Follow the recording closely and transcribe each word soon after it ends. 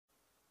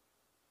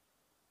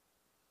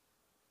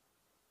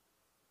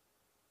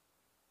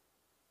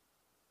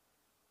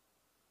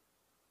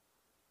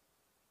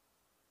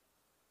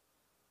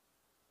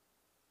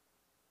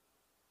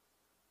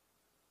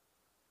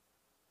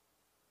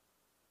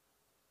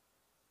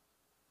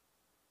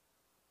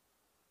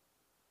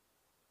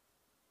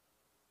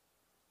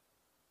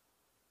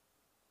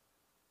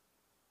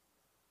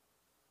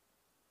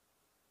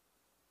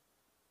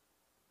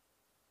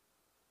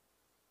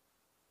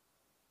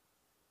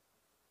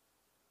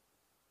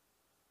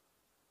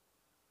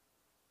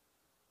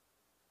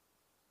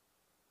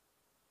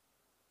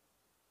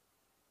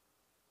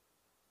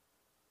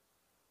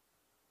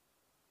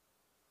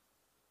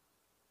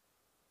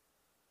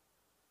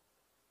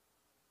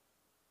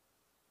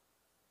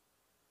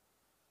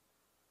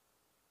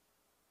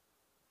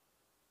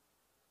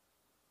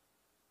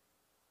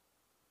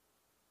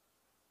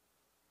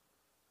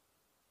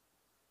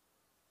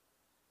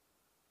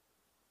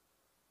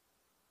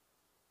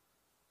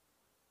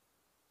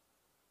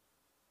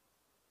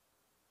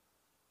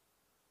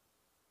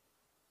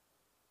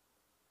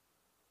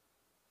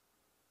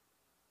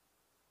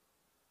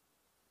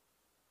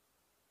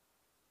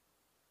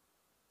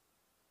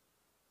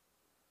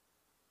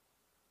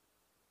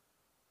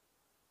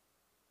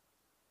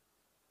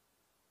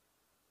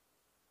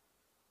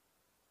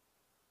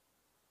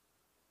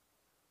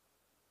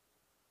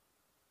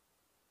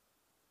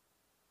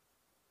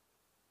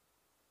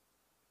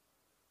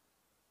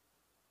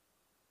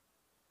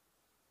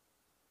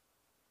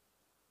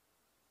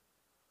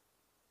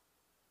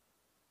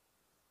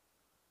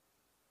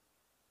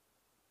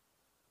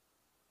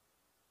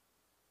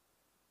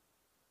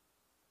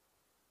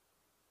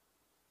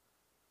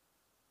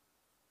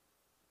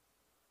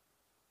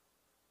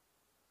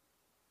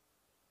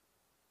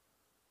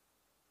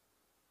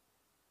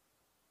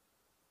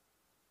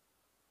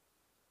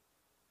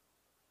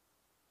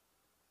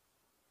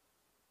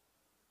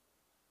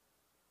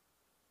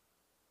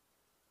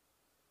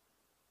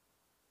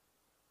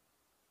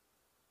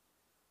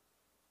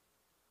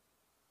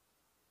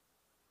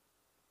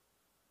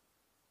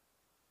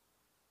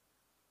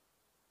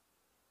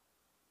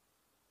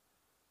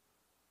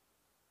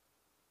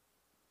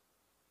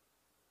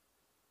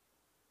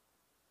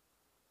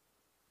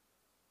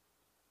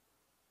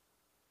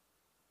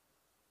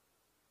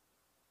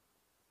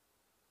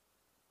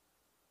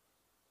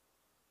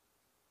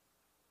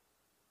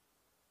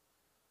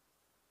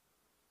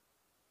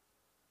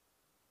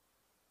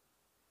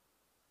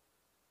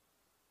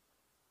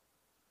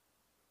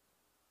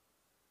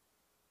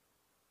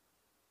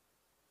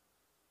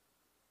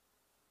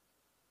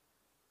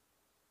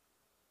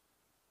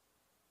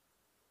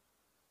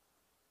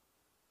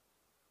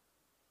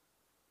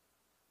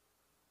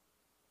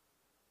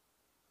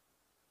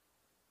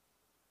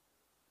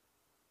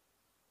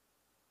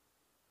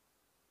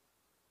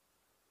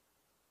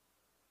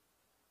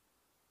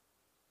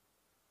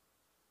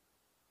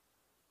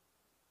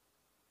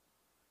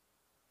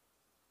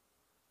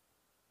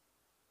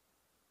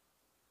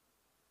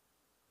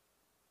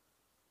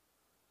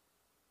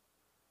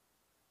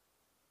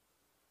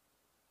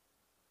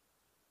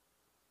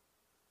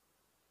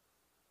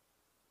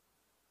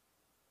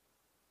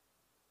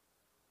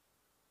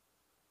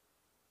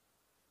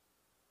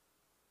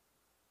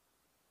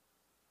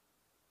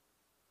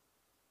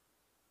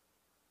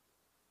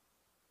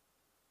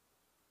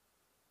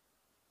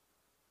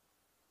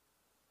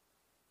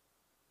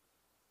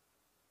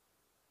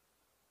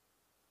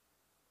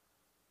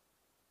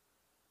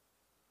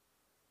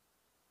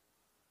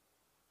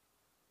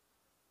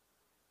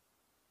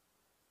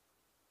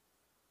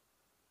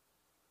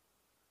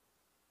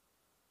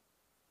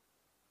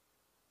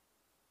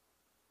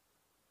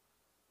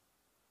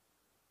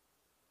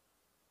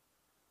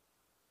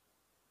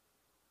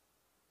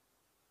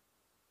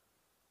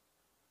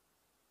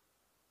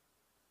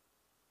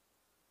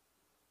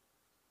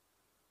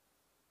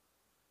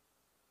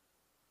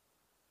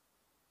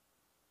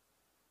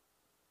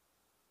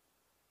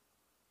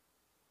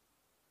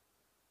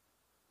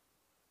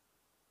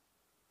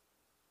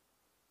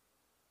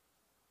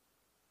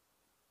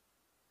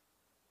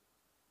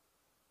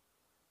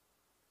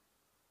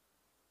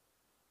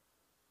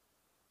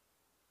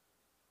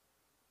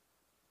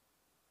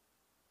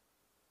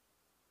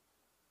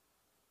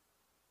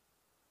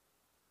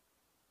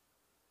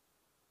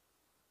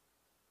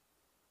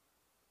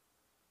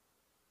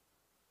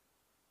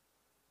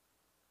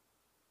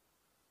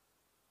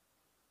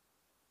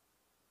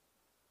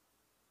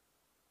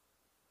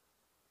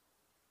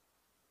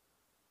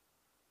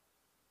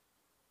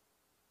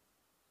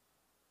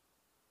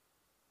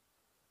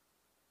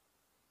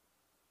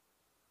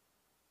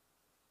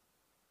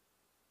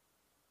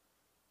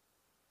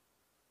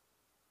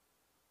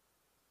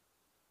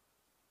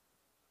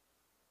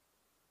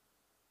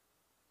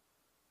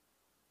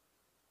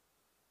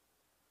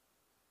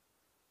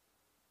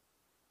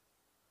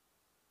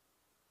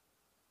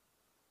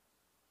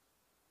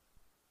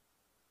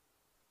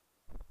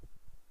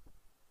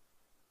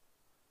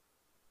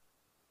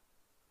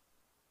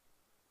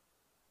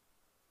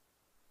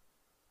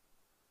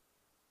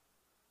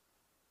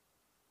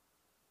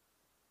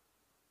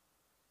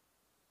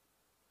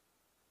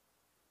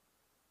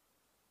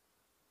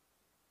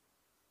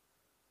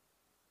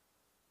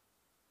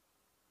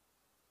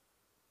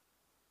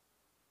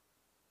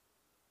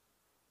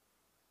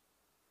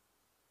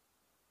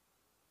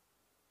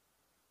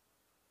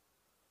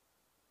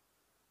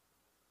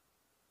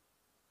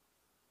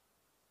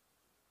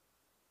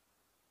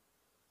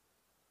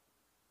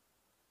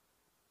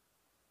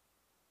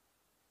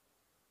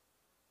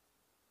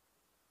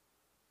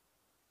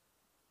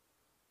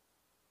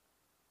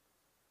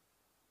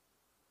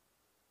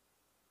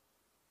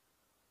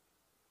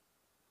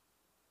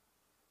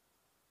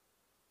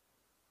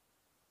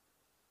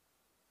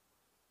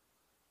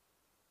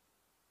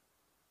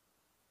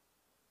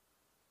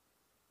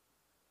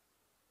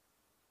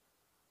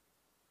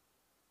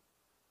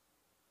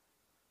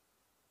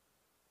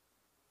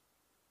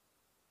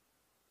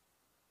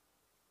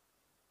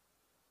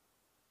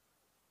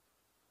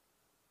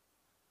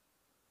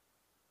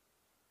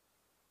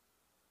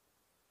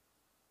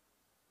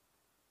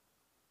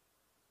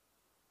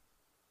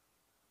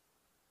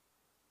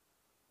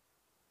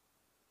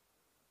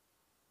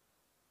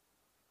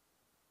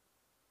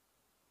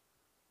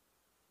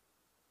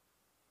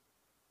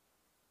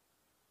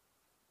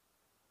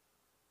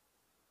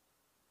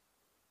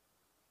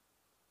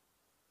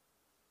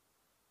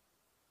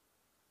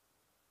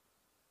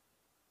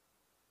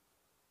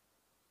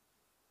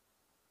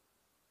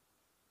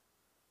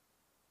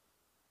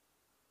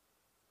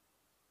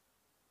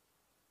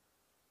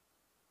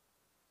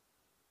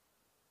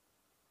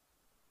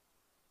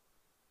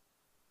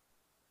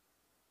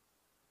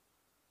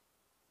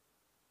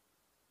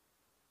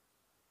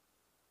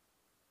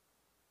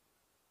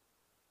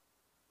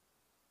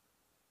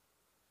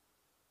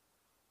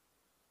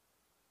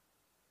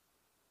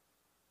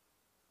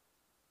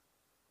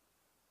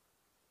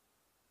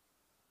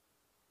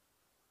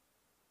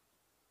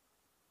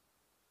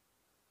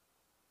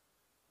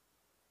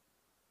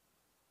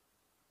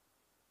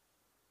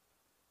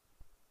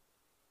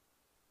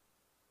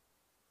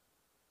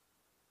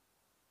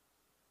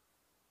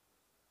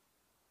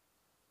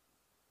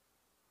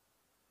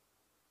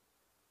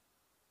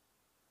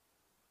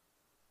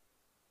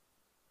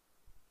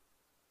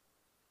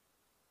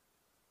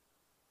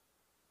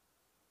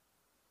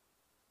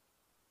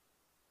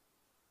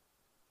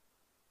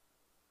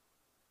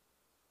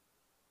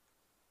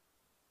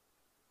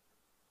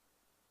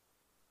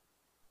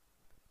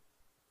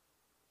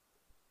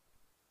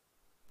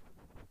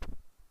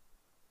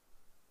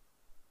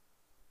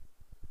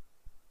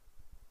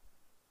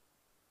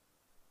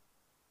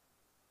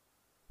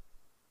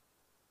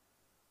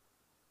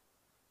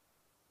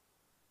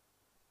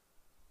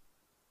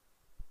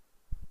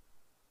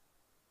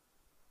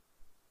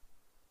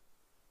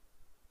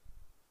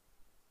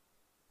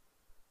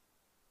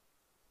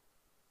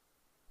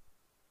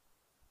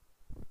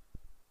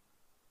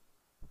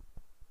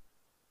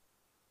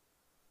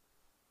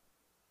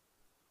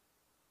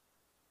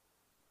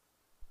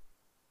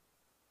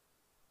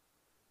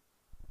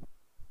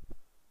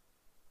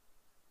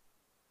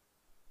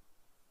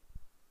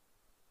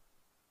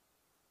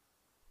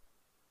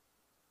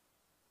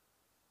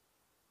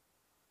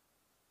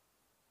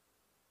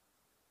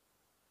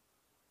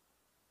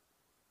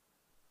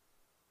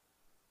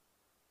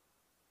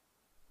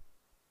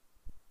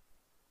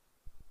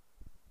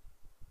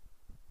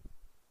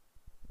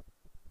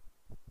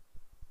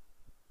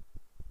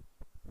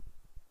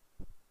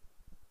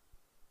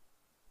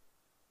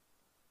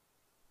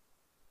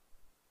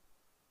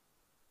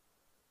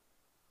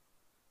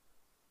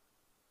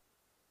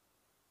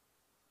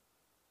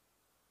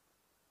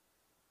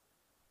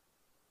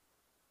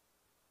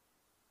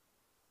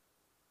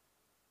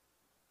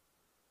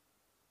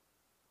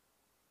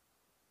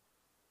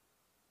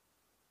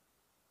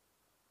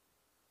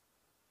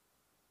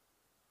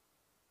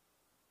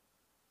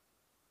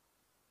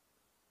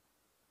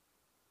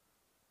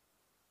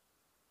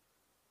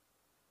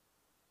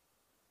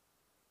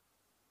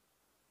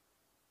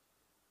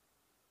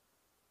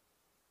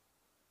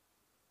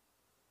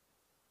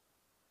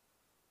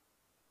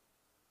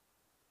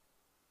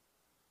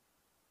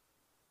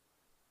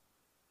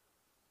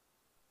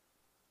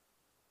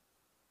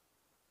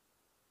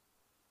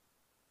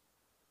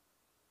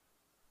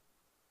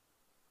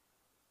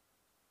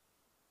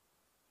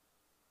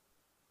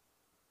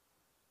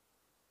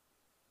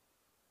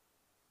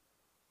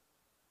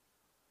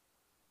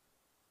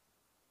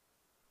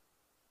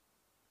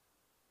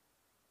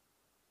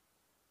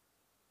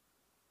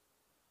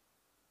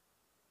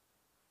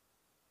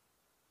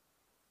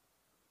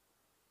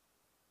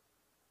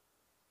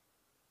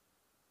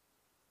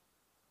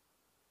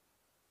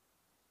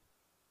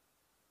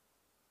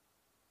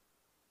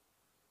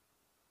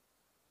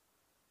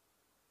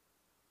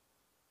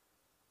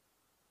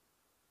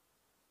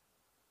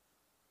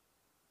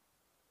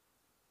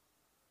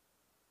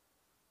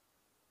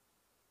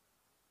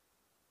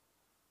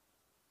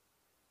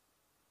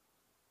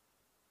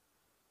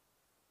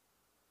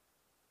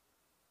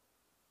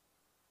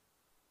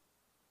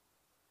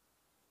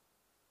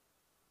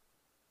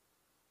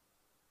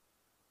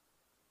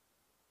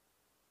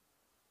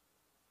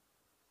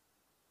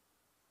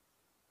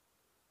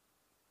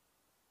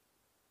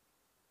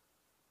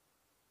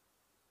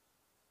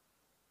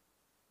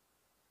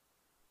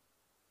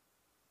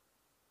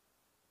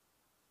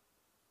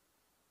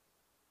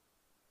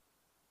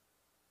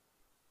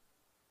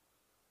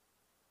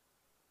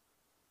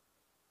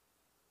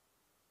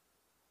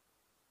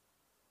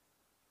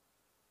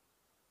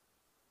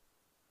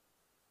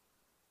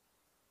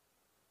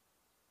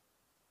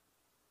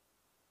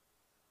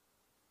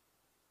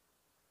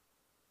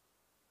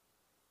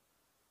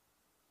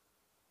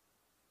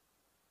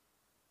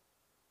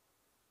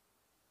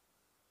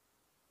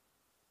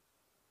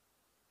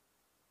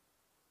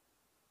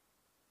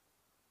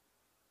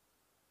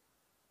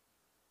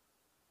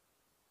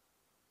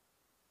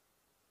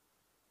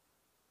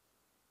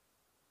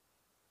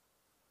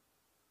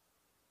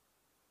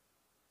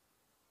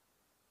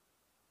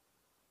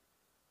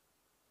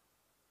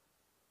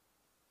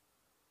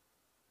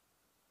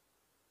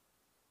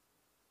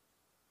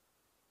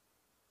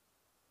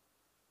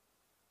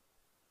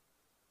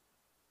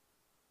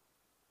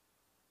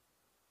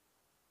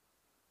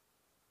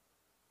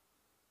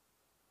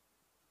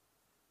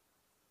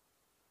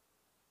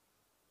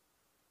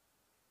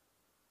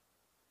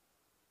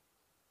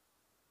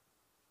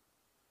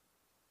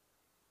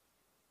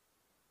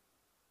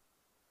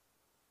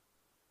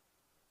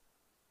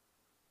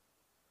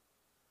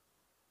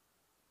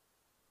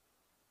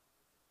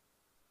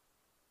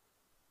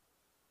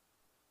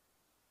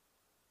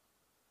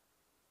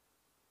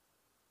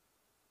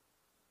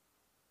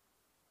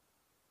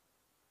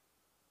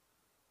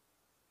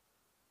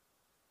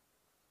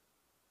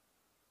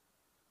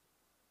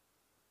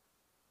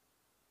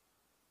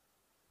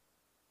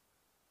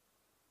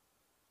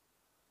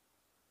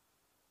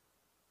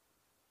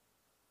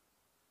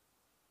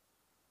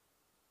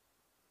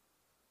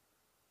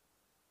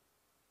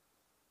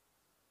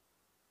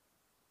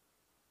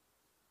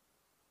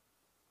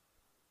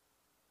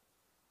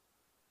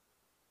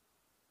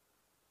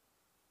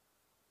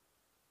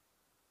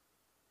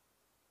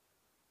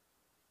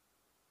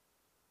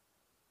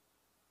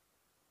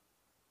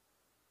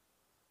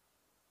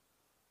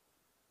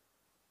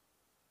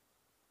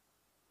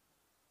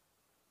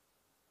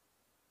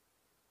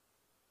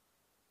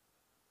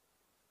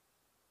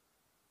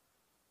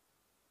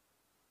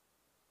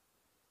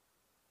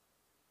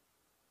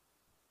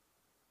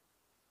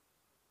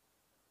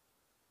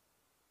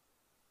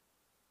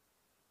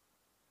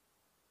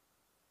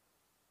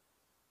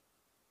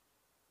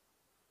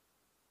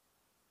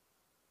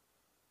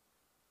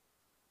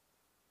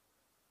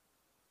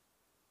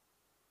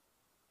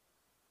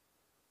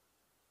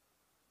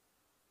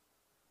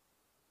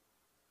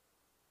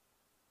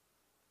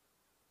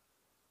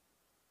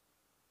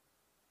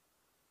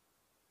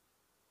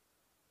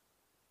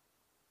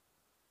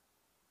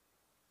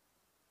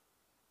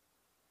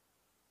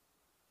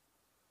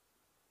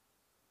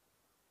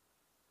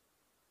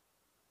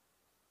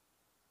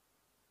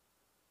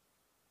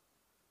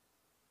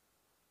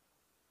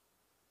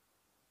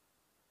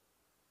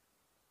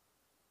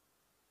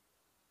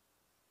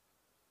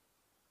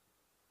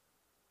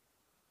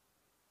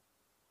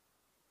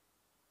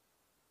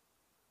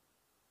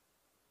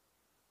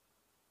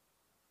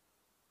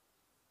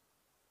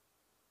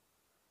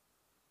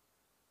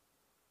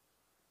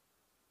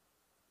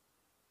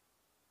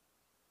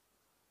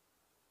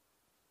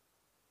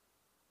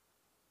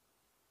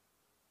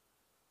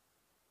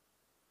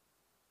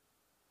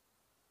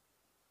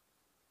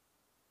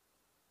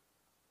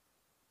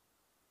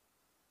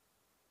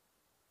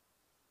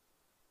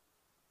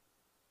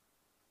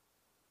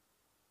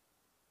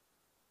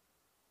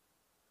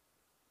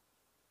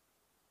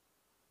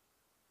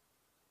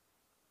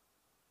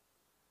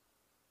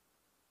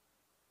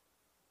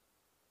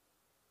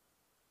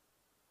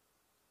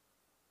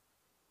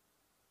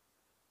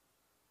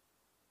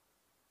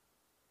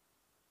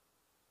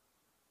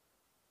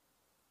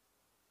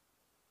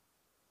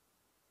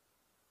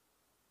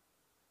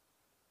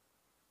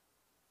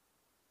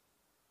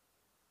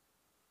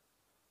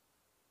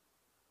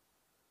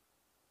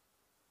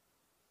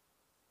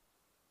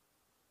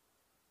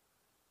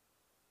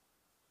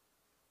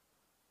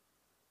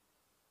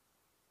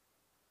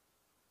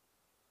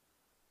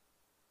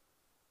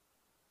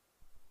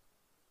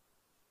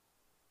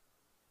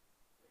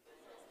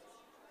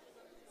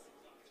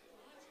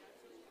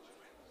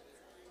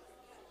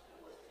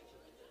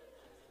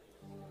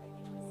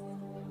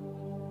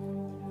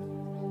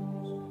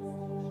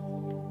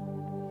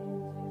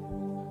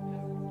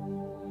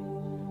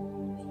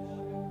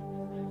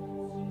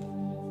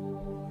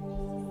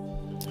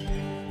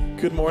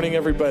Good morning,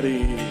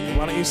 everybody.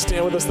 Why don't you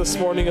stand with us this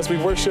morning as we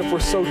worship?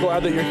 We're so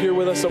glad that you're here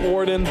with us at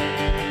Warden.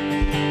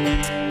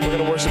 We're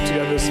going to worship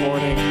together this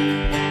morning.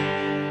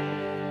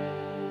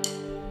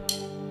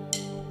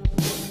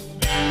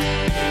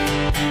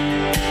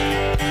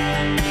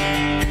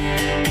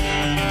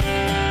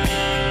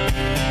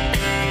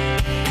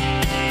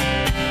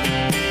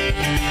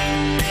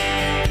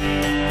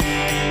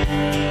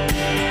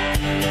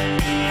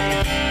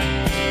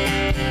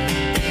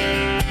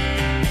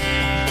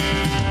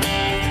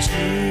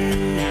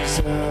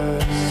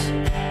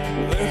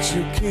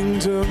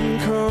 Kingdom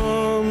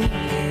come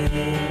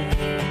here,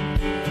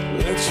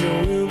 let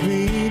your will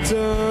be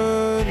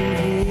done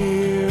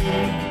here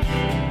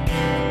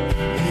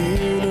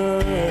in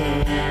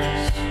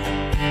us.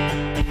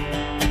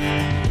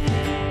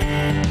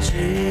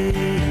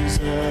 Jesus,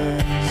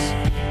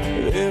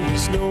 there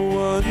is no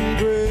one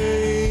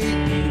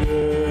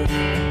greater,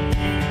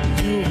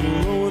 you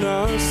alone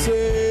our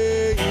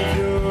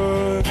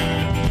Savior,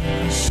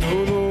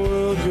 show the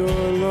world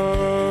your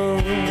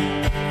love.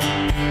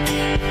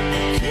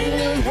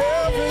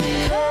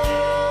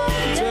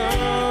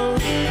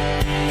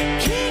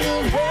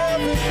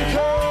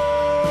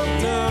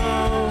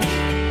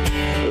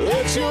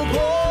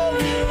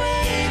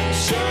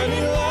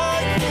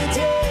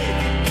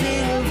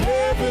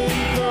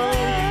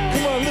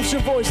 Your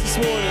voice this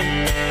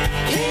morning.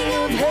 King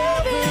of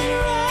heaven,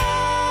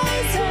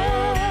 rise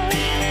up.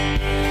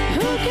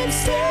 Who can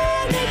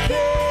stand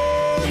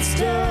against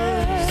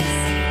us?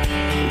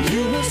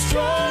 You are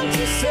strong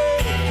to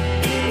save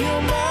in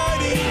your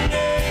mighty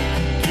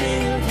name.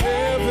 King of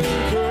heaven,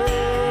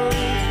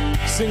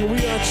 come. Sing, we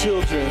are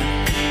children.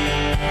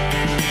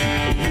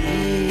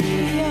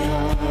 We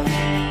are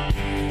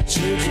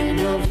children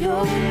of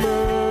your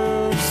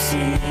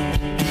mercy,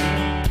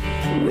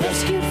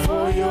 rescued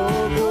for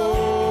your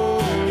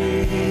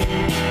glory.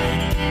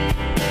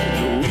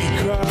 We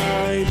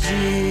cry,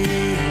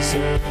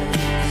 Jesus,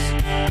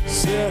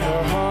 set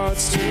our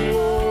hearts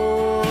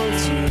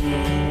towards you,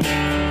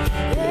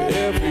 that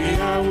every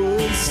eye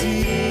would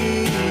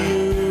see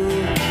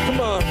you. Come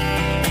on,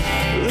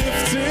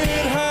 lifted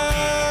high,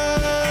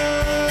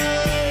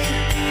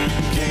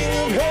 King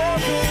of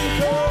heaven,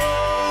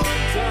 come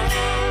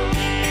down.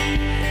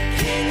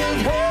 King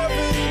of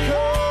heaven,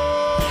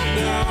 come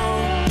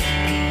down.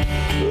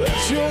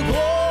 Let your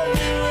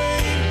glory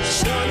reign,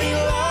 shining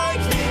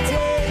like the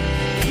day.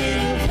 King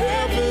of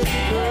heaven,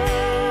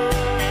 come.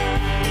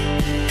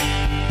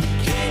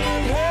 King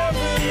of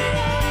heaven,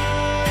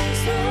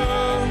 rise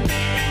up.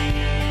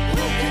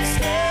 Who can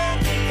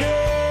stand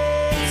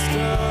against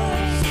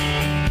us?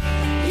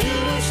 You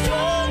are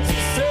strong to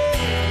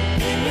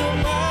save in your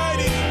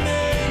mighty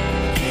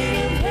name. King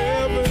of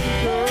heaven,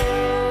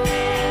 come.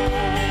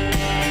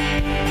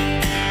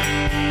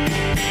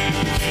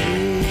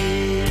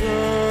 King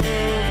of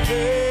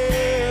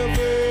heaven,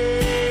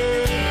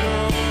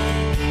 come.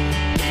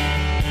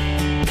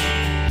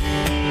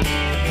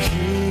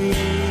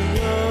 King of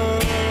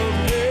heaven,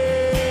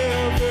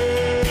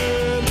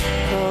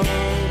 come.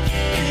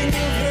 King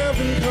of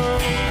heaven,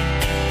 come.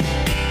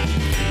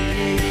 King of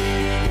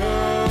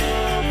heaven,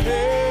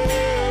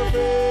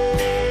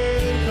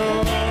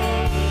 come.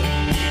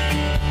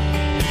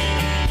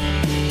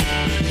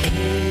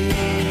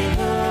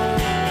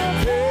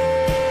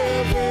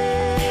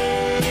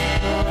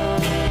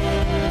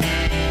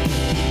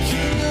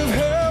 King of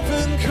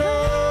heaven,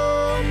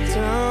 come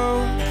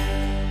down.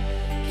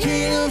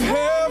 King of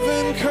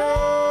heaven,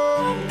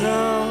 come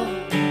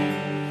down.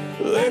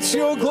 Let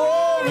your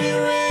glory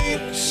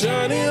reign,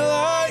 shining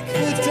like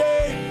the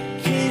day.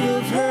 King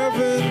of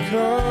heaven,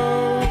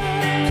 come.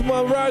 Come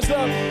on, rise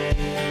up.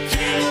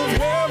 King of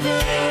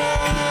heaven,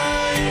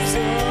 rise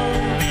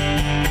up.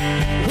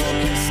 Who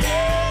can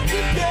stand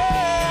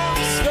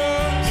against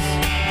us?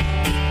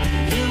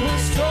 You are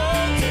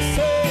strong to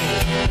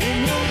save in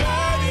your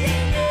mighty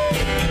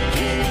name.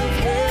 King of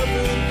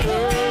heaven,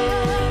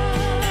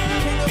 come.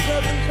 King of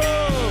heaven,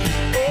 come.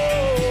 Oh,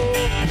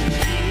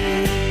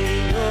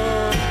 King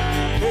of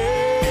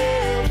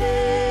heaven,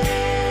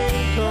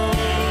 come.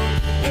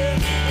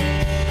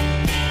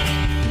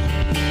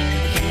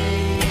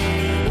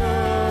 King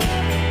of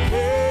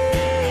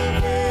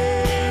heaven,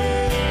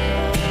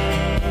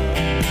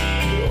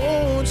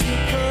 won't you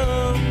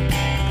come?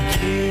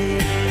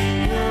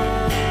 King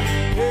of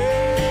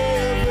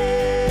heaven,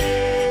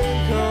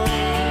 come.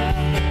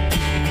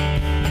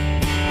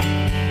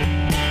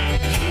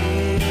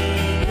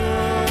 King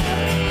of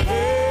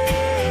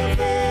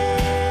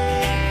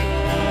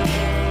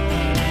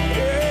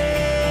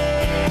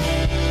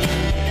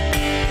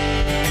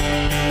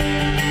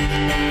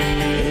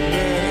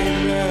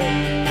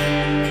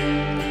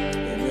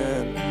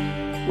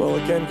Amen. Well,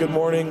 again, good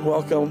morning.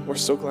 Welcome. We're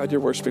so glad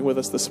you're worshiping with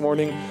us this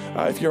morning.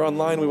 If you're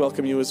online, we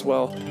welcome you as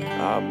well.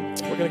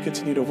 We're going to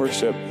continue to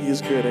worship. He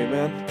is good.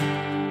 Amen.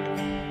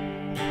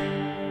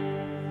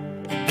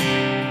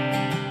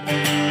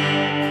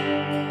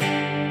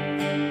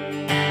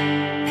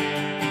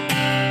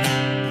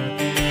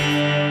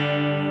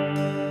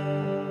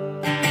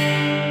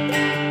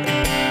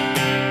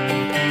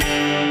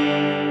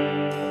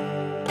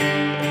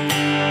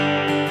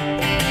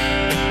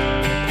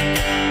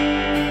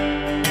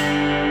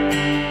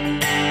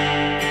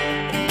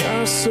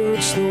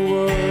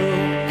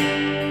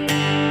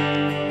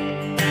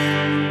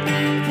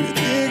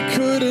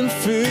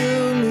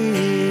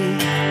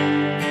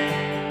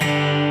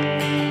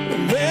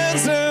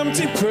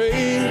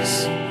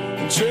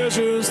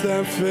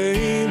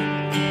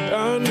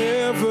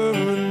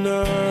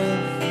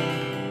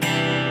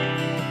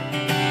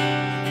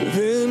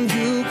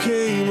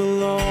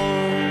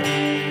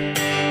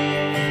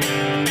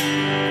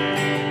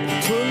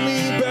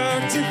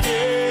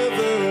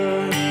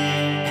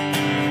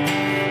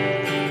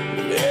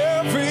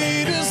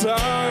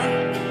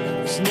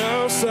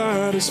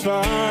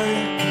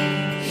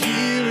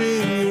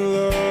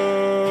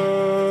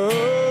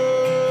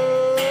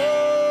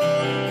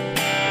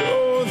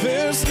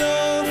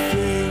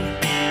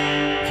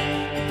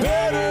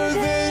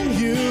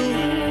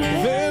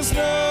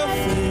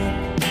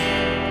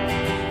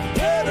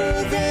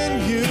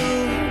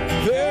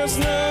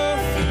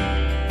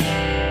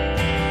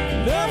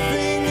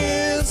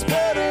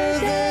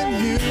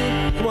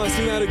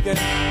 again.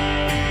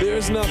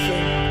 There's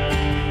nothing.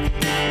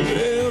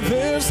 Well,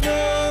 there's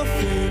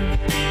nothing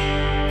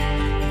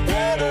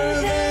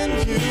better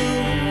than you.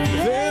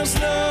 There's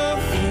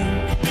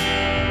nothing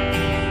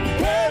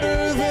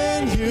better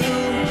than you.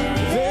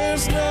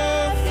 There's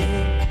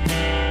nothing.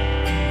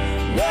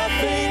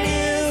 Nothing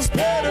is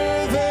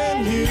better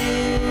than you.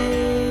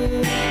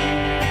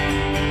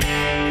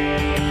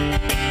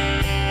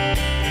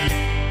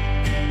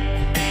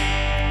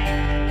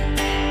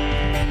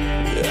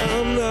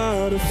 I'm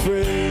not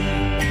afraid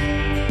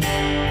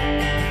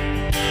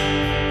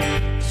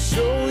to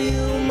show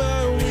you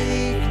my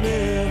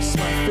weakness,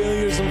 my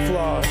failures and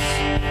flaws.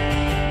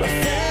 My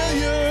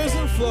failures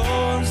and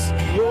flaws,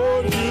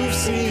 Lord, you've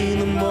seen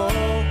them all,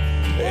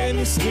 and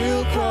you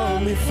still call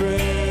me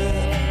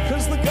friend.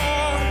 Cause the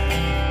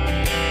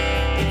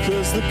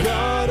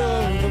God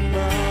of the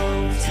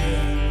mountains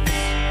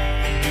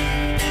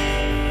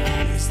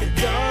is the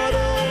God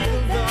of the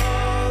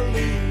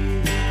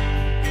valley.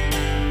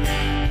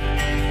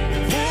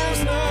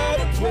 There's not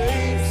a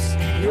place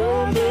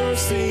your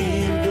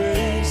mercy and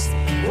grace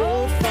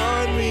won't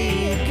find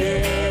me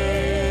again.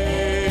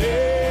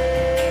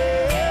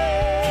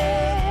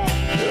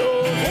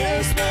 No,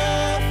 there's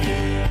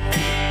nothing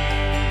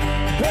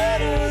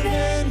better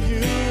than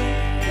you.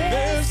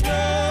 There's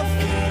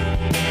nothing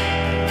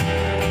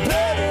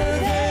better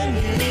than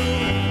you.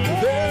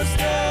 There's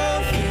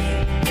nothing.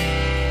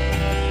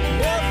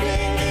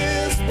 Nothing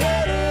is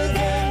better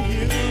than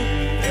you.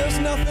 There's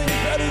nothing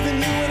better than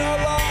you in our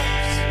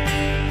lives.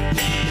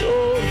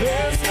 Oh,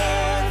 there's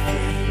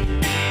nothing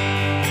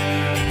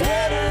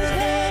better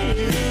than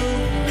you.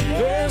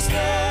 There's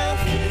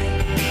nothing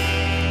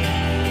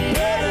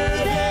better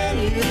than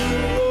you.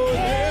 Oh,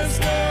 there's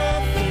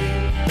nothing.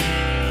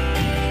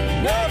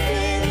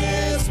 Nothing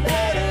is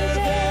better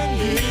than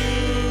you.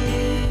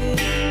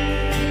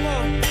 Come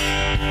on.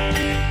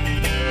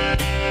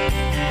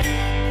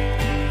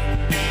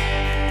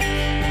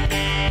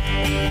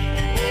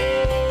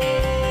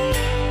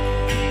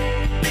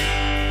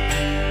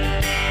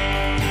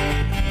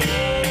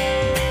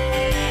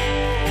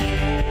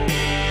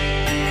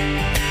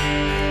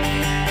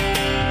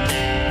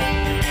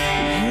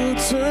 You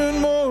turn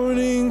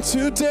mourning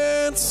to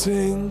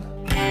dancing.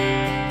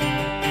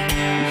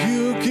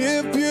 You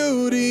give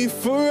beauty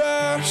for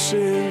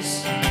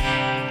ashes.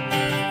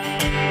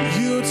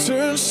 You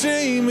turn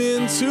shame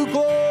into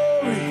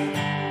glory.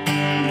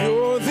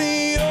 You're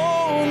the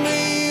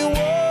only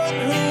one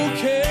who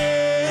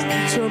can.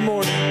 You turn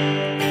mourning.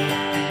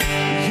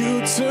 You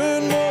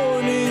turn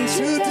mourning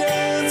to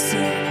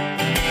dancing.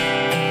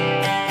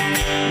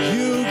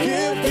 You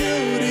give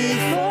beauty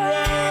for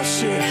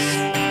ashes.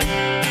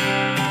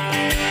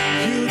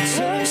 You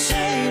turn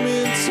shame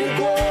into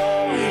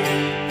glory.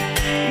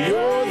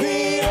 You're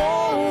the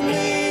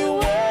only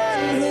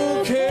one who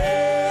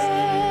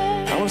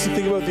can. I want us to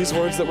think about these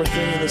words that we're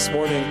thinking this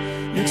morning.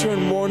 You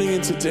turn mourning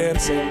into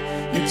dancing.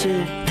 You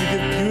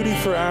give beauty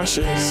for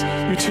ashes.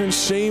 You turn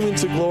shame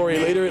into glory.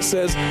 Later it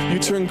says, you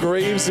turn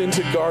graves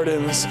into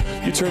gardens.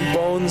 You turn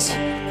bones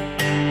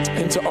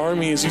into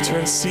armies. You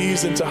turn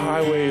seas into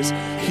highways.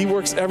 He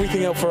works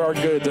everything out for our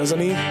good, doesn't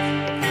he?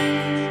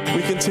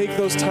 We can take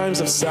those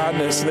times of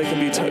sadness and they can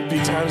be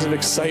times of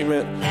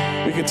excitement.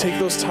 We can take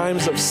those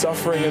times of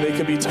suffering and they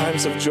can be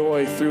times of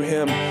joy through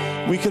him.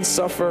 We can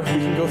suffer. We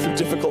can go through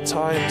difficult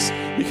times.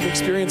 We can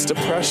experience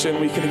depression.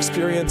 We can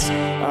experience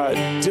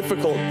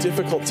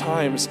difficult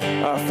times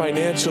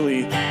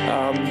financially,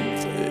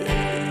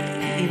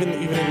 even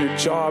in your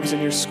jobs, in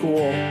your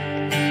school.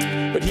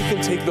 But he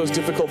can take those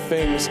difficult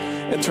things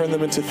and turn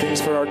them into things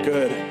for our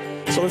good.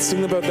 So let's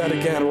sing about that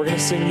again. We're going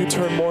to sing You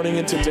Turn Mourning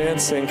into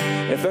Dancing.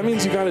 If that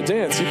means you got to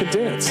dance, you can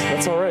dance.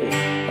 That's all right.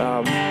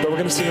 But we're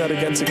going to sing that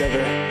again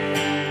together.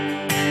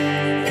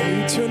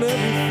 You turn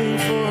everything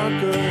for our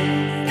good.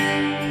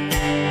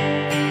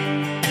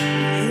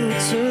 You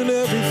turn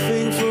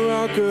everything for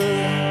our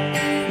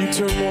good. You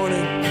turn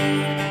mourning.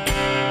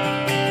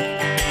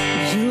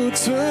 You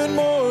turn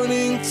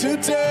mourning to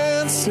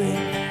dancing.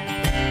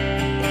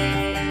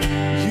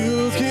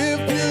 You give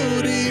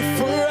beauty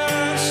for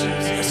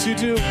ashes. Yes, you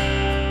do.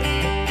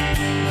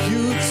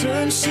 You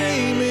turn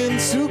shame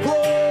into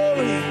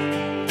glory.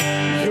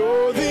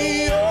 You're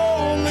the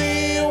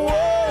only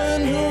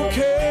one who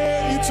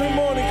can. You turn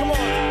mourning, come on.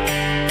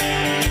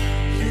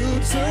 You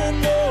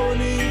turn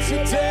mourning to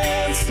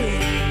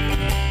dancing.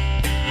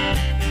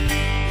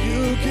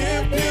 You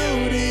give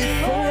beauty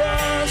for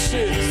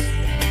ashes.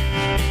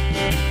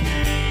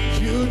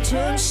 You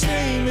turn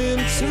shame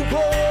into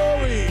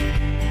glory.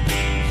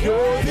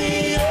 You're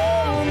the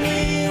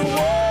only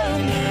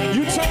one.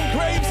 You turn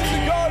graves into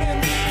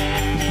gardens.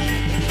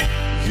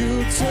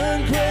 You turn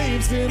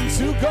graves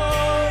into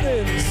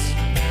gardens.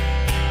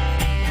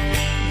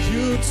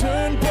 You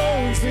turn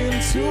bones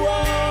into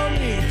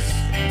armies.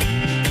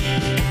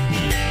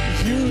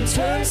 You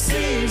turn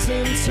seas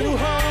into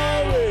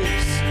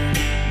highways.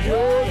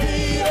 You're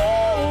the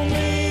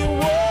only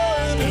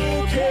one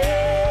who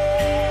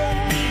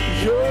can.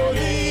 You're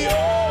the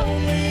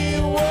only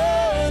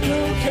one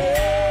who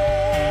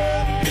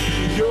can.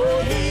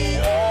 You're the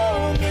only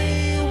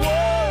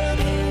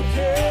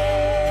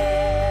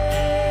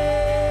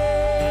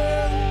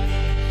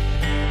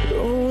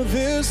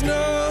there's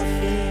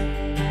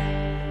nothing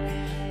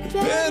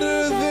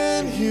better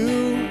than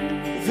you.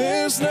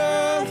 There's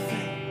nothing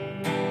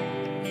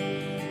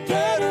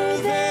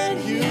better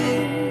than you.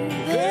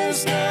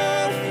 There's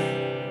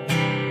nothing.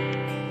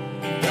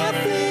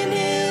 Nothing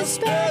is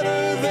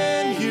better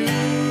than you.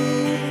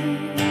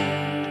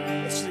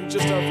 Let's sing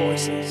just our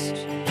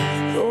voices.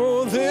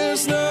 Oh,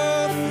 there's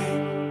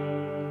nothing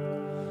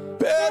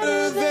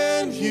better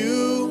than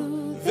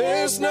you.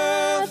 There's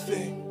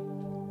nothing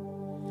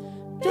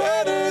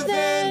better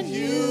than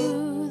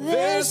you.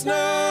 There's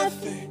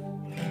nothing.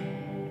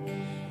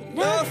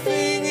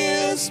 Nothing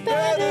is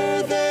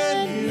better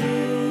than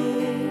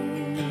you.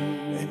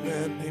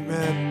 Amen,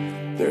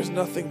 amen. There's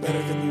nothing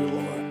better than you,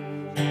 Lord.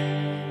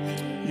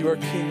 You are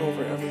king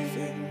over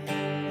everything.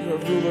 You are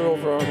ruler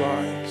over our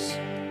lives.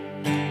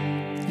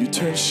 You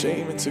turn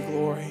shame into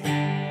glory.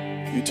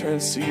 You turn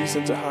seas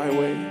into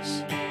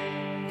highways.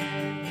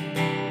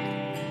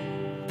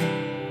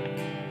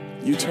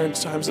 You turn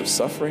times of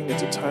suffering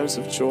into times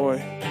of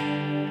joy.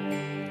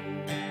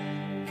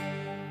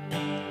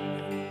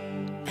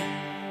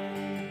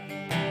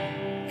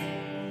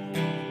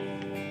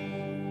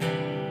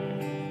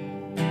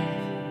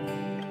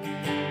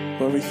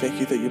 Lord, we thank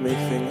you that you make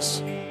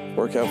things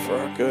work out for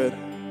our good.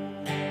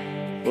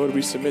 Lord,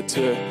 we submit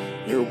to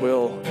your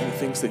will and the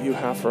things that you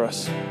have for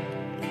us.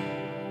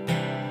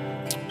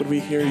 Would we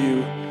hear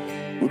you?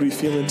 Would we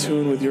feel in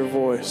tune with your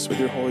voice, with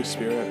your Holy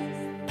Spirit?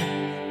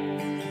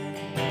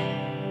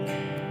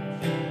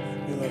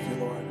 We love you,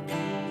 Lord.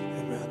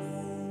 Amen.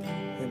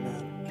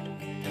 Amen.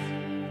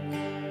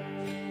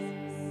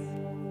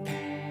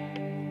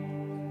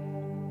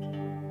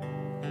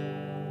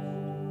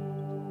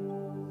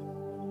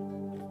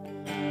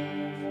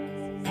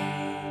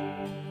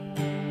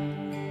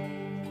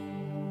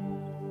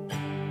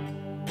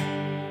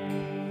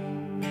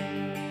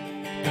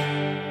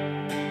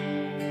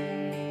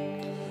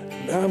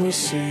 I will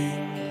sing,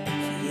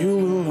 for you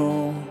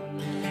alone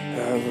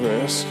have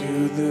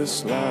rescued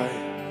this life.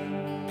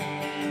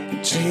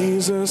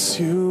 Jesus,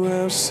 you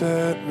have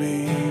set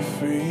me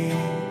free.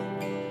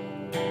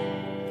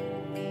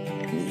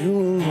 You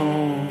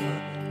alone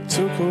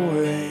took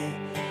away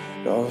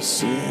all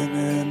sin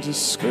and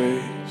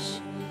disgrace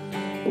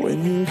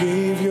when you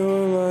gave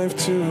your life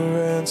to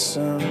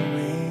ransom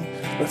me.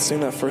 Let's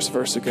sing that first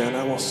verse again.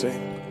 I will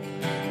sing.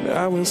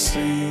 I will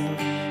sing,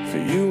 for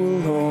you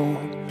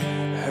alone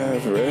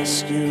have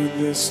rescued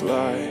this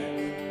life.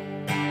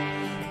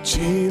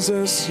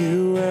 Jesus,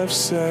 you have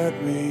set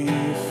me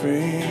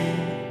free.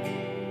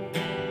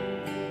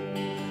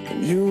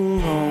 And you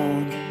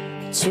alone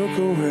took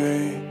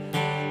away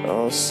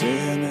all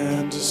sin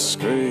and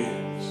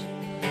disgrace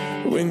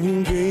when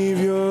you gave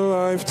your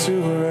life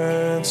to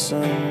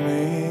ransom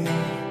me.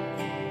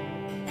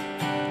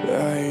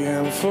 I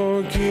am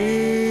forgiven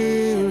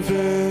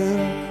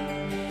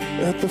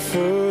at the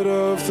foot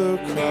of the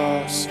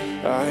cross.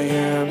 I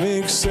am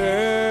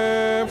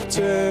accepted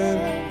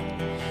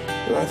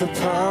by the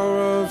power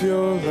of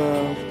your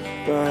love.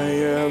 By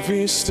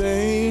every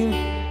stain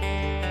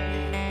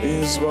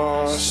is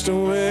washed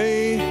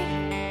away.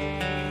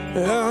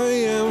 I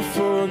am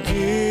forgiven.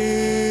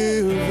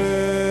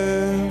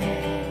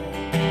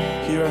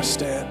 Here I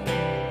stand,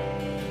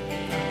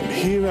 and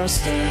here I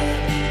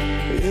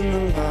stand in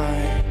the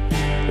light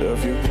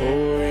of your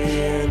glory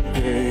and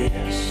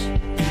grace.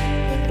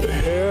 The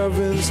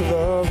heavens,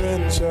 love,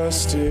 and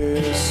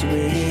justice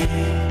meet.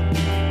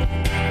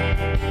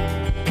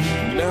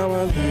 Now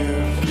I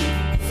live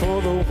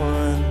for the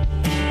one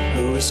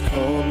who has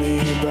called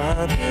me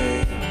by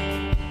name,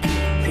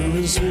 who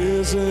is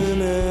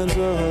risen and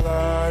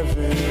alive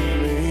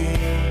in me.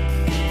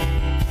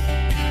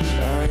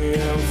 I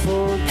am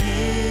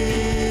forgiven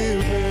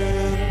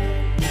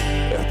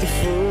at the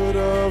foot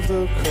of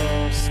the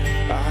cross.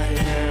 I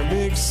am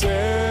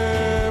accepted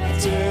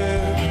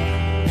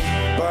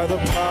by the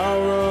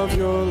power of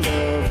your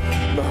love.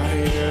 My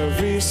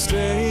every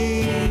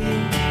stain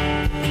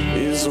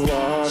is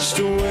washed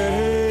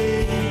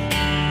away.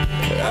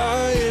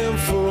 I am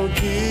forgiven.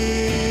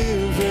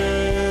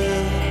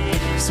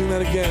 Sing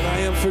that again. I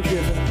am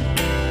forgiven.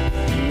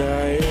 And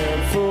I am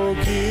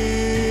forgiven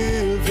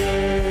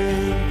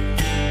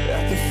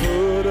at the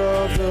foot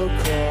of the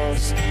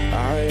cross.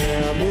 I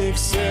am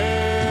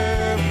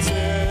accepted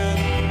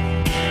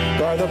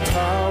by the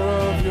power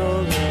of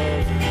your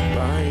love.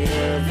 My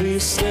every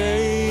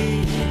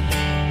stain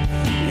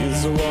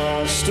is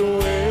washed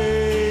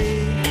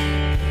away.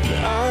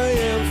 I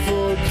am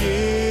forgiven.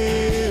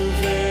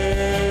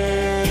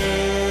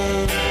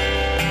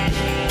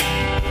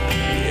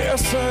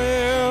 Yes, I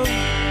am.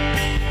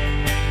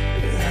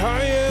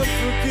 I am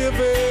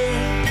forgiven.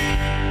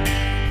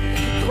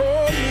 You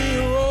called me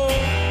your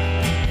own.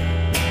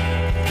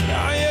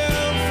 I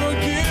am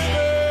forgiven.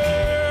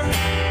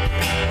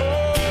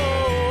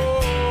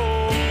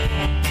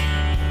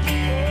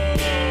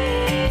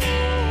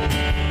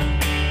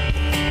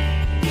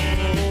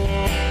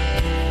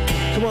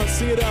 Come on,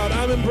 sing it out.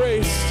 I'm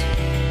embraced.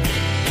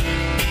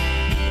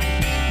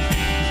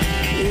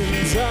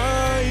 And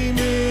I'm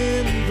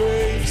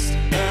embraced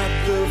at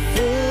the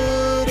foot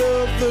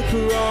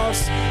cross,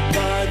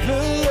 by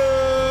the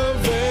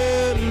love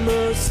and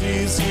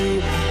mercies you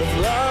have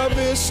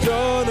lavished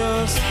on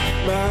us.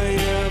 My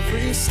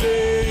every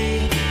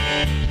stain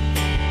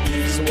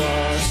is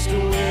washed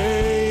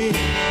away.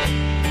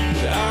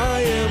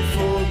 I am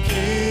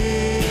forgiven.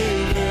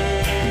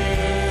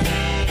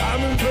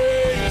 I'm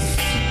embraced,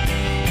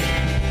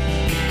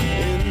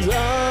 and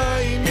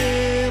I'm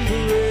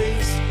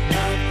embraced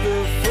at the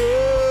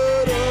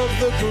foot of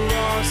the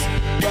cross,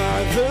 by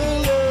the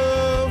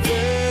love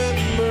and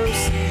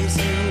mercies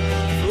you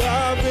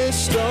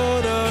lavished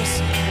on us.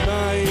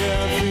 My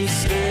every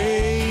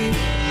stain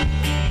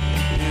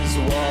is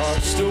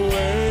washed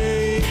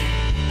away.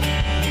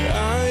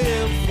 I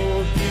am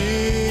forgiven.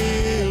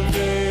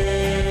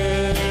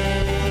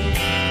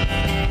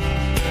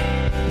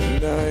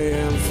 And I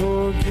am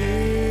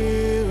forgiven.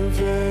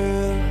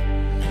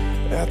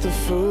 At the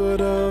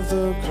foot of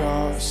the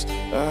cross,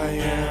 I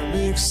am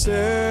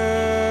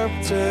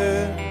accepted.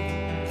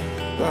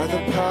 By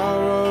the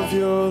power of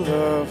your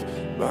love,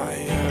 my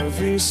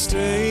every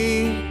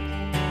stain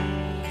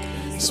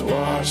is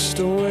washed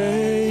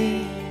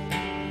away.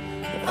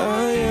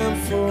 I am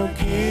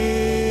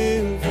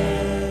forgiven.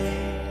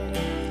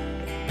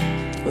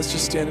 Let's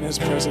just stand in his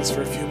presence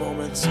for a few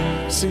moments.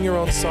 Sing your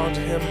own song to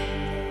him,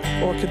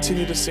 or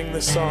continue to sing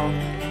this song.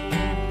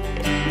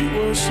 We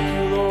worship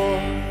you,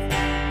 Lord.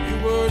 We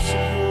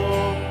worship you,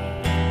 Lord.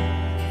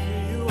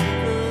 You are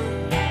good.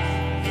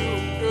 You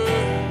are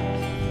good.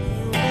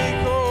 You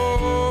make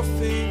all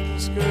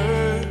things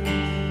good.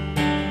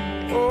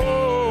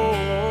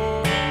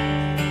 Oh,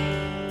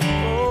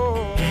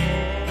 oh.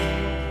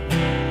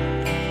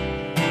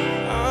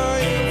 I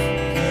am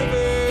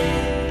forgiven.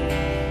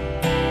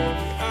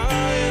 I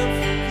am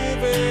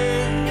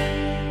forgiven.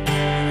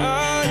 I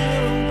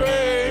am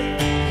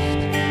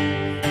embraced.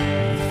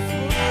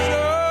 Foot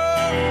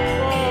of the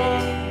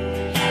cross.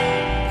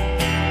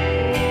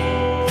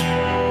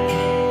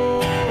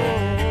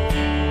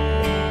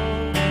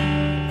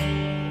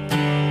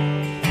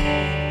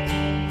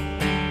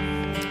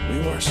 We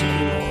worship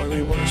you, Lord.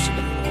 We worship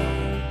you, Lord.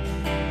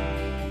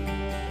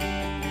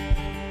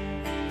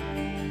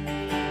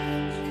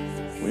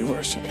 We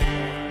worship you,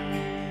 Lord.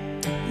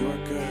 You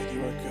are good. You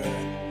are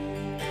good.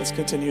 Let's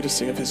continue to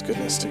sing of his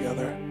goodness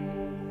together.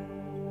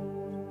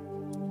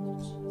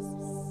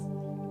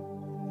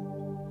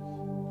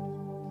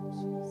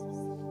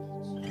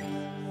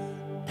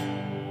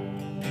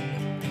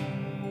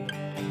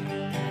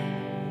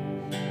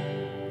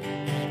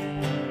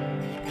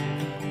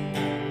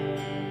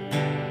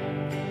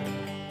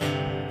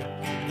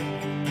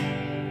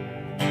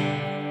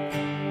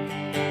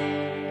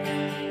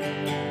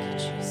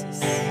 Jesus.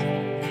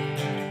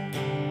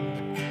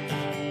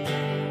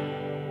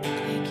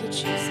 Thank you,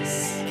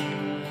 Jesus.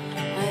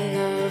 I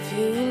love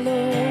you,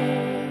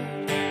 Lord.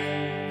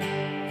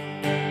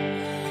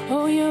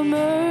 Oh, your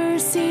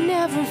mercy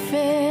never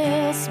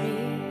fails me.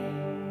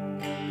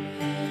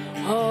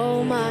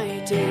 All my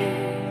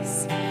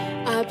days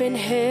I've been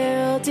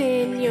held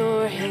in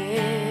your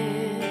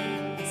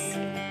hands.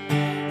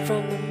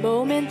 From the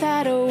moment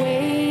that I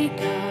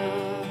wake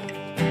up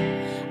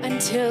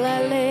until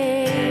I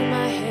lay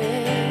my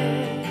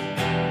head,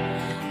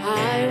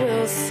 I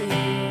will sing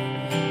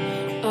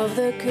of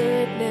the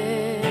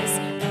goodness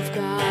of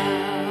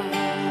God.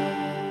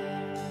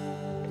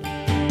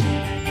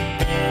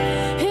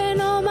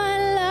 In all my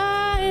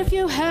life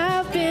you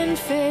have been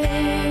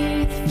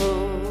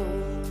faithful.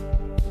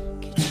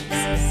 Thank you,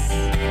 Jesus.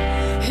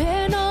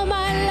 In all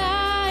my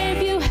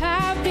life you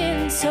have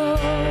been so,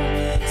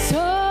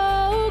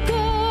 so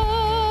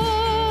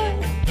good.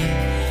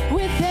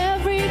 With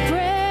every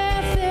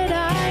breath that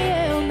I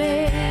am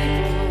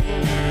able,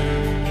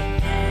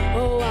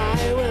 oh,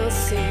 I will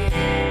sing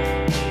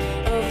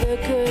of the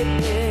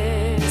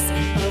goodness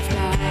of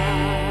God.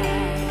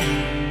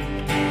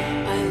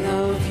 I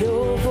love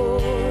your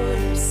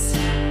voice.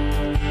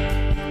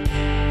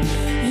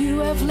 You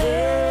have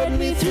led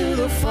me through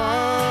the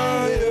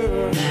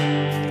fire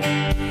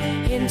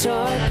in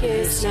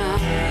darkest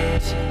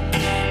night.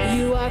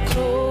 You are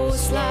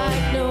close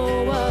like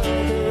no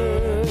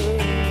other.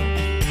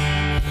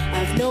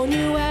 I've known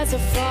you as a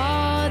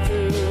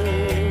father.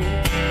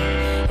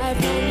 I've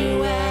known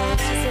you as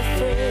a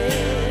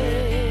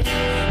friend.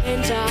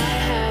 And I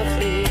have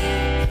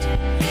lived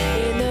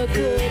in the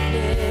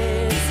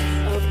goodness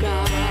of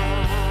God.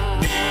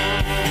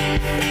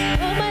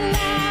 All my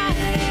life,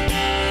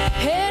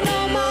 and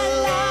all my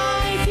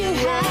life you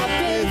have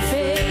been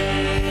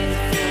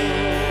faithful.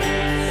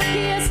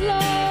 Yes,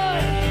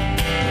 Lord.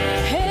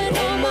 And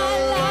all my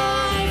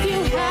life you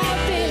have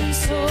been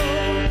so,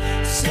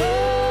 so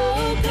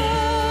good.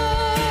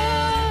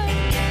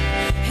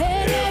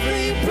 And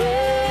every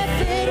breath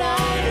that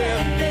I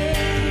am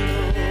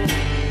able,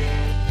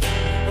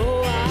 oh,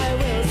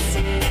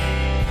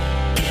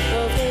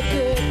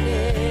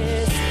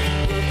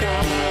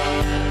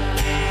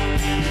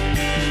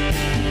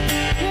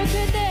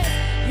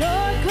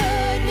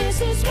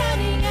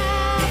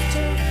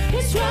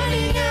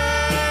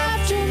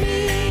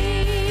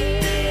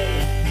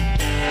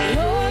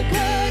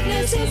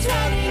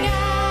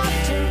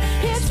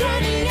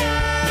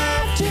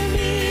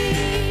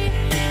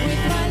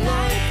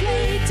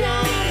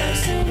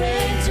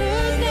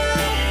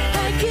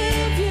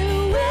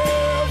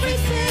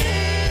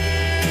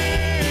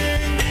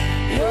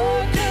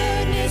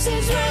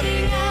 is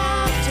running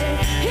after,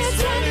 it's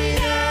running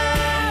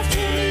after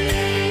me.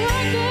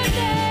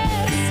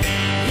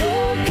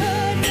 Your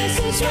goodness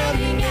is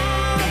running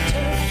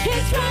after,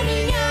 it's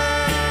running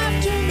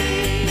after me.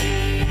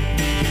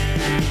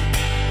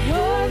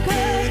 Your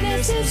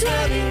goodness is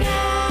running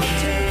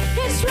after,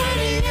 it's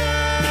running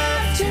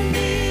after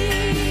me.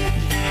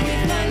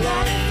 With my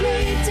life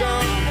laid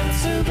down and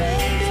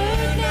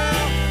surrendered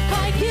now,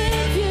 I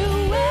give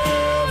you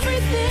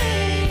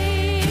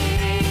everything.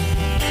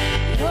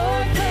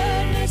 Your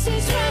goodness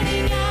is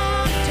running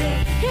after,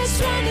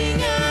 it's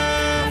running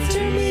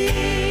after me.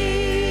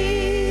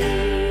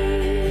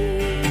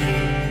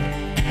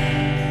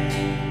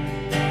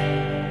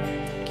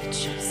 Thank you,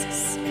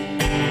 Jesus.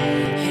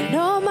 And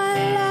all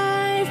my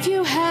life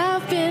you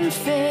have been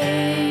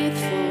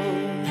faithful.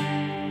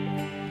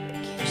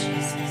 Thank you,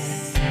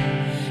 Jesus.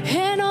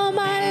 And all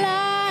my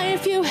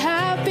life you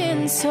have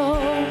been so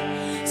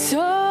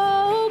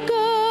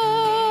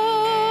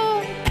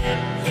good.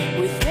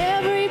 With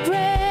every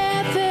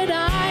breath that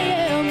I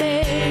am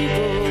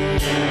able,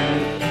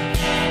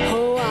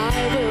 oh,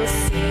 I will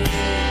sing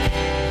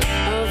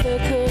of the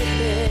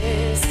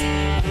goodness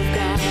of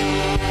God.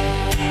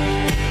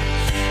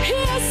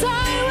 Yes,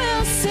 I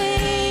will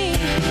sing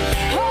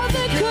of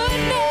the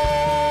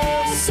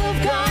goodness of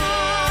God.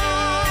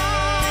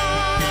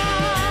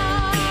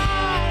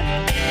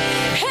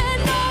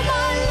 And all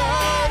my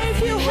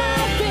life you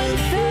have been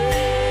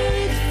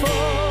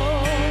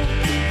faithful.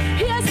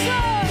 Yes,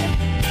 Lord.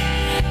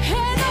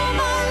 And all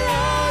my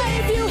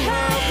life you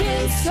have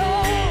been so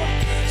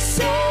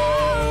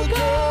good.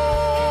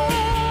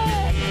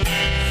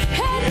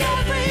 And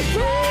every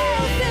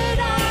breath that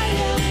I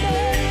am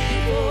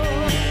able,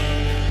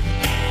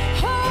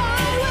 oh, I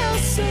will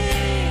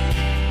sing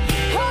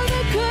of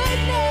the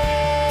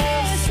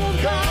goodness of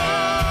God.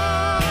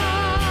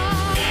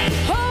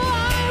 Oh, I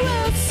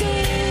will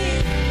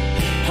sing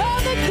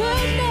of the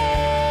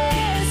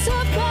goodness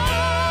of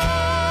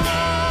God.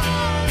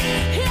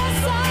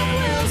 Yes, I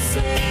will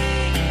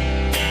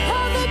sing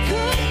of the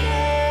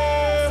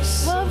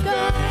goodness of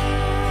God.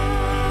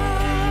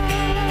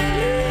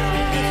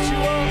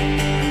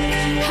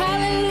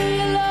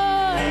 Hallelujah,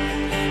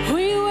 Lord.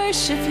 We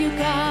worship you,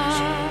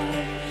 God.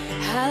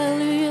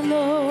 Hallelujah,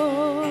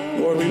 Lord.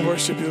 Lord, we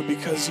worship you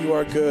because you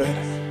are good.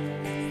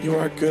 You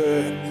are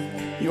good.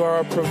 You are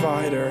a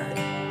provider.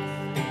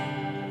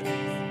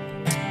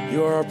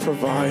 You are a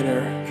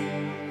provider.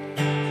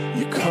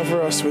 You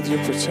cover us with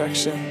your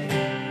protection.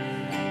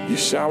 You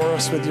shower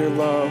us with your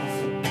love.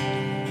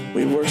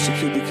 We worship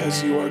you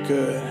because you are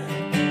good.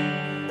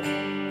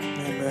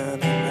 Amen.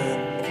 Amen.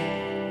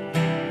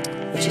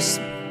 Let's just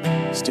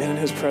stand in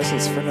his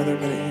presence for another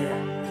minute here.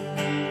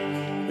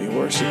 We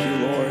worship you,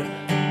 Lord.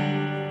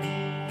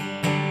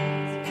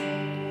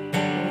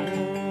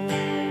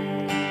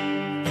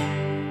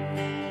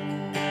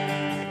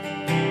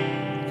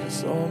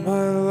 'Cause all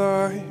my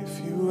life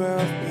you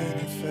have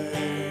been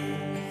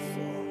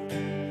faithful.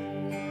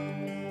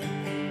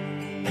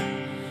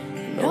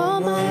 And all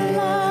my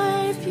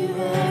life you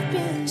have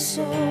been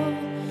so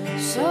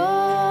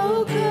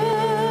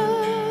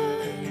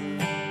good.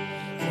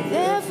 With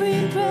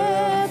every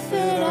breath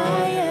that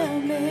I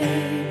am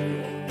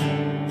able,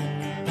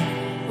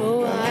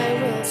 oh, I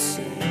will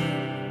sing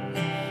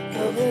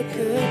of the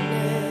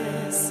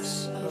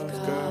goodness of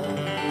God.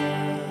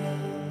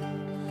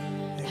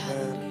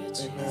 Amen.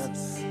 Amen.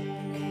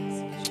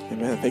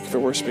 Amen. Thank you for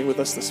worshiping with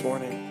us this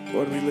morning.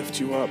 Lord, we lift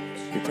you up.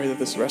 We pray that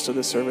this rest of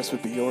this service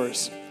would be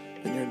yours.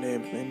 In your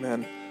name,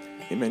 amen.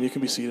 Amen. You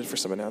can be seated for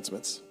some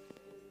announcements.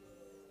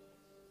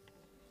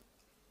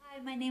 Hi,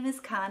 my name is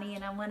Connie,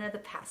 and I'm one of the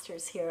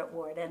pastors here at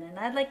Warden, and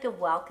I'd like to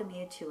welcome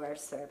you to our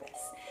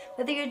service.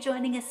 Whether you're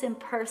joining us in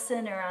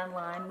person or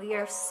online, we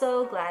are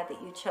so glad that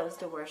you chose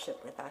to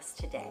worship with us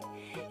today.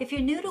 If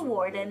you're new to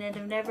Warden and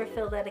have never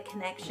filled out a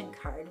connection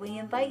card, we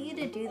invite you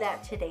to do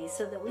that today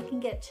so that we can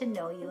get to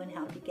know you and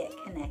help you get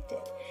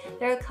connected.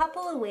 There are a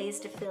couple of ways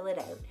to fill it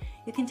out.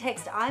 You can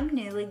text "I'm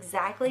new"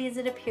 exactly as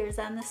it appears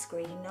on the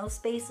screen, no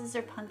spaces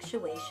or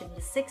punctuation,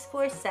 to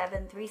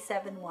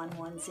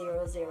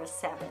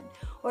 647-371-1007,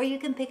 or you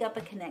can pick up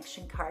a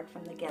connection card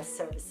from the guest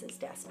services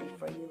desk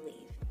before you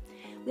leave.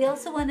 We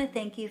also want to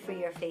thank you for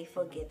your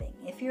faithful giving.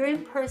 If you're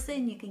in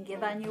person, you can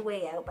give on your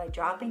way out by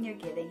dropping your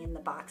giving in the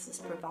boxes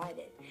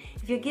provided.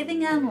 If you're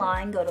giving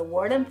online, go to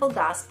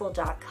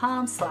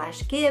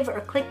wardenfulgospel.com/give or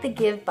click the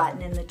give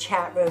button in the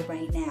chat room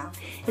right now.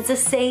 It's a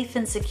safe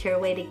and secure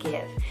way to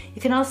give.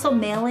 You can also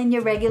mail in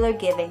your regular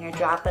giving or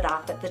drop it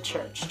off at the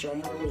church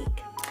during the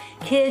week.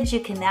 Kids, you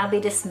can now be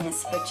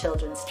dismissed for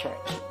Children's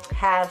Church.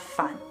 Have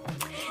fun.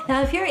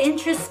 Now, if you're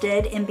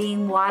interested in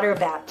being water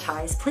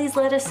baptized, please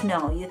let us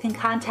know. You can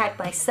contact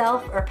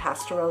myself or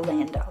Pastor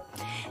Orlando.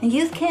 And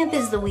youth camp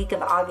is the week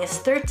of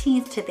August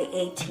 13th to the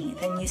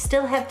 18th, and you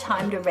still have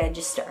time to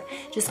register.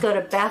 Just go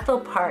to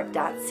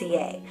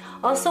bethelpark.ca.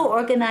 Also,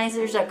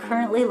 organizers are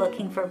currently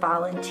looking for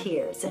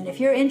volunteers, and if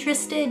you're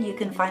interested, you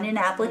can find an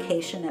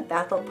application at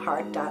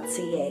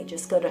bethelpark.ca.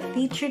 Just go to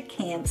featured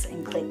camps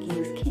and click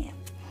youth camp.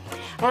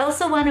 I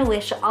also want to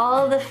wish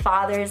all the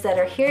fathers that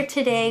are here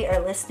today or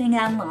listening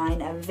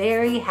online a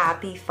very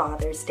happy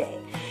Father's Day.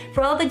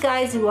 For all the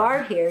guys who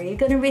are here, you're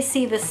going to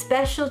receive a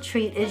special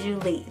treat as you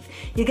leave.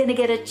 You're going to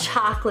get a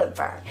chocolate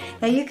bar.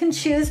 Now you can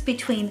choose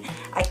between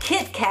a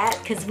Kit Kat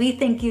because we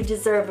think you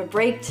deserve a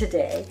break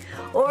today,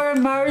 or a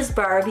Mars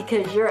bar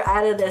because you're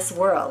out of this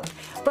world.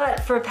 But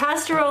for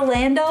Pastor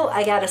Orlando,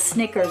 I got a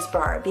Snickers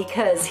bar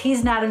because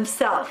he's not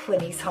himself when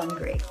he's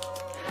hungry.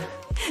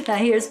 Now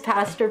here's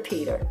Pastor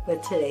Peter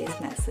with today's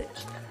message.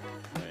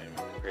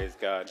 Amen. Praise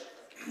God.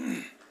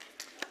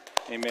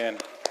 Amen.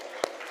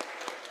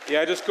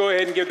 Yeah, just go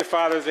ahead and give the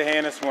fathers a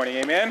hand this morning.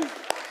 Amen.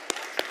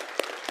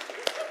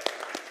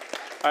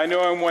 I know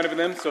I'm one of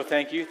them, so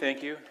thank you.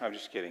 I'm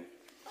just kidding.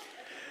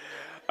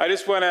 I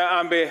just want to,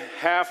 on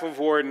behalf of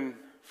Warden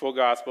Full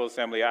Gospel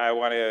Assembly, I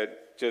want to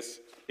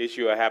just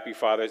issue a happy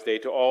Father's Day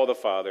to all the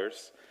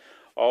fathers,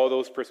 all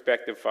those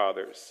prospective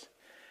fathers.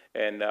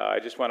 And I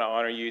just want to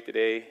honor you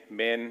today,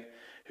 men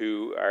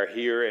who are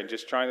here and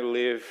just trying to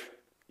live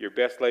your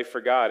best life for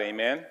God,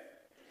 amen?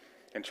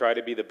 And try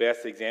to be the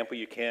best example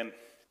you can.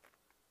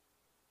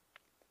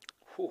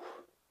 Whew.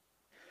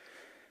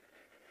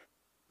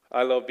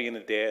 I love being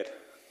a dad.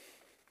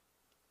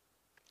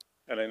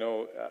 And I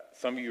know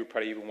some of you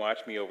probably even watch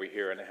me over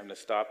here and I'm having to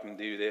stop and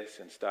do this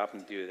and stop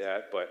and do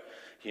that, but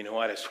you know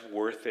what? It's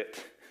worth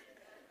it.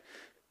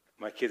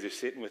 My kids are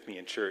sitting with me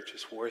in church.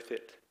 It's worth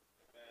it.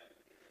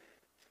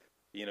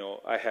 You know,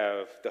 I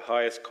have the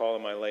highest call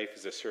in my life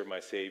is to serve my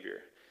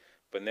Savior.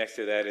 But next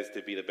to that is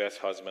to be the best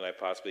husband I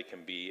possibly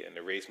can be and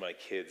to raise my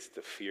kids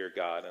to fear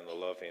God and to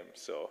love Him.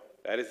 So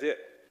that is it.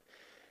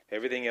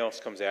 Everything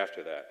else comes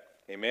after that.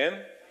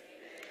 Amen?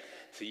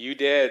 So you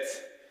dads,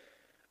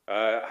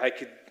 I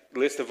could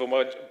list of a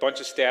bunch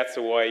of stats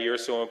of why you're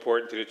so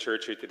important to the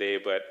church here today,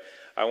 but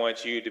I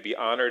want you to be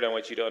honored. I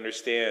want you to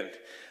understand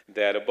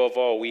that above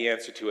all, we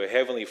answer to a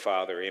heavenly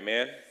Father.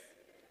 Amen?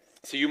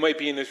 So you might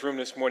be in this room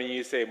this morning and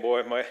you say,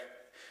 boy,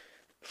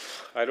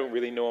 I don't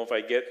really know if I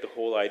get the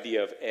whole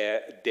idea of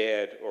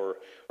dad or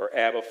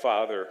Abba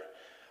Father.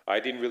 I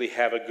didn't really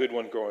have a good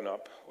one growing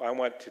up. I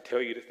want to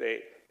tell you today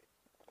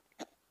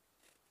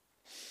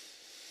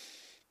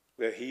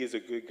that He is a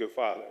good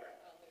Father.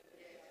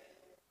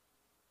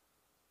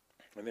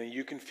 And then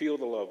you can feel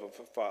the love of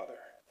a father.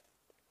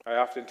 I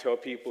often tell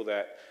people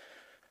that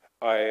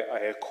I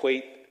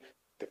equate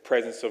the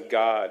presence of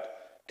God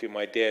to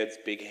my dad's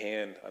big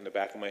hand on the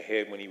back of my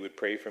head when he would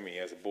pray for me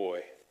as a boy.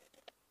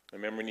 I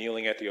remember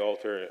kneeling at the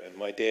altar and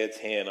my dad's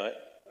hand,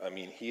 I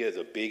mean, he has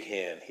a big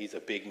hand. He's a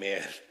big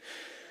man.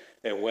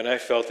 And when I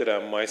felt it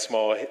on my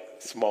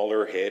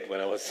smaller head when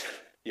I was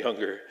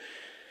younger,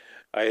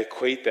 I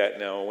equate that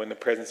now. When the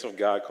presence of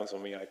God comes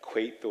on me, I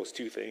equate those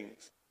two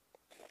things.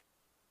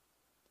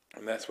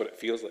 And that's what it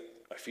feels like.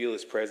 I feel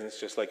His presence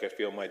just like I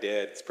feel my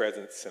dad's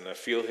presence. And I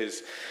feel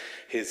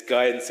His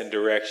guidance and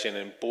direction.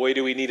 And boy,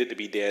 do we need it to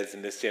be dads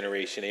in this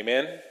generation.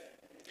 Amen?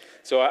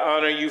 So I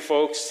honor you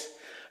folks.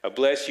 I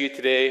bless you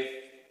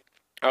today.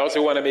 I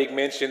also want to make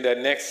mention that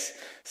next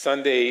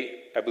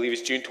Sunday, I believe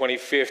it's June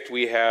 25th,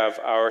 we have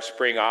our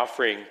spring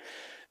offering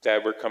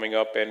that we're coming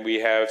up. And we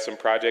have some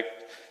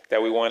project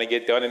that we want to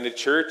get done in the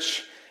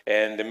church.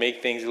 And to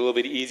make things a little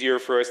bit easier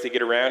for us to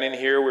get around in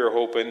here, we're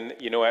hoping,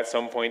 at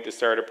some point to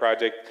start a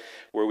project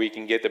where we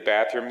can get the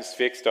bathrooms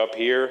fixed up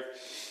here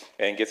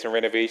and get some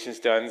renovations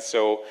done.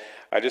 So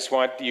I just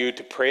want you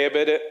to pray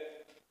about it.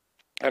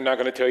 I'm not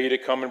going to tell you to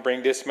come and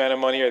bring this amount of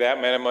money or that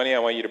amount of money. I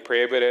want you to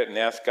pray about it and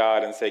ask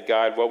God and say,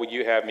 God, what would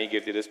you have me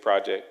give to this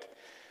project?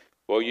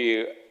 What would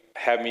you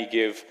have me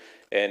give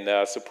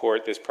and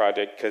support this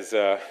project? Because,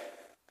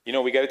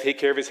 we got to take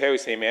care of His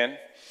house, amen?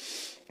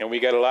 And we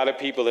got a lot of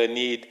people that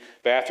need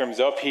bathrooms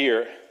up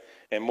here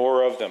and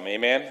more of them,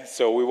 amen?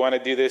 So we want to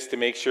do this to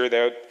make sure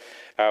that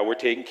we're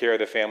taking care of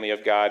the family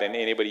of God and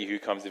anybody who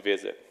comes to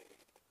visit.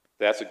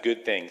 That's a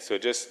good thing. So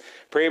just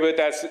pray about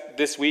that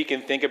this week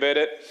and think about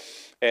it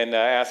and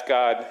ask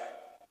God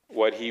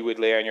what He would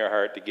lay on your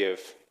heart to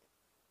give.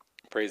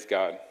 Praise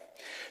God.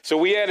 So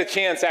we had a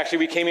chance, actually,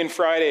 we came in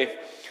Friday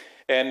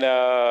and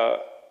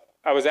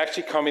I was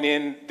actually coming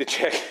in to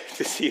check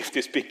to see if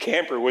this big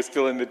camper was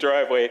still in the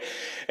driveway.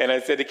 And I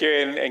said to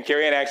Carrie, and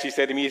Carrie Ann actually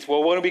said to me,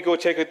 well, why don't we go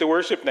check out the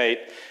worship night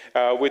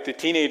with the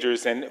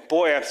teenagers? And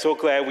boy, I'm so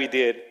glad we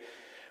did.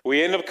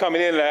 We ended up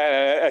coming in,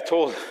 and I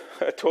told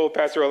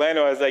Pastor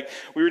Orlando, I was like,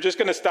 we were just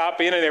going to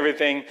stop in and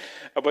everything,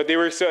 but they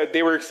were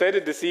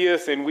excited to see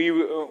us, and we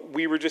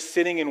were just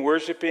sitting and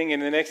worshiping, and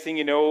the next thing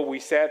you know, we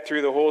sat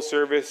through the whole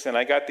service, and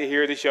I got to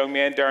hear this young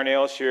man,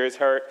 Darnell, share his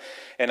heart,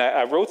 and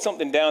I wrote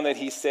something down that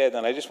he said,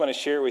 and I just want to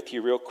share it with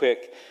you real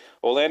quick.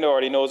 Orlando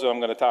already knows what I'm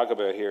going to talk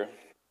about here.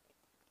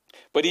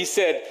 But he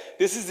said,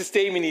 this is the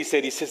statement he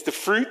says, the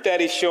fruit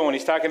that is shown,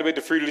 he's talking about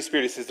the fruit of the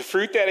Spirit, he says, the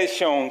fruit that is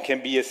shown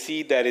can be a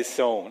seed that is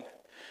sown.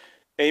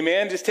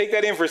 Amen? Just take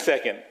that in for a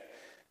second.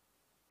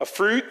 A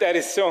fruit that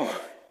is sown,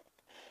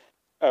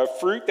 a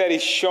fruit that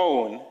is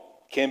shown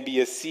can be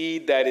a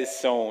seed that is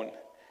sown.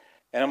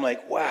 And I'm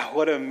like, wow,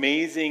 what an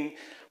amazing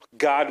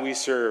God we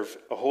serve,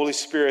 a Holy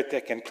Spirit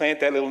that can plant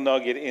that little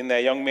nugget in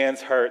that young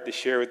man's heart to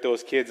share with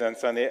those kids on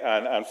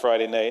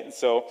Friday night. And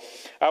so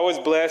I was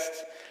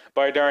blessed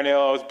by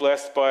Darnell. I was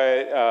blessed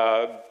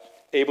by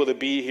able to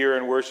be here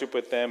and worship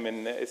with them.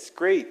 And it's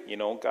great. You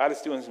know, God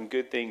is doing some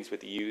good things with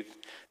the youth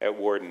at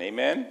Warden.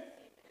 Amen?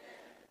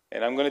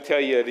 And I'm going to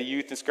tell you, the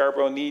youth in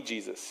Scarborough need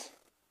Jesus.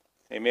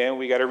 Amen?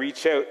 We got to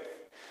reach out.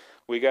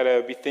 We got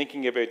to be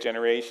thinking about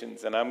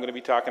generations. And I'm going to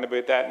be talking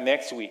about that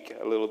next week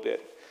a little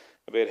bit,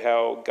 about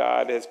how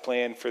God has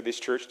planned for this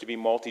church to be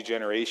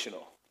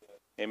multi-generational.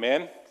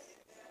 Amen?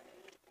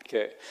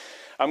 Okay.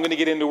 I'm going to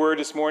get into word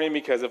this morning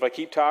because if I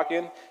keep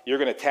talking, you're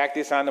going to tack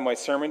this onto my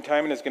sermon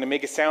time and it's going to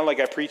make it sound like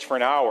I preach for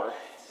an hour.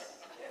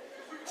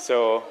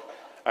 So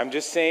I'm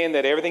just saying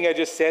that everything I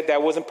just said,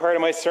 that wasn't part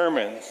of my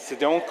sermon. So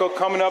don't go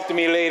coming up to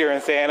me later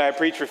and saying I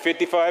preached for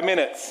 55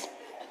 minutes.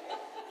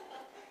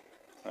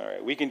 All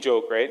right, we can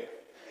joke, right?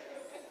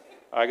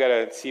 I got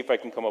to see if I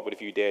can come up with a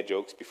few dad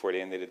jokes before the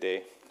end of the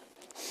day.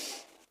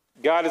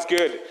 God is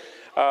good.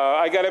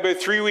 I got about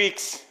 3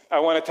 weeks. I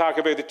want to talk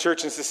about the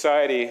church and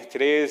society.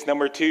 Today is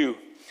number 2.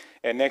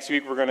 And next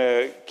week we're going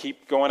to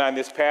keep going on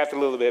this path a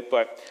little bit.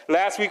 But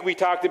last week we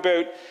talked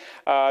about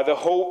the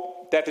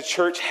hope that the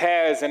church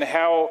has and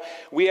how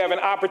we have an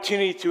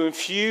opportunity to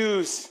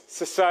infuse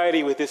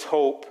society with this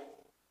hope.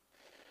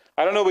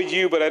 I don't know about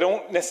you, but I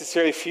don't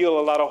necessarily feel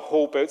a lot of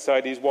hope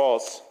outside these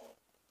walls.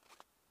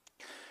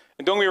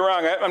 And don't get me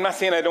wrong, I'm not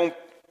saying I don't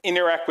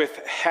interact with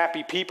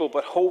happy people,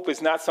 but hope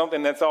is not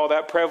something that's all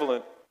that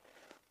prevalent.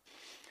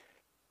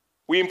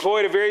 We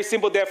employed a very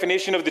simple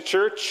definition of the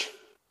church,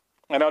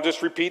 and I'll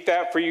just repeat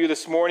that for you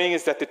this morning,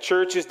 is that the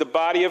church is the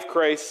body of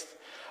Christ,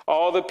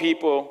 all the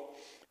people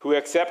who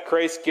accept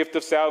Christ's gift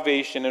of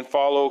salvation and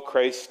follow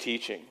Christ's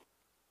teaching.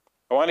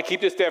 I want to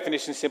keep this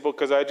definition simple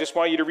because I just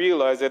want you to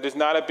realize that it's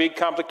not a big,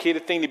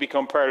 complicated thing to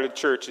become part of the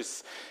church.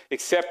 It's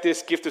accept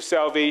this gift of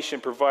salvation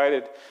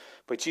provided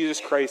by Jesus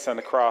Christ on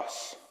the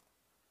cross.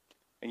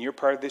 And you're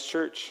part of this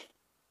church.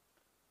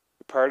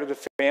 You're part of the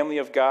family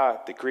of God,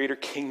 the greater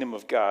kingdom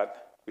of God,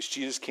 which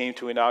Jesus came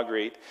to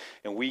inaugurate,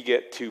 and we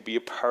get to be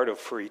a part of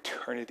for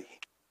eternity.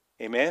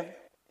 Amen?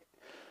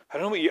 I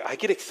don't know about you, I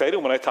get excited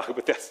when I talk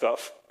about that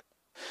stuff.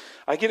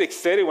 I get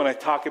excited when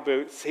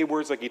I say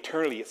words like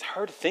eternity. It's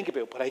hard to think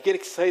about, but I get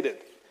excited.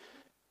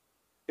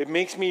 It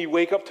makes me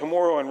wake up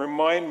tomorrow and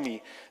remind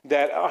me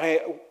that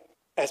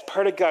as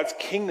part of God's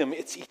kingdom,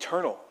 it's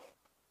eternal.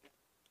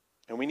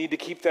 And we need to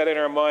keep that in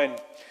our mind.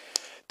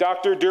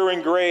 Dr.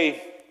 Duran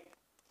Gray,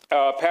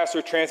 pastor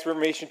of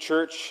Transformation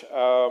Church,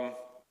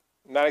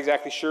 not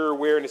exactly sure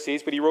where in the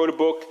States, but he wrote a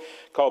book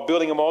called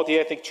Building a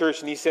Multi-Ethnic Church,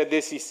 and he said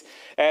this, he's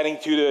adding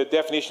to the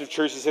definition of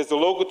church, he says, the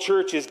local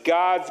church is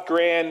God's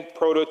grand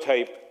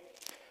prototype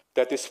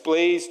that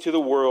displays to the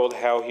world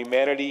how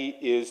humanity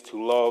is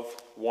to love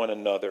one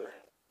another.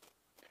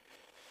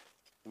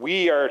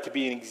 We are to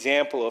be an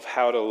example of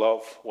how to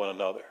love one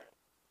another.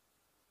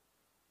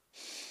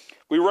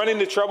 We run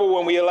into trouble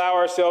when we allow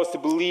ourselves to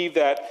believe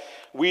that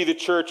we, the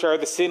church, are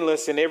the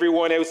sinless and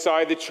everyone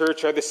outside the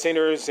church are the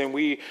sinners, and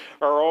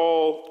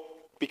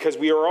because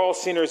we are all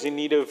sinners in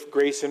need of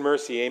grace and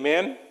mercy.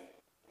 Amen?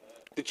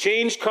 The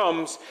change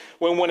comes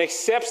when one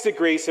accepts the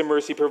grace and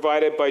mercy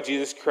provided by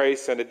Jesus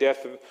Christ and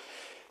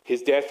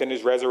his death and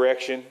his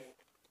resurrection,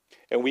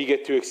 and we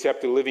get to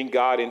accept the living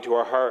God into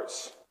our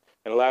hearts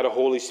and allow the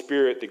Holy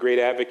Spirit, the great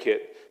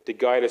advocate, to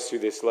guide us through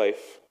this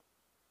life.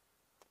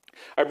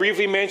 I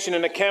briefly mentioned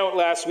an account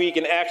last week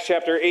in Acts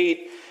chapter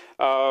 8,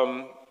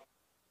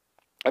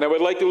 and I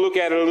would like to look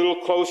at it a little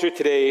closer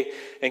today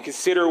and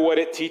consider what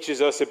it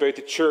teaches us about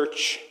the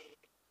church.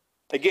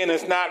 Again,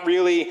 it's not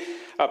really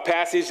a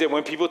passage that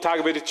when people talk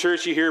about the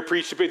church, you hear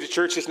preached about the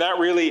church. It's not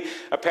really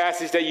a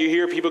passage that you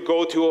hear people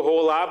go to a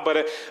whole lot,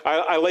 but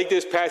I like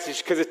this passage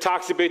because it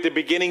talks about the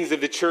beginnings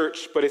of the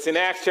church. But it's in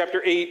Acts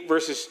chapter 8,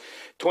 verses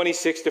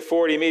 26 to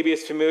 40. Maybe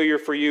it's familiar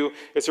for you.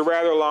 It's a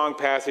rather long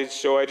passage,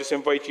 so I just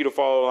invite you to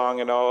follow along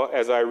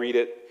as I read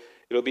it.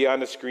 It'll be on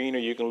the screen, or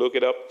you can look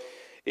it up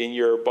in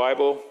your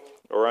Bible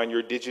or on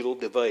your digital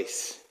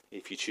device,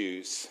 if you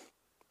choose.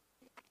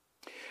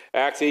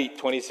 Acts 8,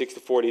 26 to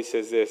 40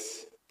 says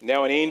this.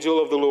 Now an angel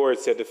of the Lord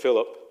said to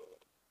Philip,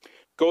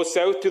 go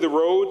south to the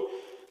road,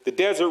 the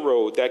desert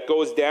road that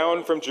goes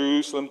down from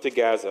Jerusalem to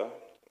Gaza.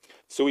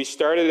 So he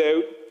started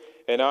out,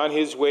 and on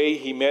his way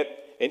he met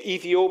an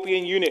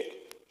Ethiopian eunuch,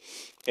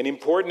 an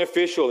important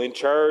official in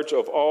charge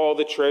of all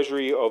the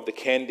treasury of the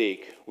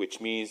Kandake,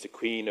 which means the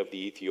queen of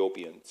the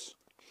Ethiopians.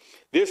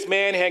 This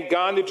man had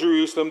gone to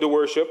Jerusalem to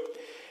worship,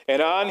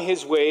 and on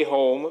his way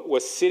home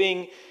was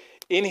sitting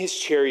in his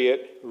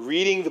chariot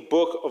reading the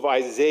book of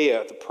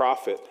Isaiah the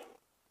prophet.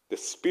 The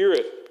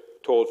Spirit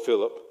told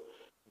Philip,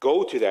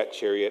 go to that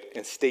chariot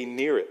and stay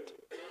near it.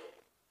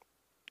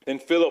 Then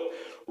Philip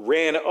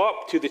ran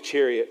up to the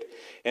chariot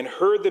and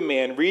heard the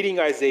man reading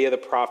Isaiah the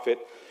prophet.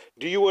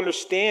 Do you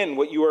understand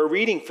what you are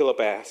reading? Philip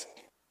asked.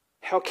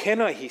 How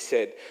can I, he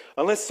said,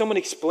 unless someone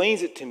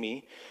explains it to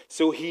me.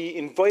 So he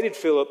invited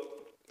Philip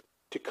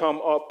to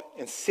come up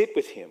and sit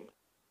with him.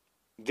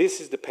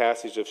 This is the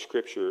passage of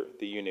Scripture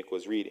the eunuch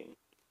was reading.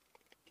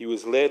 He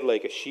was led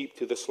like a sheep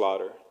to the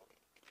slaughter,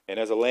 and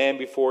as a lamb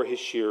before his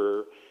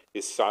shearer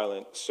is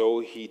silent, so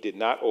he did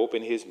not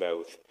open his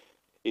mouth.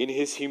 In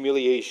his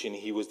humiliation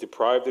he was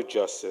deprived of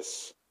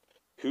justice.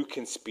 Who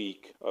can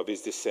speak of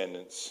his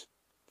descendants?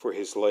 For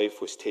his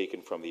life was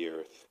taken from the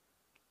earth.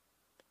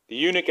 The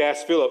eunuch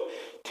asked Philip,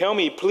 "Tell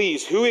me,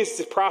 please, who is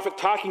the prophet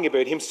talking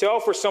about,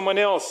 himself or someone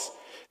else?"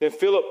 Then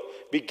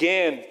Philip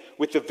began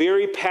with the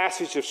very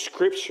passage of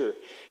Scripture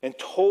and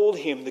told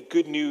him the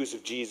good news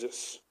of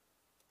Jesus.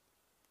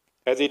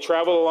 As they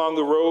traveled along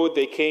the road,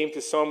 they came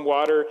to some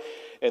water,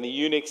 and the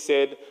eunuch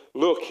said,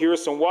 "Look, here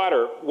is some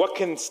water. What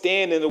can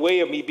stand in the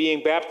way of me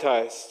being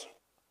baptized?"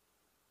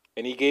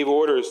 And he gave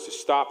orders to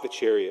stop the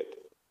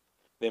chariot.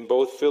 Then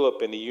both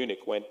Philip and the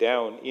eunuch went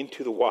down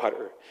into the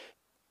water,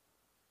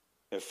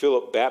 and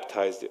Philip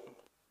baptized him.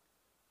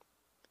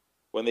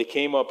 When they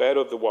came up out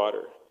of the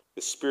water,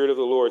 the Spirit of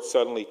the Lord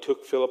suddenly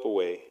took Philip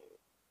away,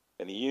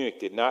 and the eunuch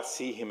did not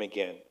see him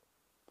again,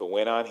 but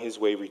went on his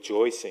way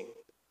rejoicing.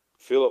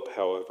 Philip,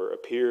 however,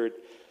 appeared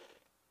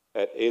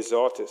at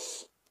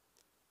Azotus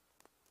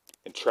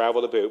and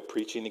traveled about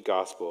preaching the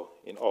gospel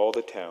in all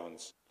the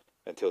towns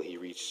until he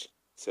reached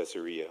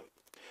Caesarea.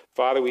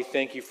 Father, we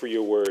thank you for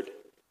your word.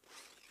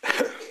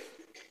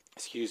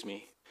 Excuse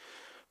me.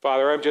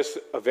 Father, I'm just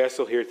a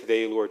vessel here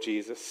today, Lord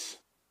Jesus.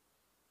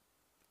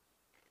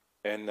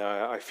 And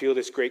I feel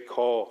this great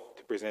call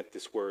to present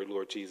this word,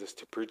 Lord Jesus,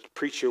 to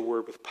preach your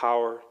word with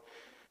power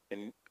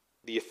and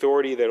the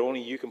authority that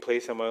only you can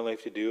place on my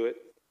life to do it.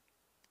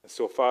 And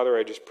so, Father,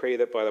 I just pray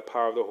that by the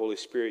power of the Holy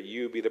Spirit,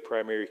 you be the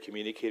primary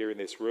communicator in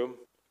this room,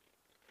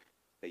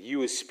 that you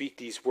would speak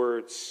these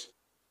words,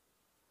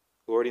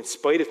 Lord, in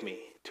spite of me,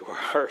 to our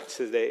hearts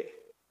today.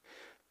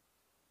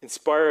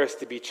 Inspire us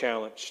to be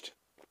challenged.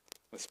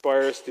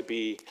 Inspire us to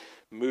be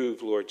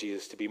moved, Lord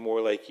Jesus, to be more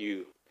like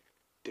you,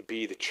 to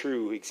be the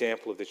true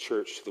example of the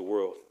church to the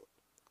world.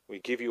 We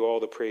give you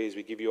all the praise.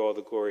 We give you all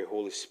the glory.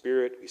 Holy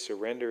Spirit, we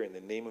surrender. In the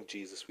name of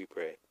Jesus, we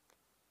pray.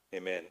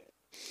 Amen.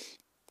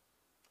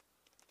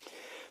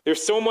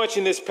 There's so much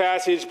in this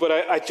passage, but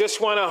I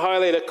just want to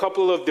highlight a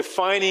couple of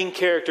defining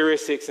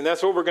characteristics, and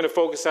that's what we're going to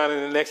focus on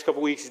in the next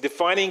couple of weeks,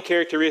 defining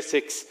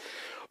characteristics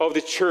of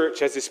the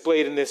church as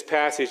displayed in this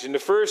passage. And the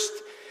first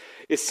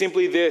is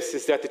simply this,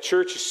 is that the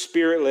church is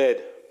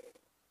Spirit-led.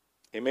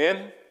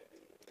 Amen?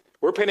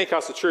 We're a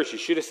Pentecostal church. You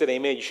should have said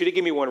amen. You should have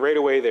given me one right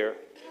away there.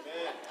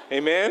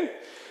 Amen?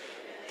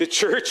 The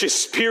church is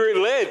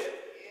Spirit-led.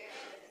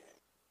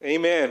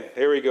 Amen.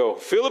 There we go.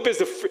 Philip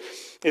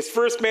is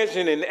first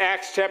mentioned in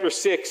Acts chapter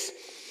 6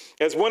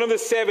 as one of the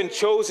 7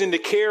 chosen to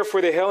care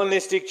for the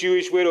Hellenistic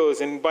Jewish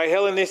widows. And by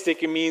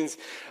Hellenistic, it means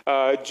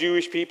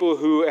Jewish people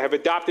who have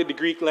adopted the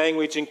Greek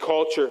language and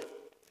culture.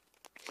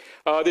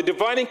 The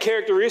defining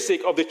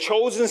characteristic of the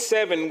chosen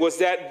 7 was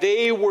that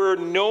they were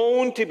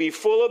known to be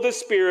full of the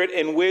Spirit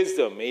and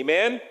wisdom.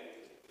 Amen?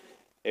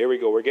 There we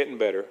go. We're getting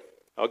better.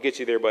 I'll get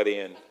you there by the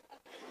end.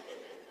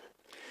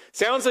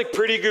 Sounds like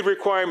pretty good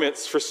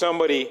requirements for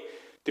somebody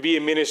to be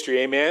in ministry,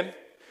 amen?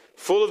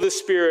 Full of the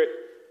Spirit,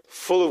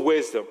 full of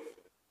wisdom.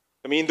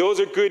 I mean, those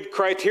are good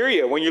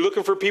criteria. When you're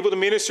looking for people to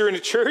minister in the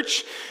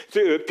church,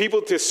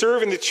 people to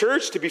serve in the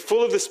church, to be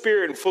full of the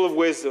Spirit and full of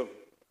wisdom.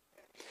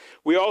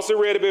 We also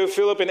read about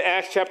Philip in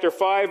Acts chapter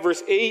 5,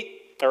 verse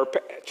 8, or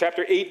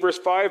chapter 8, verse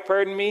 5,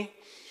 pardon me,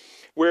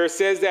 where it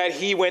says that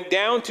he went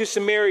down to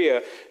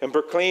Samaria and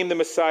proclaimed the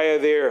Messiah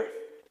there.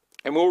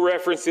 And we'll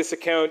reference this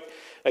account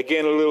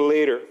again a little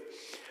later.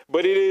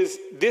 But it is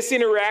this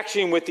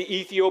interaction with the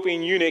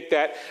Ethiopian eunuch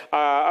that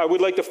I would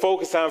like to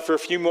focus on for a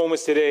few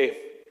moments today.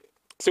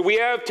 So we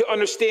have to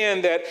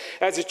understand that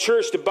as a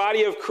church, the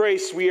body of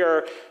Christ, we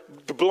are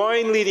the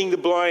blind leading the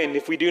blind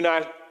if we do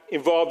not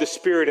involve the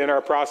Spirit in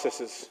our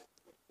processes.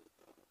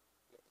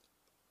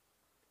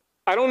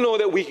 I don't know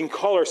that we can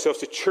call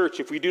ourselves a church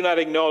if we do not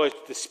acknowledge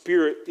that the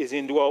Spirit is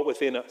indwelt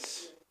within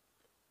us.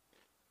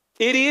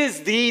 It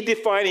is the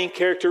defining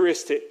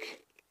characteristic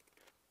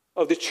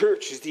of the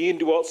church, is the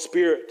indwelt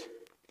Spirit.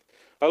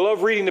 I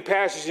love reading the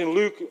passage in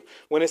Luke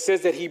when it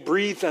says that he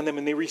breathed on them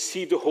and they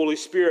received the Holy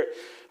Spirit.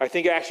 I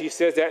think it actually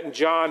says that in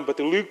John, but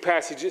the Luke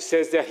passage, it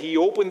says that he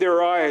opened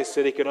their eyes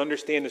so they could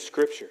understand the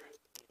Scripture.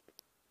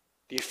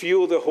 Do you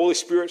feel the Holy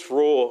Spirit's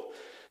role?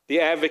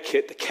 The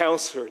advocate, the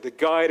counselor, the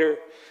guider,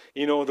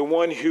 the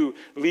one who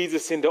leads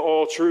us into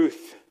all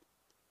truth.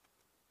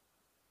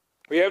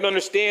 We have to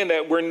understand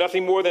that we're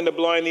nothing more than the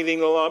blind leading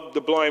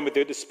the blind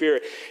without the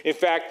Spirit. In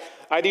fact,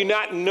 I do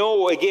not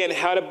know, again,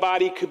 how the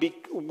body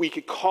we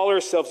could call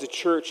ourselves a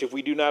church if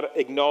we do not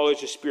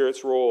acknowledge the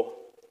Spirit's role.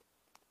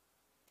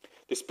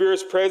 The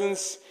Spirit's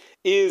presence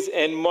is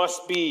and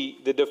must be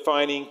the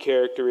defining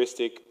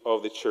characteristic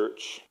of the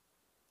church.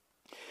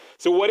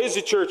 So what is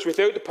the church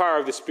without the power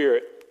of the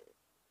Spirit?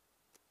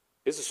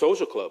 It's a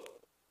social club.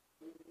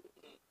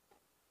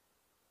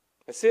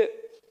 That's it.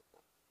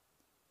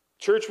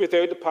 Church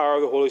without the power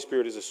of the Holy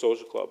Spirit is a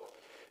social club.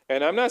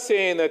 And I'm not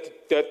saying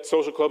that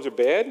social clubs are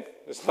bad.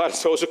 There's a lot of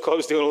social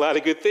clubs doing a lot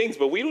of good things,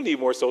 but we don't need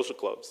more social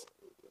clubs.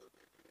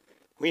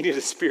 We need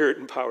a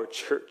Spirit-empowered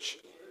church.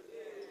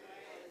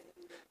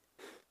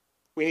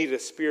 We need a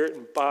spirit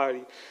and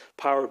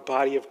powered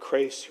body of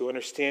Christ who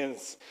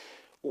understands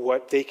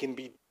what they can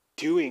be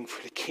doing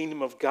for the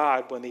kingdom of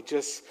God when they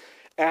just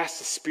ask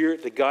the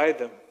Spirit to guide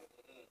them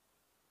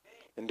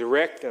and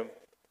direct them.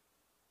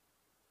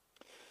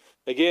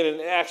 Again,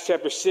 in Acts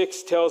chapter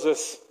 6 tells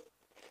us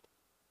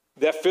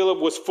that Philip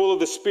was full of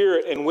the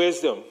Spirit and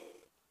wisdom.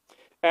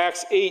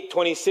 Acts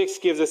 8:26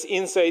 gives us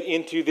insight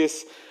into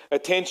this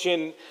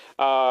attention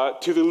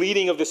to the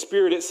leading of the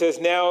Spirit. It says,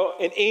 "Now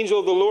an angel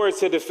of the Lord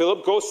said to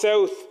Philip, go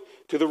south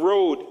to the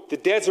road, the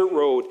desert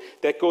road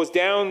that goes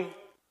down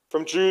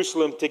from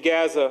Jerusalem to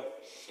Gaza."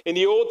 In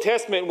the Old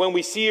Testament, when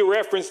we see a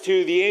reference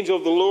to the angel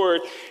of the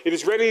Lord, it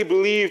is readily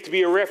believed to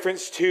be a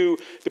reference to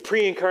the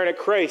pre-incarnate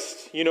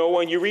Christ. You know,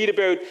 when you read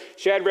about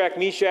Shadrach,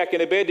 Meshach,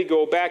 and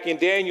Abednego back in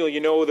Daniel, you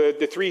know,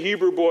 the three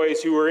Hebrew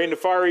boys who were in the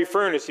fiery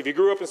furnace. If you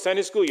grew up in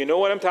Sunday school, you know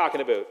what I'm talking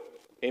about.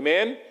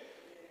 Amen?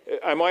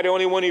 Am I the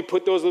only one who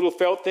put those little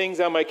felt things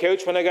on my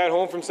couch when I got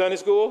home from Sunday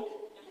school?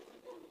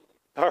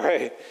 All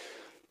right.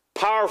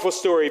 Powerful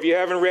story. If you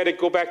haven't read it,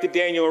 go back to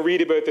Daniel and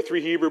read about the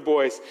three Hebrew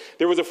boys.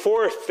 There was a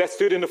fourth that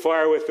stood in the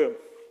fire with them.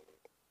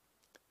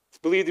 It's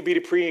believed to be the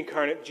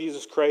pre-incarnate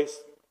Jesus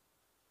Christ,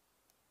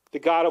 the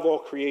God of all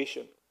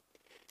creation.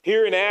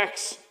 Here in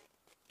Acts,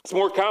 it's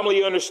more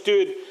commonly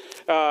understood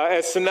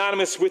as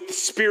synonymous with the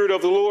Spirit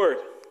of the Lord.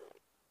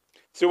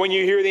 So when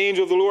you hear the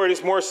angel of the Lord,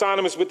 it's more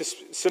synonymous with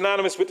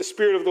the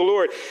Spirit of the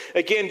Lord.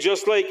 Again,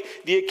 just like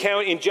the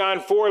account in John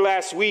 4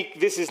 last week,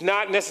 this is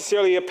not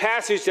necessarily a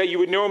passage that you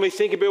would normally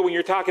think about when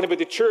you're talking about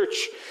the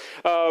church.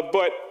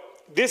 But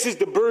this is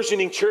the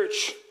burgeoning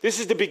church. This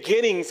is the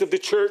beginnings of the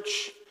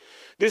church.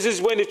 This is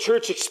when the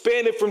church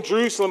expanded from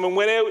Jerusalem and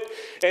went out,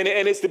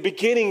 and it's the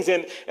beginnings.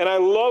 And I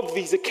love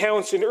these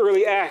accounts in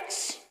early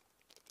Acts.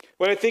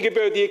 When I think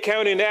about the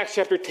account in Acts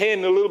chapter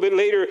 10, a little bit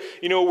later,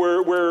 you know,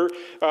 where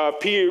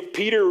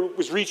Peter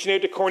was reaching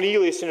out to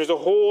Cornelius, and there's a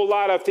whole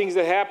lot of things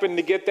that happened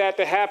to get that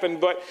to happen.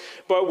 But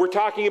we're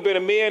talking about a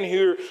man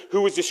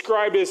who was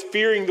described as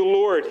fearing the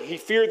Lord. He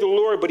feared the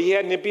Lord, but he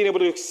hadn't been able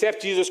to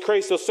accept Jesus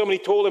Christ, so somebody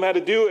told him how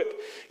to do it.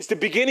 It's the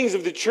beginnings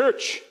of the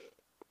church.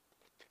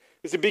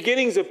 It's the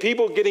beginnings of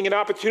people getting an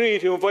opportunity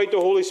to invite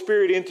the Holy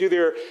Spirit into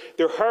their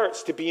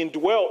hearts, to be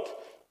indwelt,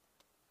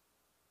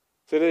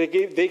 so that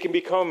they can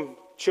become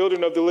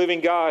children of the living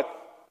God.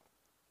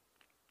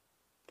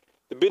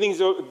 The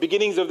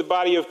beginnings of the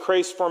body of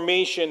Christ's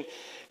formation.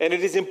 And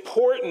it is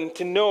important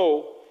to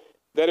know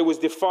that it was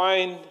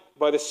defined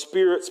by the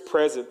Spirit's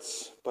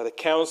presence, by the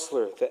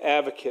counselor, the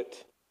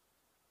advocate,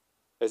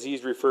 as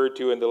he's referred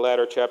to in the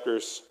latter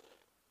chapters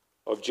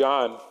of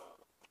John.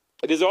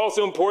 It is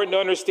also important to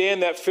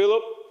understand that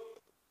Philip,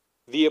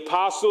 the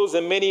apostles,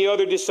 and many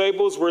other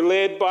disciples were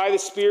led by the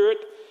Spirit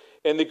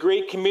and the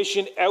Great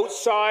Commission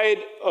outside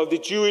of the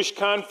Jewish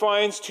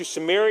confines to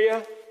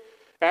Samaria.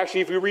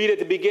 Actually, if we read at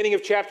the beginning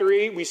of chapter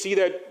 8, we see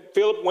that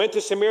Philip went to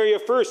Samaria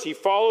first. He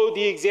followed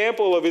the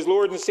example of his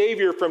Lord and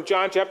Savior from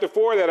John chapter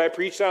 4 that I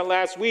preached on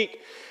last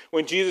week,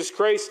 when Jesus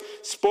Christ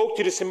spoke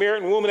to the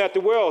Samaritan woman at the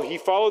well. He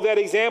followed that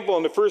example,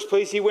 and the first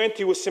place he went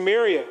to was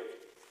Samaria.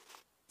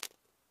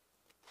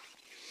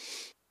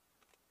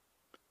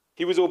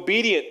 He was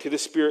obedient to the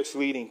Spirit's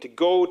leading to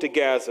go to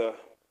Gaza.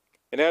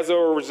 And as a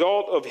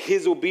result of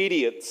his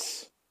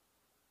obedience,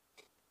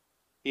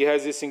 he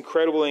has this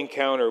incredible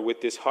encounter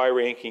with this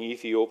high-ranking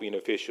Ethiopian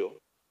official.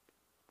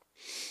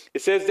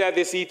 It says that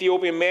this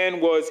Ethiopian man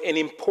was an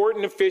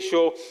important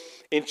official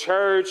in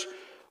charge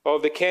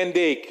of the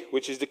Kandake,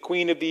 which is the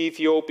queen of the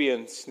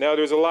Ethiopians. Now,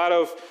 there's a lot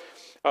of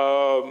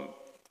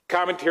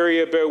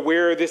commentary about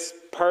where this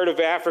part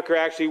of Africa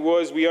actually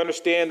was. We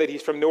understand that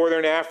he's from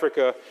northern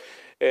Africa,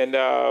 and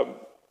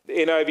the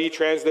NIV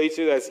translates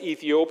it as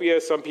Ethiopia.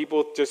 Some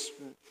people just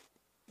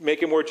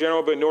make it more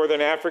general about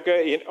northern Africa.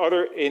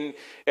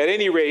 At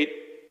any rate,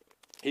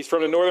 he's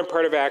from the northern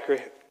part of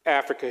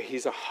Africa.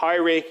 He's a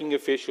high-ranking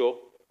official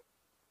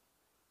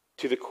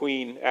to the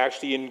queen,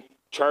 actually in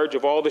charge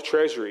of all the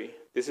treasury.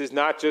 This is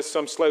not just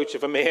some slouch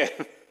of a man.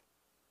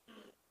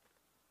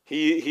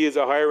 He is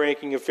a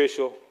high-ranking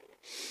official.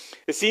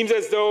 It seems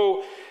as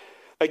though,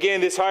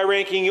 again, this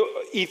high-ranking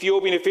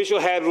Ethiopian official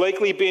had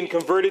likely been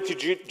converted to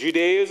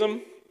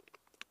Judaism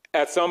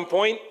at some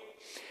point,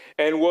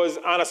 and was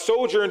on a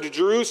sojourn to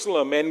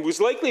Jerusalem, and was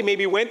likely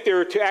maybe went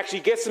there to actually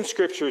get some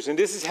scriptures. And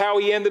this is how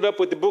he ended up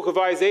with the book of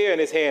Isaiah in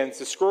his hands,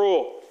 the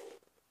scroll.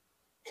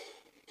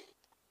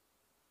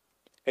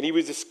 And he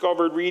was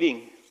discovered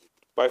reading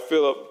by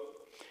Philip.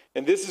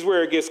 And this is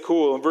where it gets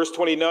cool. In verse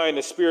 29,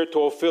 the Spirit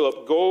told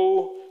Philip,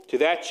 go to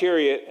that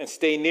chariot and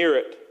stay near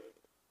it.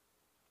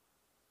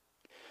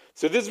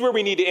 So this is where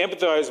we need to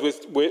empathize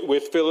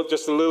with Philip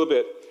just a little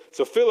bit.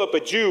 So Philip, a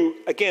Jew,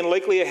 again,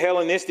 likely a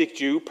Hellenistic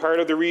Jew,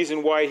 part of the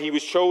reason why he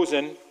was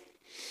chosen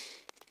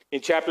in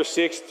chapter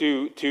 6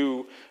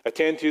 to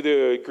attend to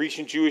the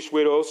Grecian Jewish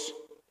widows.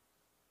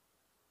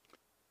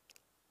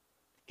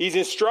 He's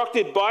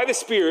instructed by the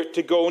Spirit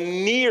to go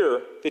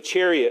near the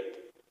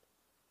chariot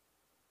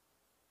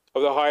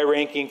of the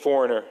high-ranking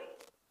foreigner.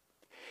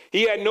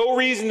 He had no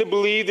reason to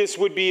believe this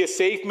would be a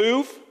safe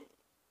move.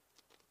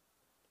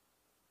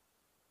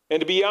 And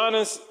to be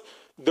honest,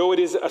 though it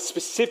is a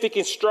specific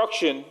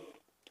instruction,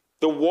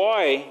 the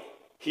why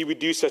he would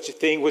do such a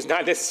thing was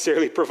not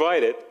necessarily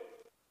provided.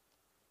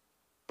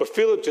 But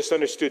Philip just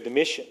understood the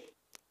mission.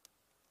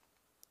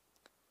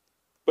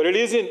 But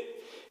isn't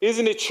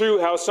it true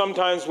how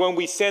sometimes when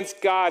we sense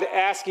God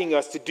asking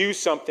us to do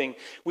something,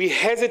 we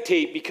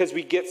hesitate because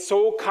we get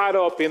so caught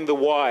up in the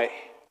why?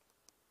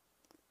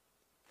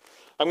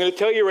 I'm going to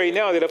tell you right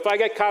now that if I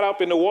got caught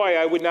up in the why,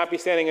 I would not be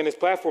standing on this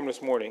platform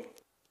this morning.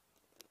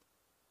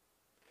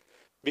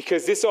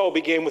 Because this all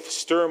began with a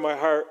stir in my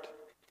heart.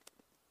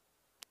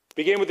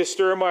 Began with a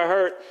stir in my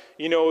heart,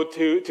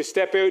 to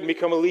step out and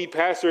become a lead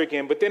pastor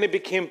again. But then it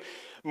became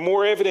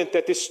more evident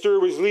that this stir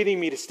was leading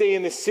me to stay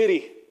in this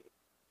city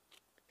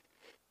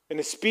and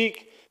to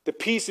speak the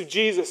peace of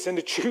Jesus and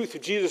the truth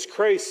of Jesus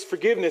Christ's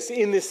forgiveness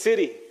in this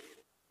city.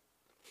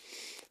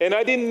 And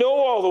I didn't know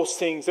all those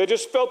things. I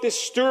just felt this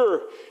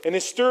stir, and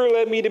this stir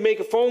led me to make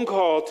a phone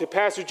call to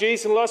Pastor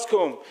Jason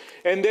Luscombe.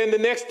 And then the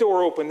next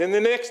door opened, then the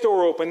next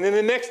door opened, then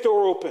the next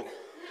door opened.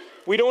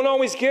 We don't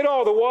always get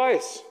all the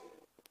whys.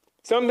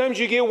 Sometimes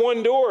you get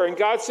one door, and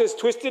God says,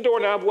 twist the door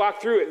knob, walk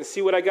through it, and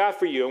see what I got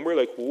for you. And we're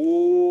like,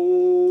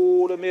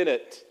 hold a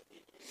minute.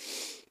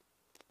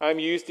 I'm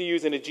used to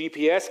using a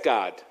GPS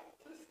God.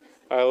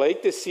 I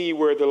like to see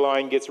where the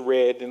line gets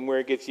red and where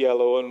it gets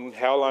yellow and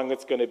how long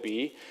it's going to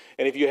be.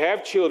 And if you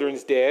have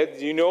children's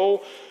dads, you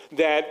know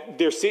that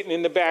they're sitting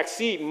in the back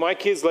seat. And my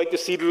kids like to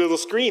see the little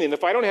screen. And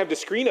if I don't have the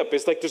screen up,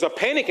 it's like there's a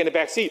panic in the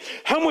back seat.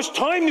 How much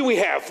time do we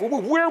have?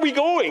 Where are we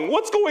going?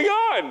 What's going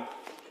on?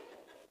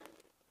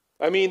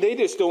 I mean, they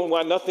just don't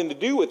want nothing to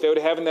do without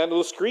having that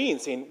little screen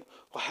saying,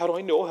 well, how do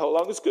I know how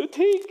long it's going to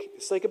take?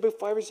 It's like about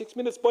 5 or 6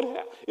 minutes. But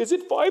is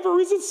it 5 or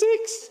is it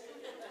 6?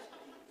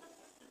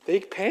 They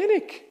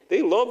panic.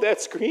 They love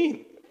that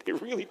screen. They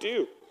really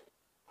do.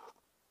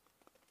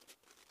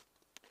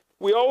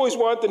 We always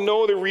want to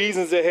know the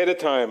reasons ahead of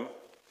time.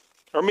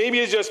 Or maybe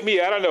it's just me,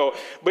 I don't know.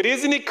 But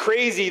isn't it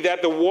crazy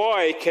that the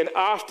why can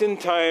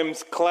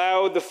oftentimes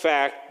cloud the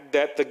fact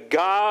that the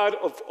God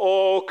of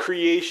all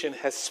creation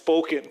has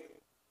spoken?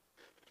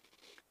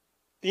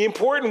 The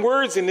important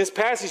words in this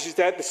passage is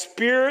that the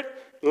Spirit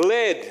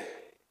led.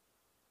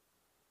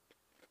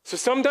 So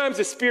sometimes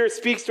the Spirit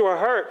speaks to our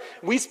heart.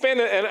 We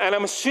spend, and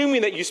I'm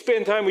assuming that you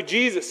spend time with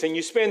Jesus and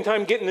you spend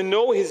time getting to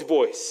know his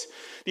voice.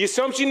 The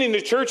assumption in the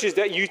church is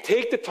that you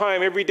take the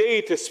time every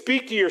day to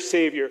speak to your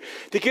Savior,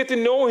 to get to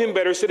know him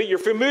better so that you're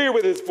familiar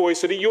with his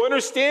voice, so that you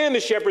understand the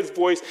shepherd's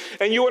voice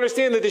and you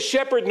understand that the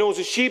shepherd knows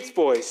the sheep's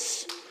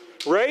voice,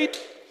 right?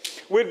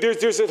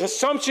 There's an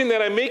assumption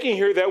that I'm making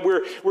here that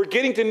we're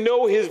getting to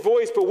know his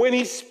voice, but when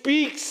he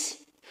speaks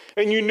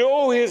and you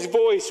know his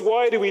voice,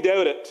 why do we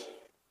doubt it?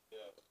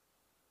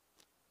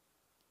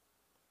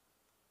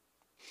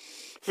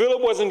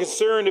 Philip wasn't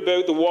concerned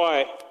about the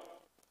why.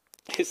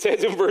 It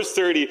says in verse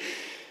 30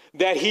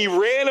 that he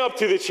ran up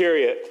to the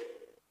chariot.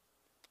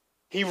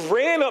 He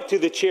ran up to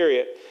the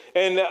chariot.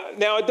 And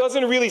now it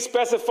doesn't really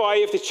specify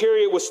if the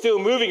chariot was still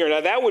moving or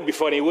not. That would be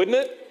funny, wouldn't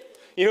it?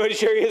 You know, the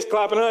chariot is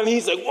clapping on and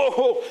he's like,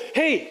 whoa,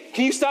 hey,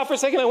 can you stop for a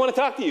second? I want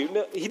to talk to you.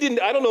 No, he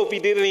didn't. I don't know if he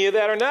did any of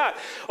that or not.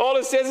 All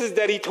it says is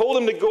that he told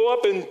him to go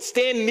up and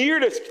stand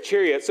near the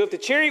chariot. So if the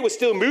chariot was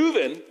still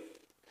moving,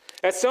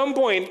 at some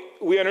point,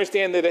 we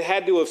understand that it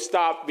had to have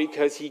stopped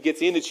because he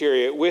gets in the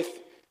chariot with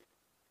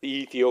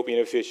the Ethiopian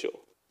official.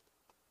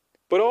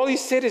 But all he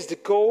said is to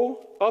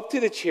go up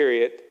to the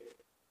chariot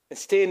and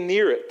stand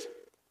near it.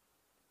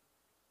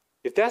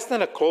 If that's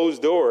not a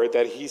closed door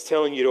that he's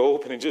telling you to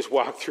open and just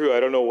walk through, I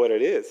don't know what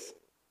it is.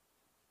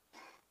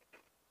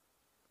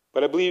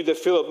 But I believe that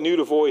Philip knew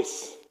the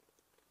voice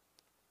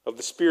of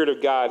the Spirit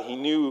of God. He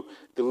knew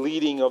the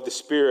leading of the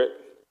Spirit.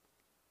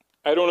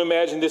 I don't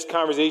imagine this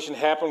conversation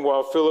happened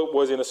while Philip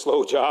was in a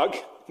slow jog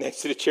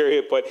next to the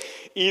chariot, but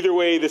either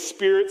way, the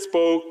Spirit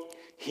spoke,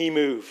 he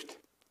moved.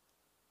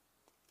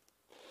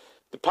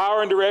 The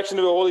power and direction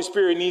of the Holy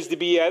Spirit needs to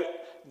be at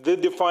the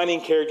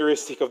defining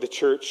characteristic of the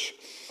church.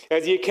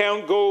 As the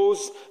account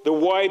goes, the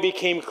why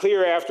became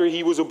clear after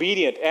he was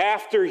obedient.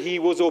 After he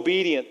was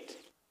obedient.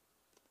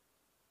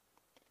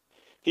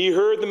 He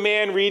heard the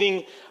man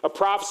reading a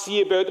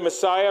prophecy about the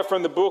Messiah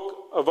from the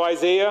book of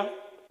Isaiah.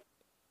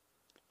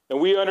 And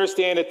we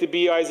understand it to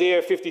be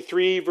Isaiah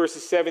 53,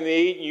 verses 7 to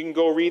 8. You can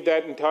go read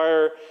that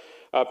entire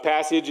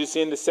passage. It's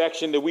in the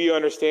section that we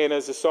understand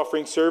as the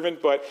suffering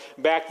servant. But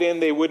back then,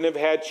 they wouldn't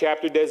have had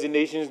chapter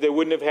designations. They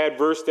wouldn't have had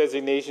verse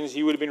designations.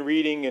 He would have been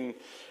reading. And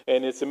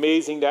it's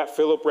amazing that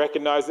Philip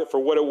recognized it for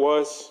what it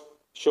was.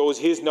 Shows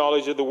his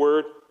knowledge of the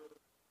word.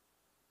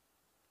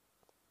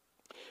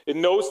 It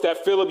notes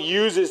that Philip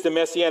uses the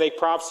messianic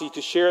prophecy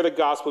to share the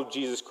gospel of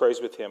Jesus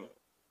Christ with him.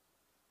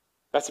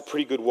 That's a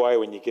pretty good why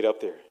when you get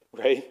up there.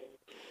 Right?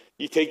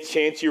 You take the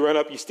chance, you run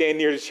up, you stand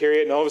near the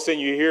chariot, and all of a sudden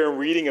you hear him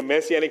reading a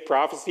messianic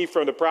prophecy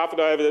from the prophet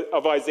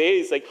of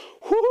Isaiah. It's like,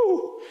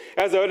 whoo!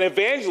 As an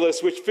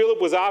evangelist, which Philip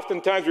was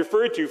oftentimes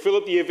referred to,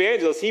 Philip the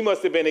evangelist, he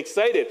must have been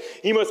excited.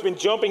 He must have been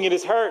jumping in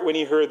his heart when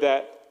he heard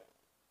that.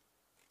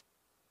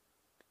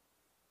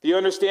 The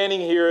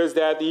understanding here is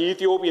that the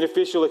Ethiopian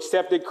official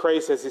accepted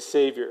Christ as his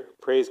Savior.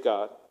 Praise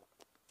God.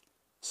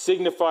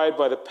 Signified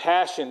by the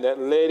passion that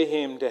led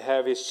him to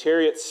have his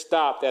chariot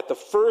stopped at the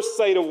first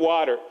sight of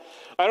water.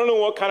 I don't know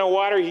what kind of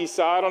water he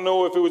saw. I don't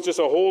know if it was just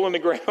a hole in the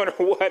ground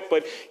or what,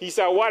 but he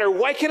saw water.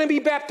 Why can't I be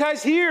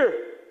baptized here?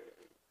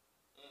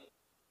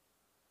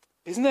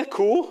 Isn't that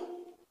cool?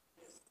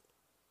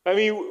 I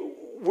mean,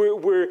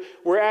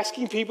 we're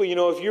asking people, you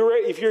know, if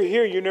you're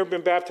here, you've never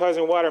been baptized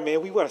in water,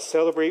 man, we want to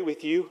celebrate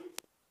with you.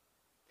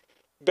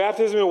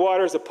 Baptism in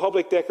water is a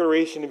public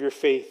declaration of your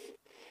faith.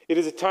 It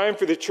is a time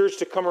for the church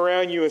to come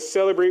around you and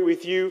celebrate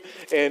with you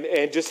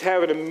and just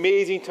have an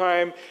amazing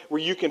time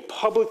where you can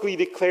publicly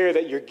declare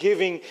that you're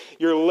giving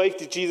your life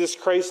to Jesus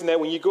Christ, and that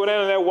when you go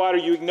down in that water,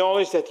 you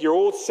acknowledge that your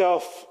old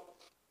self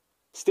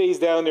stays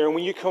down there, and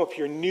when you come up,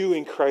 you're new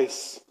in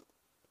Christ.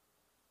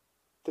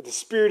 That the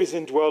Spirit is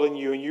indwelled in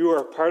you and you are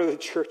a part of the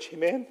church.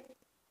 Amen?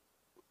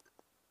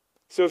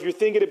 So if you're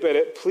thinking about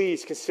it,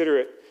 please consider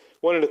it.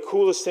 One of the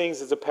coolest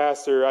things as a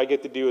pastor I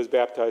get to do is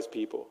baptize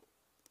people.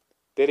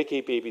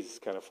 Dedicate babies is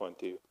kind of fun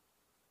too.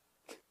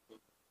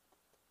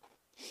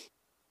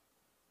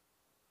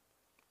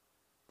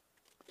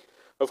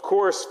 Of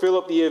course,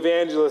 Philip the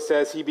evangelist,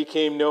 as he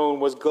became known,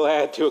 was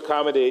glad to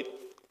accommodate.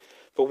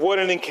 But what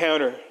an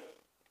encounter.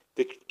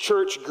 The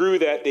church grew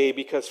that day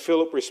because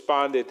Philip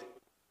responded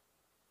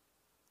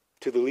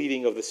to the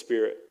leading of the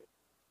Spirit.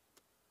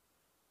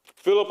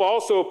 Philip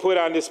also put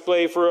on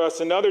display for us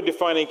another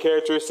defining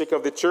characteristic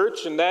of the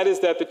church, and that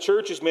is that the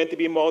church is meant to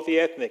be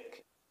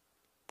multi-ethnic.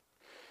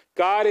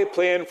 God had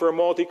planned for a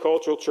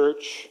multicultural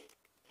church.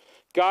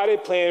 God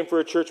had planned for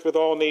a church with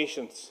all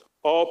nations,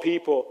 all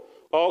people,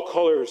 all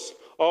colors,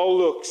 all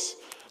looks,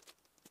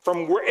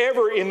 from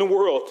wherever in the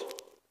world.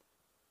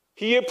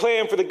 He had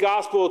planned for the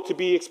gospel to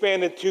be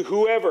expanded to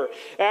whoever.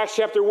 Acts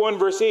chapter 1,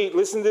 verse 8.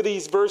 Listen to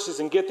these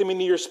verses and get them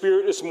into your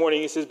spirit this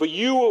morning. It says, "But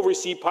you will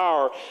receive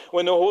power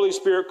when the Holy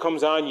Spirit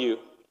comes on you.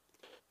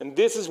 And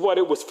this is what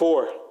it was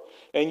for.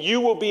 And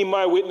you will be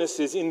my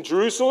witnesses in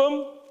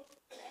Jerusalem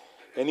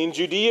and in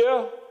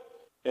Judea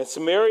and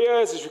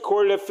Samaria," as is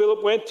recorded that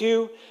Philip went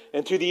to,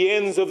 "and to the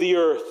ends of the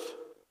earth."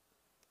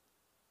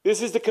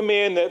 This is the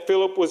command that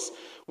Philip was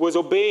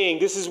obeying.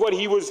 This is what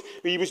he was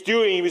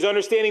doing. He was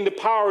understanding the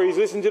power. He was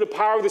listening to the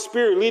power of the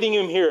Spirit leading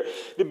him here.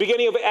 The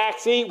beginning of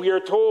Acts 8, we are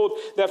told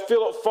that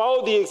Philip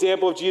followed the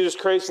example of Jesus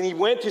Christ and he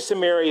went to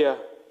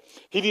Samaria.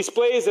 He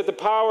displays that the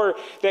power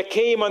that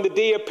came on the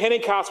day of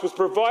Pentecost was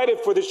provided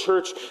for the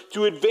church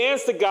to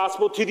advance the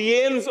gospel to the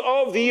ends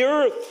of the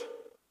earth.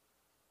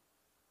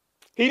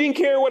 He didn't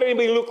care what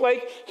anybody looked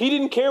like. He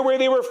didn't care where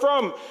they were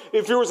from.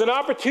 If there was an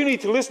opportunity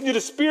to listen to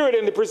the Spirit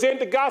and to present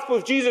the gospel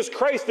of Jesus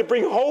Christ to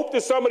bring hope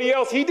to somebody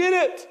else, he did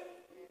it.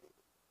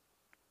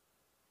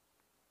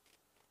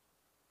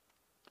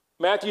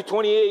 Matthew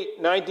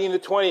 28, 19 to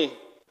 20.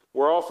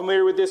 We're all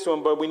familiar with this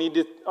one, but we need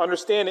to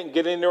understand it and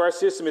get it into our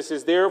system. It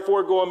says,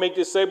 "Therefore go and make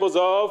disciples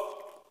of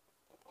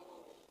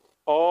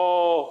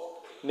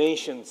all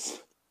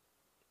nations,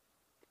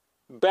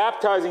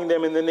 baptizing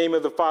them in the name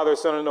of the Father,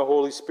 Son, and the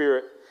Holy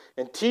Spirit,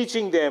 and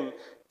teaching them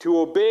to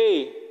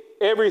obey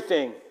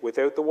everything,"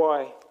 without the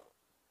why.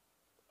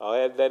 I'll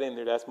add that in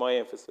there. That's my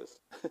emphasis.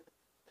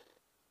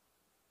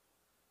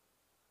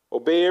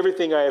 "Obey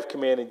everything I have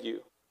commanded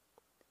you,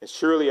 and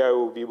surely I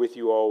will be with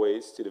you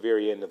always to the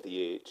very end of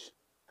the age."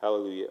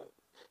 Hallelujah.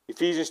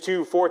 Ephesians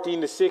 2, 14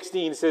 to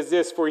 16 says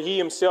this, "For he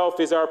himself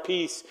is our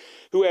peace,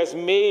 who has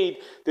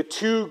made the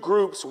two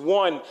groups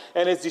one,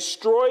 and has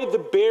destroyed the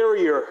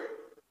barrier."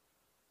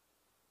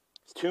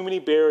 There's too many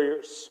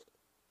barriers.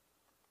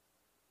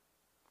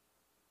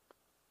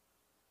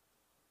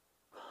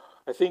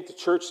 I think the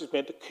church is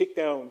meant to kick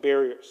down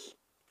barriers.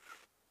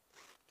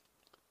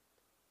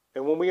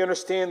 And when we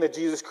understand that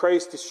Jesus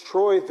Christ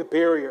destroyed the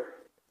barrier,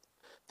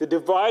 the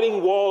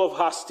dividing wall of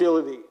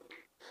hostility,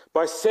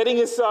 by setting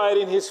aside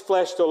in his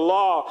flesh the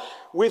law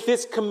with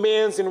its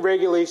commands and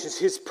regulations,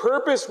 his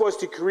purpose was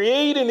to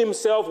create in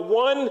himself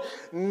one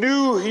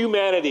new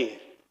humanity.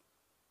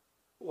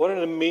 What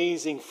an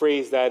amazing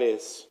phrase that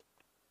is.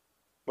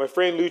 My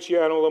friend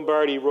Luciano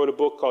Lombardi wrote a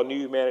book called New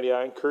Humanity.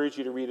 I encourage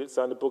you to read it. It's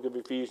on the book of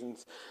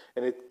Ephesians.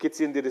 And it gets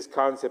into this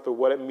concept of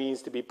what it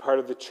means to be part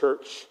of the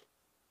church.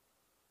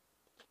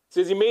 It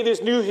says he made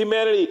this new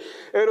humanity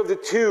out of the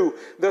two,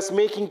 thus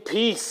making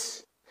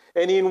peace,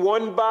 and in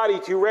one body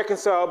to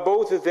reconcile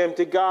both of them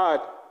to God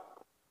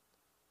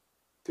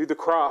through the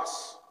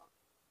cross,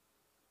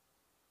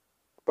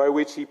 by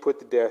which he put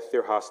to death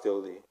their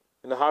hostility.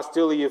 And the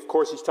hostility, of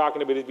course, he's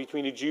talking about is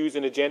between the Jews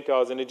and the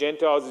Gentiles. And the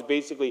Gentiles is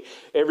basically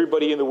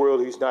everybody in the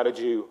world who's not a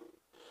Jew.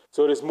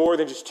 So it is more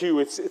than just two.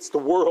 It's the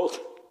world.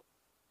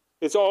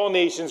 It's all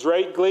nations,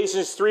 right?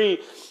 Galatians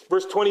 3,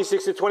 verse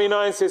 26 to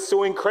 29 says,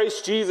 "So in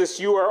Christ Jesus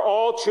you are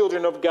all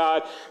children of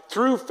God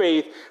through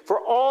faith.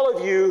 For all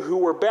of you who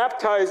were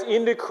baptized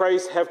into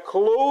Christ have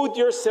clothed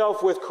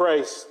yourself with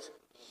Christ."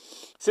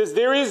 It says,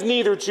 "There is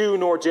neither Jew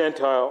nor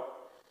Gentile,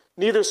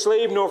 neither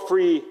slave nor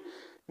free,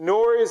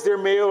 nor is there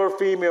male or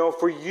female,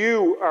 for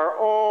you are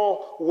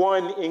all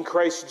one in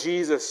Christ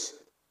Jesus.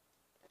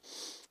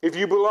 If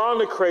you belong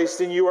to Christ,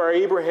 then you are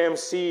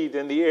Abraham's seed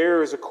and the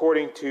heirs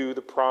according to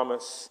the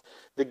promise.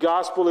 The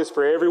gospel is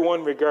for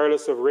everyone,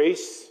 regardless of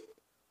race,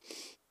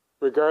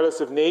 regardless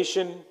of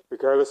nation,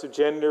 regardless of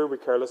gender,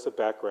 regardless of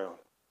background.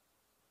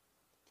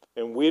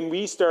 And when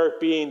we start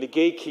being the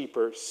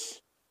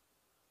gatekeepers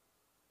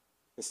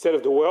instead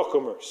of the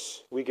welcomers,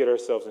 we get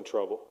ourselves in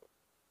trouble.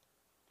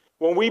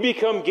 When we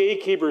become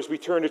gatekeepers, we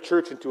turn the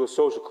church into a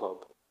social club.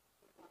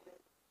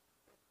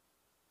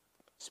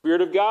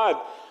 Spirit of God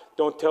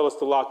don't tell us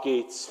to lock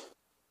gates.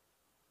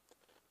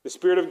 The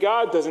Spirit of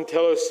God doesn't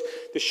tell us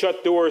to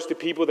shut doors to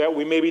people that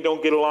we maybe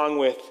don't get along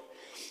with.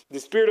 The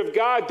Spirit of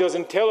God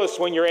doesn't tell us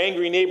when your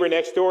angry neighbor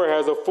next door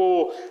has a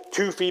full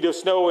 2 feet of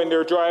snow in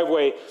their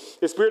driveway.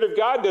 The Spirit of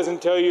God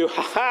doesn't tell you,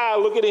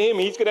 look at him,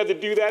 he's going to have to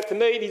do that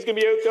tonight. He's going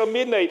to be out till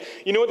midnight.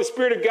 You know what the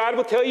Spirit of God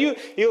will tell you?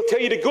 He'll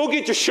tell you to go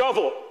get your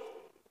shovel.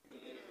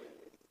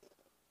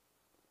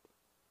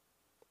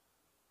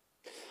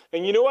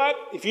 And you know what?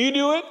 If you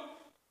do it,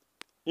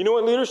 you know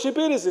what leadership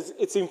is?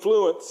 It's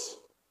influence.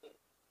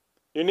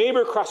 Your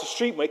neighbor across the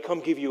street might come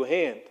give you a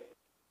hand.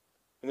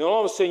 And then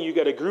all of a sudden you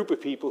got a group of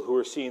people who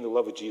are seeing the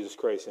love of Jesus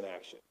Christ in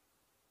action.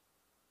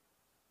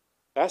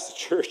 That's the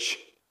church.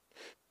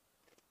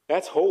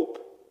 That's hope.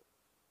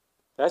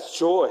 That's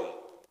joy.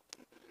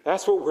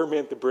 That's what we're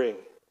meant to bring.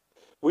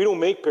 We don't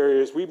make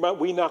barriers. We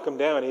knock them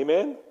down.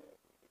 Amen?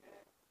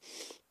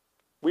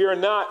 We are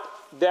not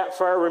that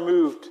far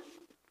removed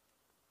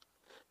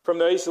from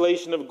the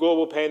isolation of a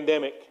global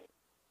pandemic.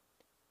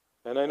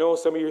 And I know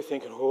some of you are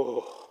thinking,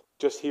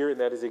 just hearing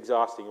that is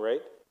exhausting,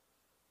 right?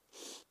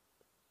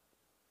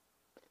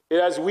 It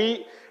has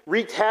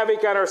wreaked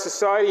havoc on our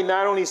society,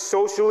 not only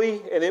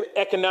socially and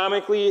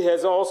economically, it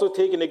has also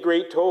taken a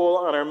great toll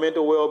on our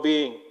mental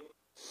well-being.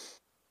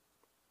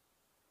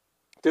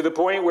 To the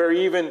point where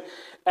even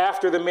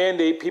after the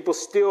mandate, people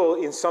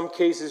still, in some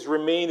cases,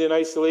 remained in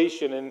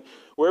isolation. And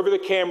wherever the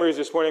camera is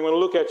this morning, I'm going to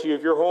look at you.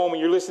 If you're home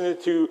and you're listening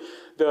to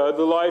the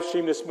live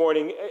stream this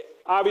morning,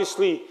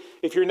 obviously,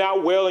 if you're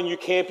not well and you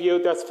can't be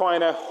out, that's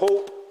fine. I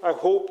hope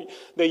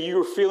that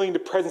you're feeling the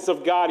presence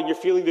of God and you're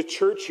feeling the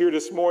church here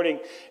this morning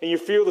and you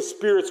feel the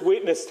Spirit's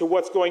witness to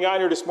what's going on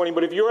here this morning.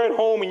 But if you're at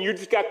home and you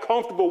just got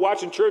comfortable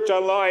watching church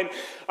online,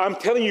 I'm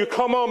telling you,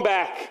 come on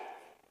back.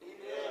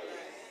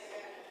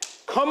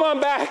 Come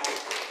on back.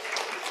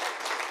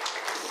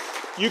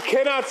 You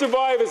cannot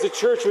survive as a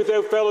church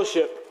without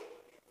fellowship.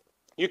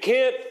 You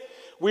can't.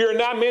 We are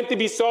not meant to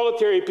be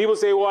solitary. People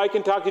say, well, I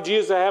can talk to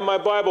Jesus. I have my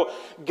Bible.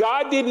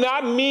 God did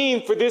not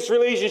mean for this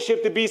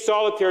relationship to be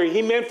solitary.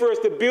 He meant for us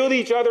to build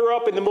each other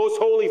up in the most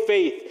holy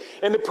faith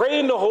and to pray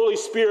in the Holy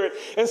Spirit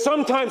and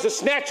sometimes to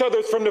snatch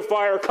others from the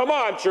fire. Come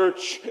on,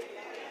 church.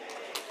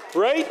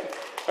 Right?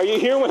 Are you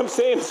hearing what I'm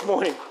saying this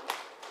morning?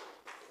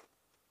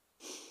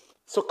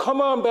 So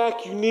come on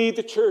back. You need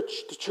the church.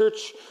 The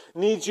church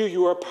needs you.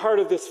 You are part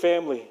of this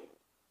family.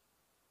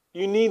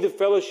 You need the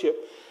fellowship.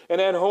 And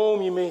at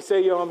home, you may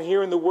say, I'm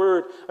hearing the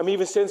word. I'm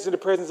even sensing the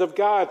presence of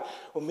God.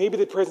 Well, maybe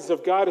the presence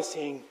of God is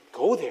saying,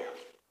 go there.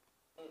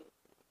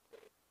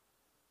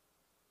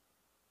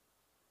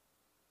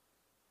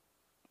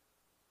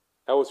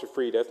 That was for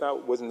free.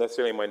 Wasn't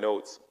necessarily in my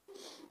notes.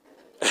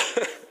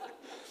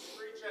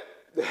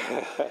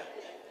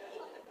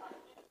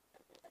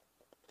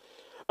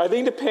 I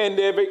think the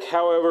pandemic,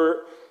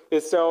 however,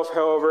 has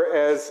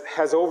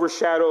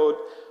overshadowed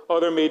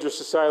other major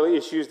societal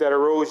issues that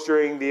arose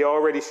during the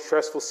already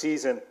stressful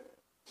season.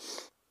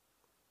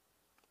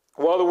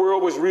 While the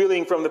world was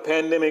reeling from the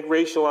pandemic,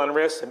 racial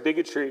unrest, and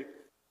bigotry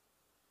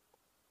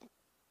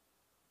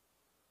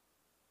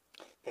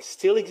that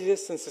still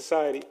exists in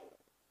society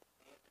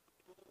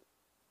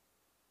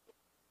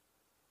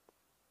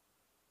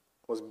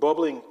was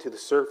bubbling to the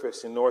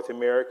surface in North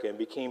America and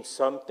became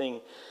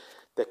something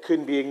that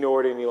couldn't be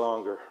ignored any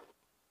longer.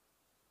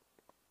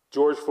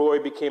 George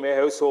Floyd became a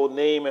household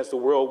name as the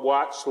world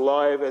watched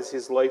live as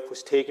his life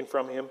was taken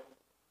from him.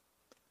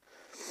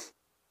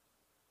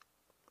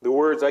 The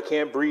words, "I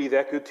can't breathe,"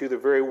 echoed to the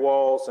very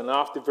walls, and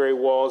off the very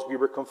walls we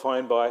were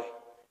confined by.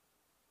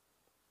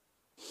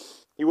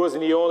 He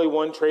wasn't the only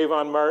one.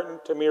 Trayvon Martin,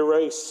 Tamir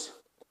Rice,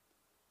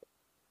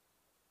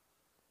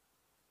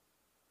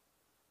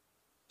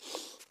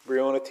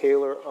 Breonna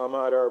Taylor,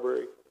 Ahmaud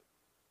Arbery,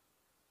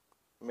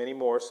 many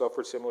more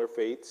suffered similar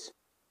fates.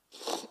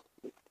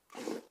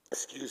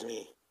 Excuse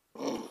me.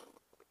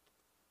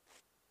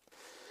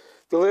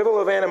 The level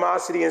of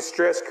animosity and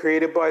stress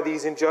created by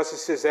these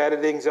injustices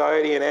added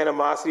anxiety and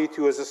animosity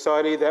to a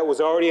society that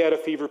was already at a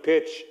fever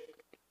pitch.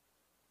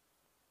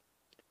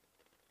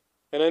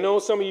 And I know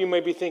some of you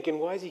might be thinking,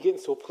 why is he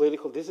getting so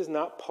political? This is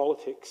not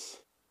politics.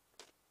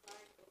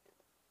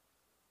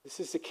 This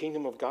is the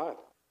kingdom of God.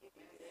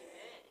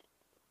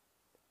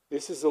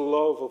 This is the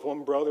love of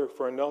one brother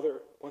for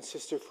another, one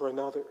sister for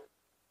another.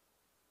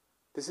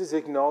 This is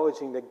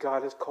acknowledging that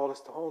God has called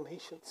us to all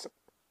nations.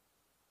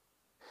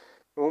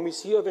 And when we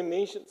see other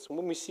nations,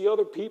 when we see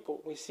other people,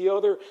 when we see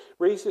other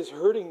races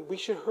hurting, we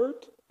should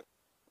hurt.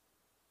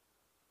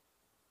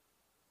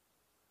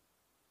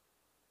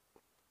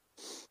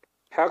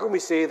 How can we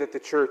say that the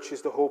church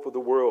is the hope of the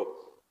world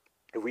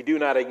if we do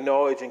not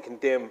acknowledge and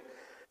condemn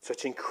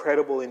such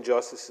incredible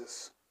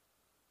injustices.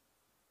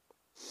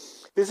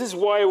 This is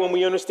why when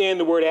we understand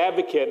the word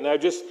advocate, and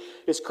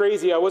it's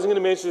crazy, I wasn't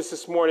going to mention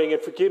this morning,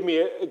 and forgive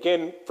me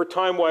again for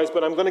time-wise,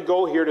 but I'm going to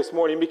go here this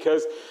morning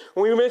because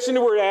when we mention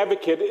the word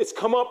advocate, it's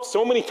come up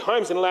so many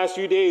times in the last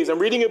few days. I'm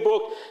reading a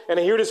book, and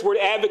I hear this word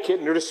advocate,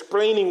 and they're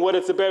explaining what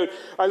it's about.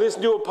 I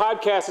listened to a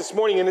podcast this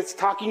morning, and it's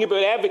talking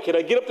about advocate.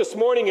 I get up this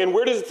morning, and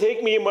where does it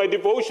take me in my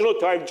devotional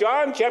time?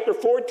 John chapter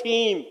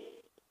 14.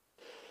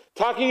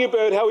 Talking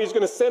about how he's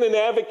going to send an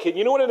advocate.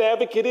 You know what an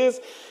advocate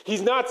is?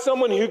 He's not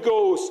someone who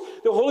goes.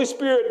 The Holy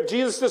Spirit,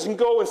 Jesus doesn't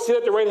go and sit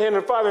at the right hand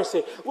of the Father and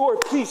say,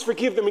 Lord, please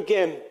forgive them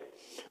again.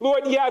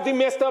 Lord, yeah, they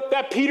messed up.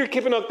 That Peter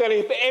keeping up that.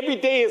 Every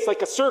day is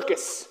like a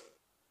circus.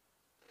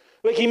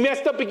 Like he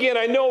messed up again.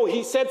 I know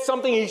he said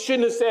something he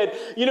shouldn't have said.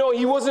 You know,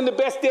 he wasn't the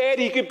best dad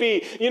he could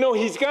be. You know,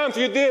 he's gone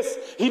through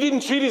this. He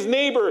didn't treat his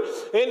neighbor.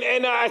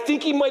 And I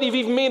think he might have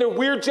even made a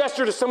weird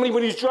gesture to somebody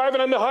when he's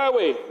driving on the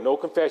highway. No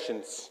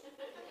confessions.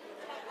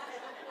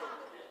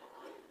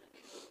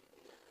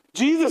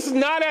 Jesus is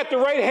not at the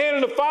right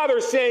hand of the Father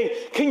saying,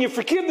 can you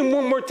forgive them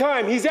one more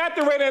time? He's at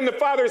the right hand of the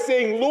Father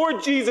saying,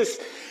 Lord Jesus,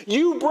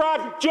 you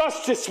brought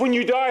justice when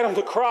you died on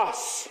the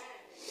cross.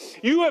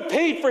 You have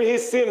paid for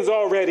his sins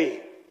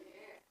already.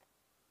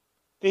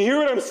 Do you hear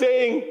what I'm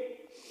saying?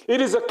 It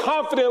is a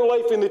confident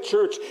life in the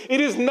church. It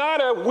is not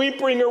a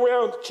whimpering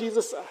around,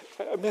 Jesus,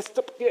 I messed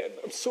up again.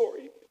 I'm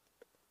sorry.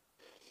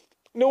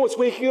 No, it's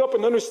waking up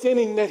and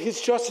understanding that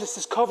his justice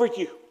has covered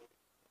you.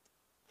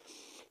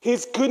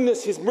 His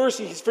goodness, his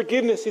mercy, his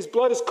forgiveness, his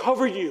blood has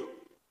covered you.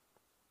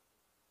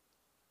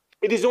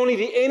 It is only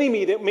the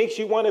enemy that makes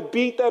you want to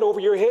beat that over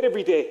your head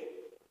every day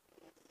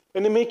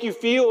and to make you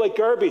feel like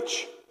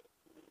garbage.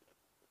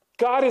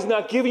 God is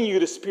not giving you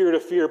the spirit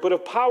of fear, but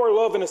of power,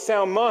 love, and a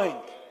sound mind.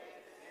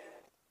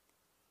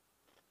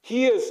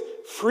 He has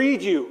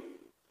freed you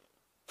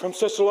from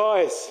such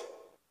lies.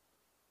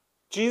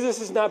 Jesus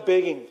is not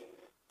begging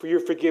for your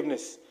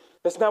forgiveness.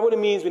 That's not what it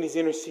means when he's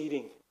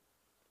interceding.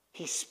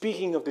 He's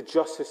speaking of the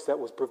justice that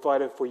was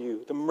provided for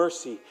you, the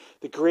mercy,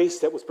 the grace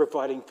that was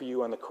providing for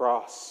you on the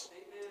cross.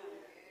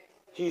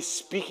 He's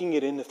speaking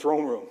it in the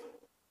throne room.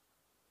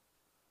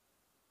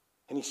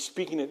 And he's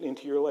speaking it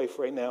into your life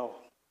right now.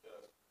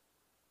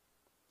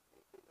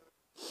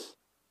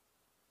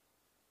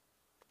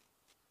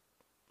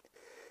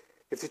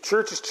 If the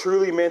church is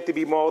truly meant to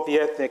be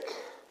multi-ethnic,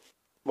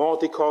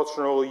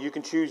 multicultural, you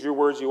can choose your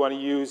words you want to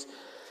use.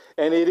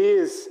 And it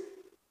is.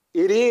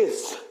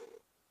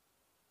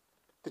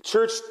 The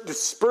church, the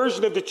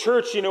dispersion of the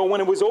church, you know,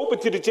 when it was open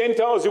to the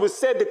Gentiles, it was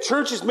said the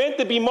church is meant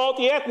to be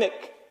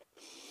multi-ethnic.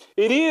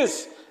 It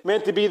is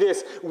meant to be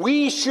this.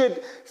 We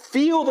should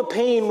feel the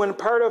pain when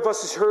part of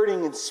us is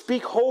hurting and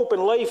speak hope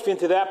and life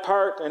into that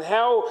part. And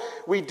how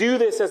we do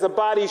this as a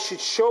body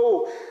should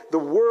show the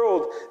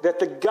world that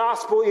the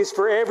gospel is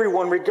for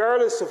everyone,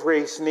 regardless of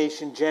race,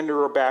 nation,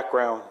 gender, or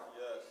background.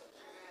 Yes.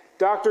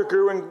 Dr.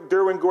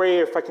 Derwin Gray,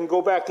 if I can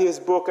go back to his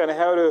book on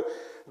how to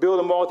build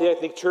a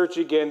multi-ethnic church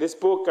again. This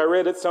book, I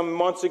read it some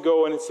months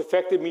ago, and it's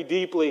affected me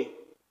deeply.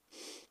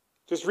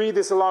 Just read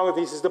this along with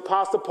me. He says, the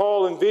Apostle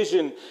Paul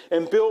envisioned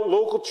and built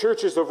local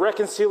churches of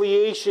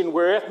reconciliation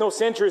where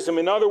ethnocentrism,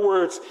 in other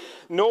words,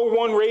 no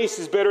one race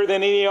is better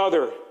than any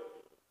other.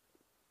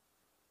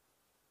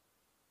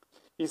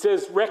 He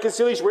says,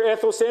 reconciliation where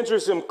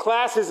ethnocentrism,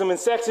 classism, and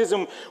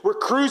sexism were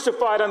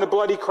crucified on the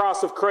bloody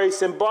cross of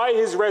Christ and by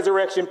his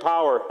resurrection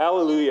power.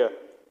 Hallelujah.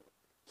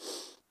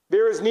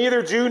 There is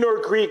neither Jew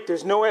nor Greek.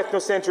 There's no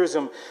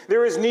ethnocentrism.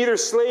 There is neither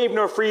slave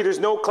nor free. There's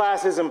no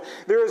classism.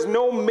 There is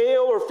no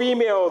male or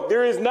female.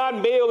 There is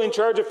not male in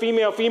charge of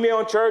female, female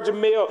in charge of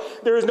male.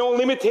 There is no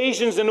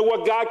limitations into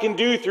what God can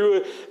do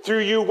through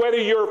you, whether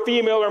you're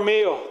female or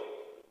male.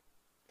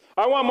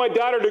 I want my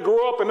daughter to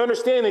grow up and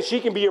understand that she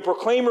can be a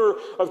proclaimer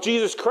of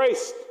Jesus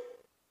Christ.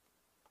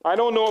 I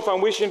don't know if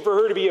I'm wishing for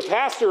her to be a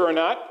pastor or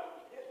not.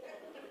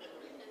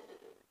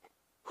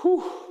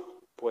 Whew.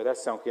 Boy, that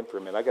sunk in for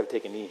a minute. I got to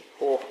take a knee.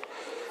 Oh.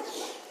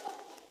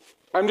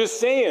 I'm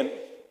just saying,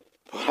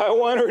 I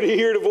want her to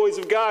hear the voice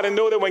of God and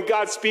know that when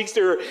God speaks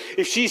to her,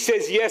 if she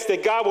says yes,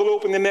 that God will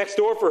open the next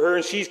door for her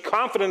and she's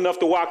confident enough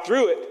to walk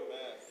through it.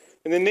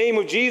 In the name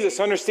of Jesus,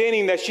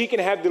 understanding that she can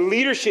have the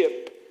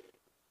leadership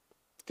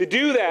to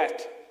do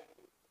that.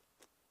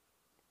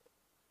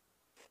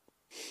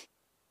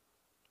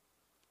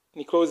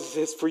 And he closes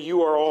and says, for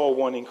you are all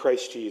one in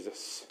Christ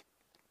Jesus.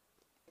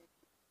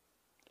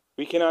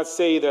 We cannot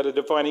say that a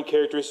defining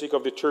characteristic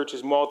of the church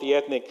is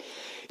multi-ethnic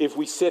if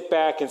we sit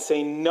back and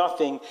say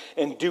nothing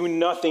and do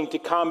nothing to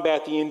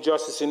combat the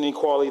injustice and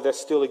inequality that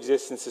still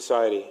exists in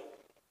society.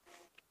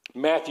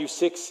 Micah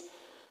 6,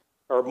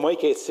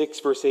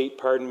 verse 8,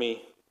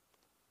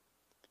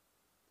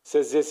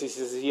 says this. He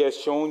says, he has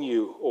shown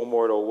you, O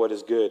mortal, what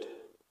is good.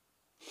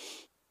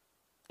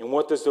 And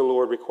what does the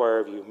Lord require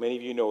of you? Many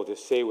of you know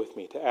this. Say with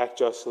me, to act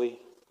justly,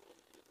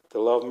 to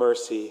love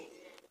mercy,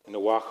 and to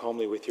walk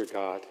humbly with your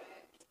God.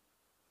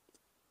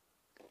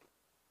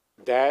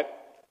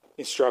 That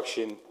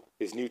instruction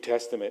is New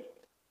Testament.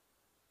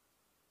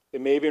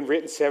 It may have been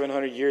written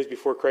 700 years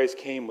before Christ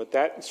came, but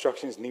that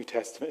instruction is New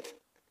Testament.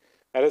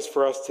 That is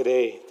for us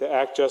today, to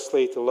act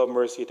justly, to love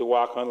mercy, to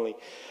walk humbly.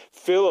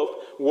 Philip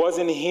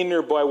wasn't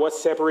hindered by what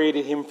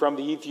separated him from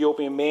the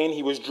Ethiopian man.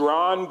 He was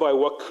drawn by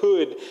what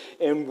could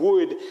and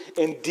would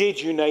and did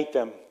unite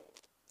them.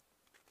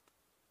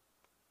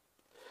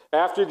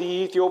 After the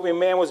Ethiopian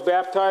man was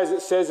baptized,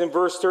 it says in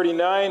verse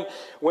 39,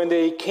 when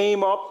they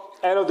came up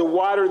out of the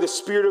water, the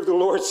Spirit of the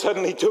Lord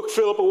suddenly took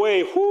Philip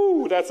away.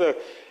 Whoo, that's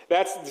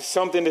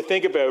something to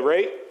think about,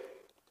 right?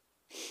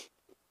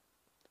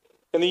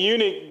 And the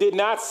eunuch did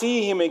not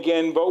see him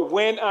again, but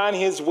went on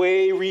his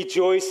way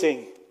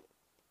rejoicing.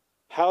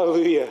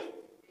 Hallelujah.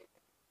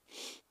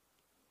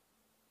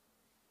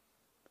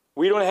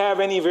 We don't have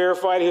any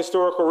verified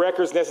historical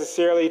records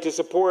necessarily to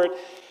support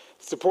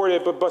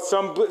it, but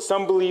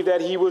some believe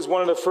that he was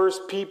one of the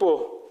first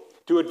people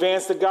to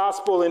advance the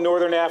gospel in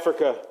northern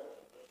Africa.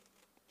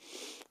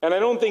 And I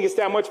don't think it's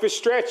that much of a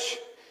stretch.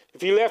 If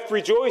he left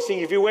rejoicing,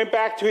 if he went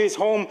back to his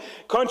home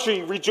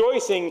country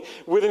rejoicing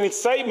with an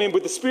excitement,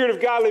 with the Spirit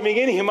of God living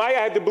in him, I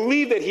had to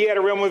believe that he had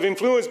a realm of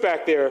influence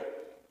back there.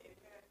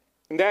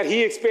 And that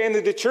he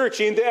expanded the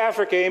church into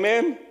Africa,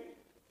 amen?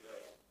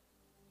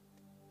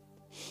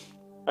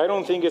 I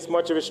don't think it's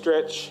much of a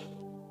stretch.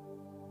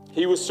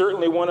 He was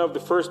certainly one of the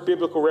first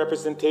biblical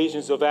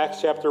representations of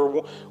Acts chapter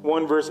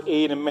 1, verse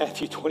 8, and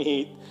Matthew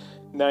 28,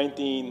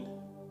 19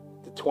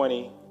 to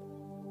 20.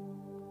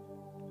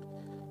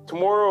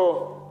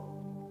 Tomorrow,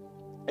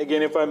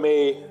 again, if I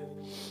may,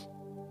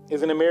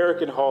 is an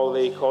American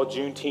holiday called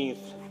Juneteenth.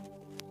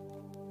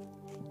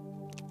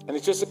 And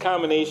it's just a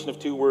combination of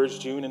two words,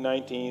 June and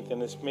 19th.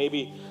 And it's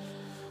maybe,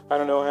 I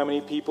don't know how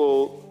many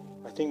people,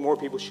 I think more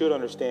people should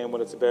understand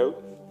what it's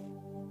about.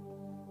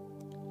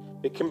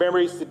 It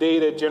commemorates the day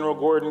that General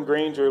Gordon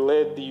Granger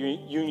led the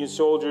Union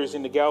soldiers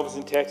into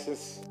Galveston,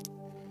 Texas,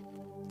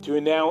 to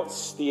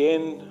announce the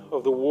end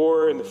of the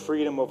war and the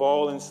freedom of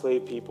all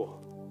enslaved people.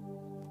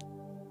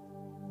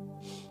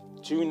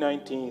 June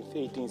 19th,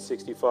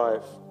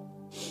 1865.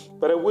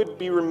 But I would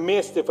be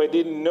remiss if I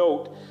didn't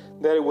note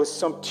that it was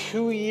some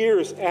 2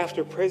 years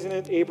after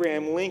President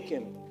Abraham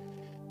Lincoln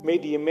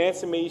made the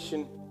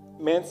emancipation,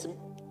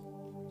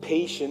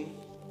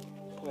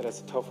 boy,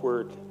 that's a tough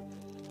word,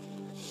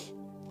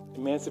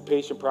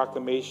 Emancipation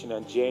Proclamation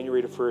on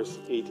January the 1st,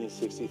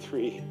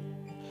 1863,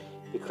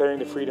 declaring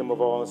the freedom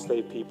of all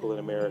enslaved people in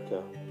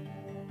America.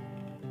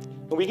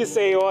 And we can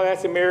say, oh,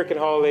 that's American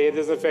holiday, it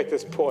doesn't affect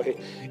us. Boy,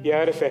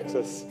 yeah, it affects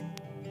us.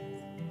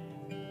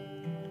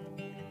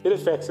 It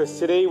affects us.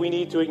 Today we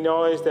need to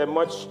acknowledge that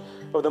much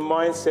of the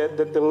mindset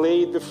that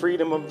delayed the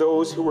freedom of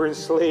those who were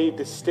enslaved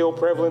is still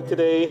prevalent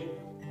today.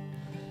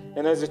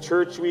 And as a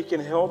church, we can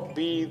help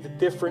be the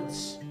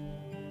difference.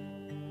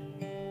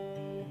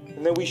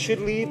 And that we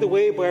should lead the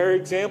way by our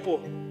example.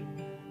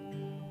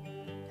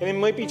 And it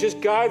might be just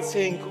God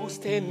saying, go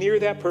stand near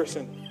that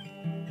person.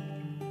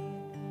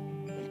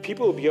 And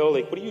people will be all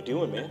like, what are you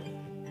doing, man?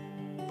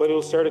 But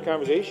it'll start a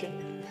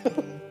conversation.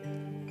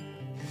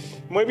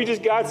 It might be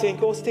just God saying,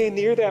 go stand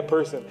near that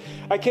person.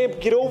 I can't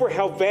get over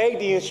how vague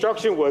the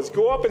instruction was.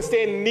 Go up and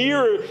stand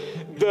near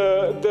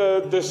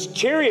the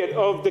chariot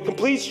of the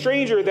complete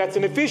stranger that's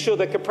an official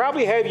that could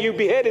probably have you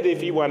beheaded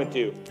if he wanted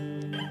to.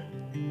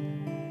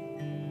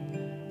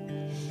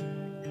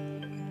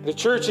 The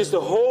church is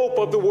the hope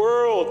of the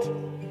world.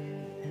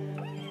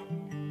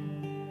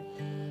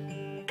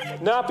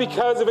 Not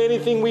because of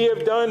anything we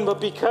have done,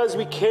 but because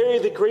we carry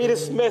the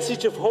greatest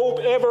message of hope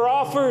ever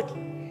offered.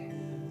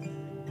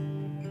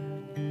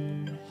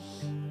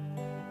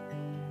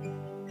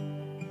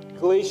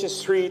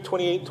 Galatians 3,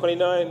 28,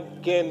 29,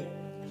 again,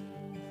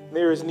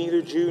 there is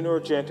neither Jew nor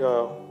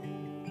Gentile,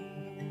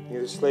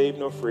 neither slave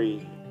nor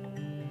free,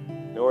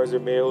 nor is there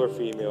male or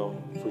female,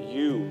 for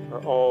you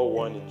are all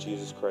one in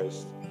Jesus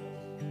Christ.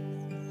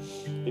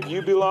 If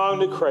you belong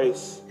to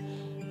Christ,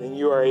 then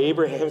you are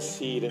Abraham's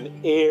seed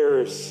and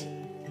heirs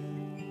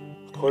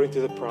according to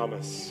the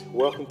promise.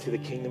 Welcome to the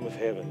kingdom of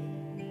heaven.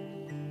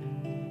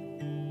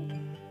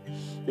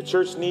 The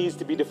church needs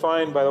to be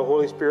defined by the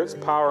Holy Spirit's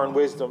power and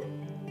wisdom.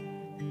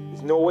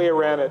 There's no way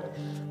around it.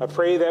 I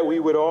pray that we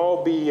would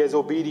all be as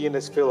obedient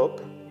as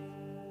Philip.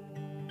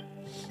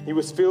 He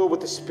was filled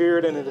with the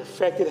Spirit, and it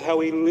affected how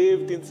he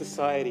lived in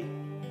society.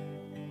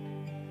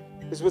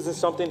 This wasn't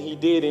something he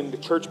did in the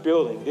church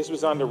building. This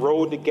was on the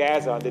road to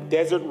Gaza, on the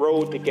desert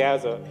road to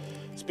Gaza,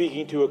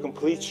 speaking to a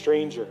complete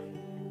stranger.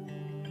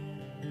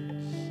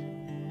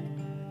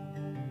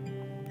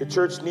 The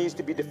church needs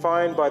to be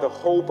defined by the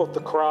hope of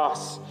the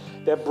cross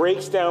that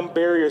breaks down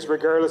barriers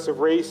regardless of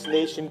race,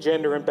 nation,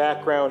 gender, and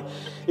background.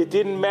 It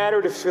didn't matter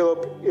to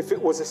Philip if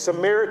it was a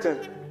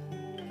Samaritan,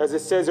 as it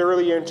says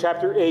earlier in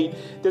chapter 8.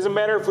 It doesn't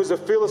matter if it was a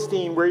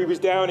Philistine, where he was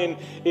down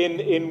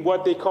in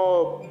what they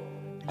call,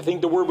 I think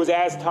the word was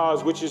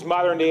Aztaz, which is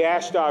modern-day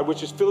Ashdod,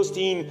 which is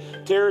Philistine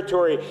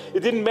territory.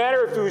 It didn't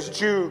matter if it was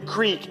Jew,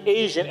 Greek,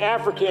 Asian,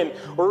 African,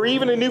 or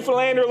even a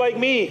Newfoundlander like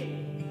me.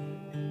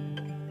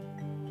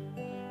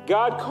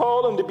 God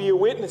called him to be a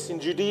witness in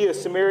Judea,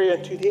 Samaria,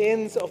 and to the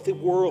ends of the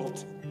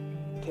world,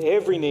 to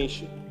every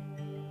nation.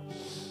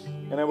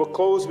 And I will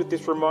close with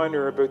this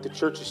reminder about the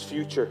church's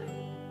future.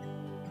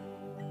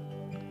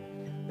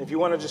 If you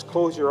want to just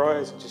close your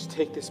eyes and just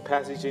take this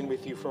passage in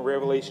with you from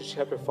Revelation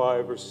chapter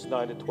 5, verses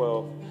 9 to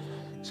 12.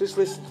 Just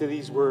listen to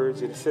these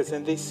words. And it says,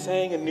 and they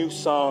sang a new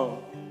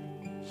song.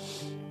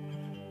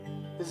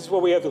 This is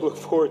what we have to look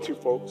forward to,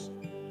 folks.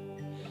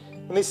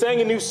 And they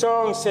sang a new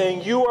song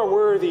saying, you are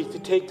worthy to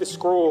take the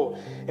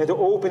scroll and to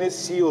open its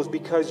seals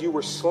because you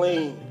were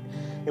slain.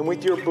 And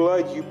with your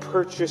blood you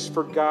purchased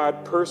for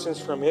God persons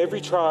from every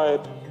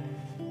tribe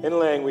and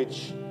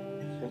language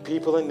and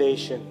people and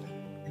nation.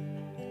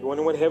 You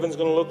wonder what heaven's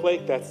going to look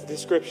like? That's the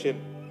description.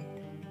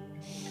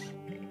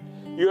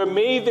 You have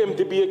made them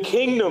to be a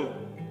kingdom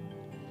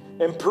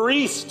and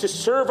priests to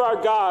serve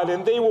our God,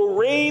 and they will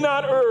reign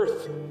on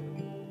earth.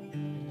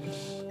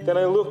 Then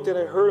I looked and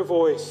I heard a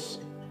voice.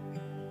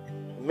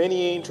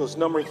 Many angels,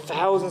 numbering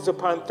thousands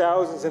upon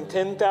thousands and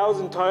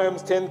 10,000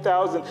 times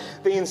 10,000.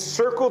 They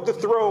encircled the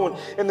throne,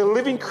 and the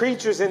living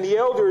creatures and the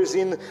elders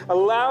in a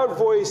loud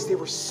voice, they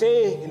were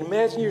saying, and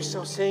imagine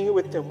yourself saying it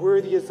with them,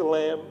 worthy is the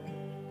Lamb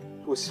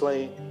who was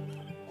slain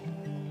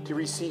to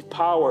receive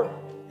power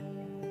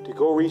to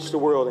go reach the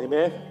world.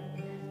 Amen.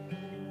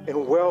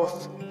 And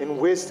wealth and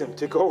wisdom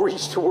to go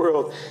reach the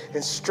world,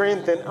 and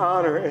strength and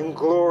honor and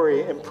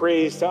glory and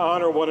praise to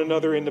honor one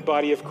another in the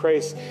body of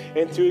Christ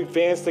and to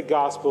advance the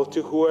gospel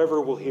to whoever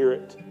will hear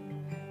it.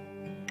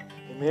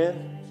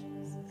 Amen.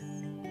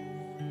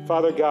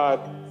 Father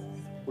God,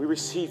 we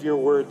receive your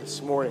word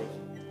this morning.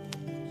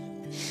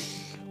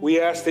 We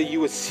ask that you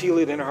would seal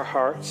it in our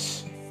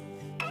hearts.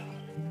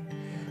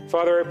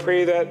 Father, I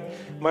pray that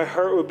my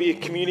heart would be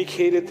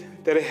communicated,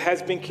 that it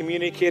has been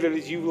communicated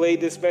as you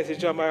laid this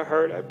message on my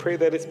heart. I pray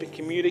that it's been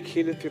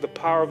communicated through the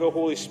power of the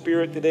Holy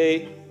Spirit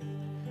today.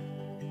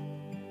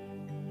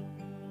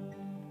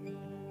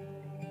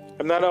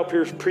 I'm not up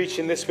here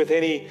preaching this with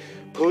any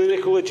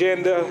political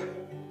agenda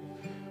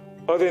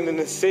other than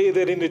to say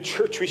that in the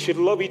church we should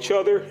love each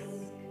other.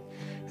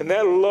 And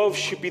that love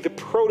should be the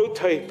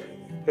prototype,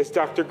 as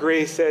Dr.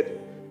 Gray said,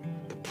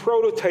 the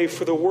prototype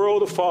for the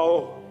world to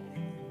follow.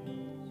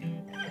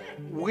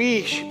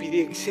 We should be the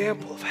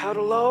example of how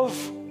to love.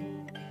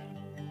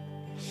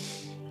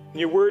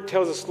 Your word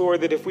tells us,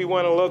 Lord, that if we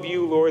want to love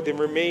you, Lord, then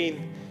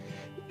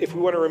if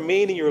we want to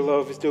remain in your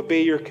love, is to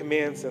obey your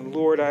commands. And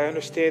Lord, I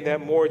understand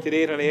that more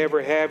today than I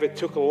ever have. It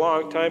took a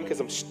long time because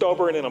I'm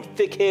stubborn and I'm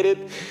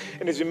thick-headed.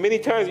 And there's been many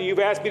times that you've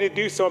asked me to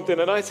do something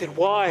and I said,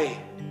 why?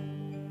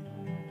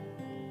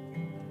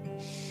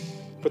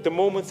 But the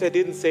moments I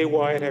didn't say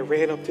why and I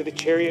ran up to the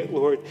chariot,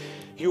 Lord,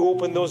 you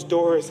opened those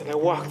doors and I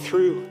walked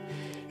through.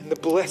 And the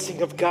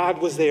blessing of God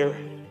was there.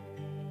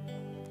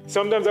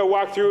 Sometimes I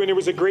walked through and there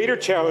was a greater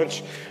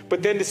challenge,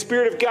 but then the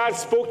Spirit of God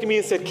spoke to me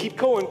and said, keep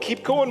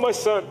going, my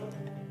son.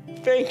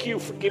 Thank you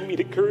for giving me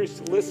the courage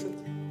to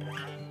listen.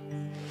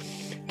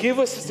 Give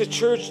us as a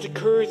church the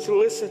courage to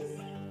listen.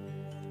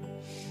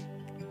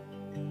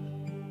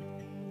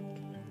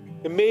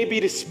 It may be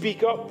to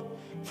speak up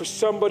for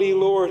somebody,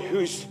 Lord,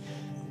 who's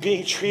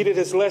being treated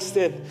as less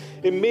than.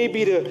 It may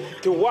be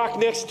to walk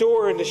next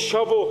door and to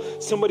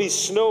shovel somebody's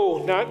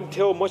snow, not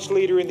until much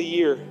later in the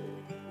year.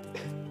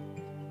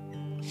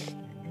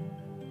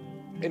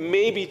 It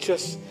may be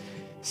just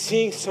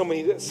seeing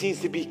somebody that seems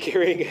to be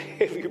carrying a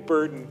heavy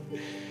burden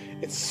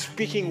and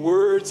speaking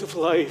words of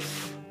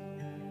life,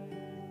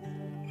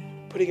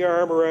 putting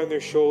our arm around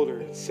their shoulder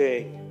and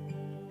saying,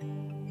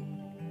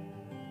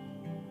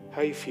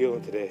 how are you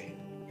feeling today?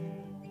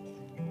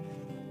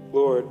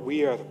 Lord,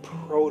 we are the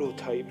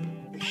prototype.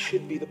 We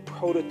should be the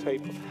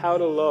prototype of how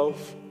to love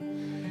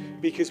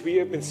because we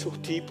have been so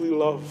deeply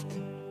loved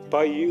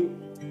by you.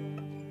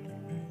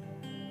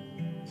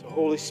 So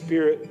Holy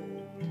Spirit,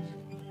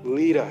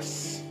 lead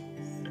us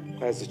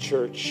as a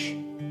church.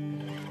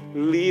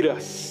 Lead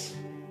us.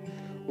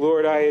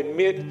 Lord, I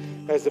admit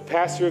as the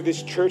pastor of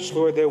this church,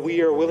 Lord, that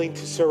we are willing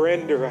to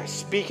surrender. I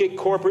speak it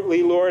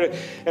corporately, Lord,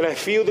 and I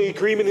feel the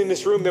agreement in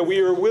this room that we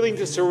are willing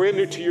to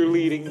surrender to your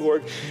leading,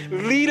 Lord.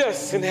 Lead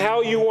us in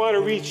how you want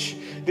to reach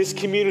this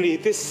community,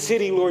 this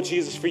city, Lord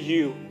Jesus, for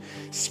you.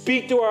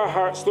 Speak to our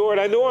hearts, Lord.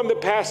 I know I'm the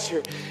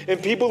pastor,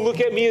 and people look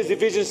at me as the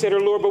vision setter,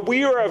 Lord, but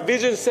we are a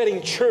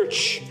vision-setting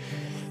church.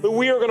 But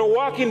we are going to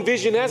walk in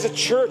vision as a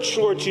church,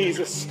 Lord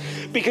Jesus,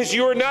 because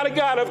you are not a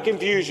God of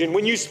confusion.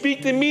 When you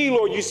speak to me,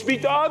 Lord, you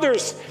speak to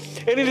others,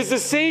 and it is the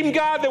same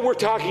God that we're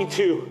talking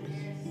to.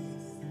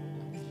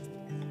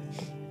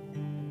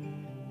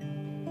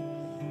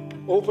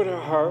 Open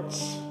our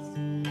hearts,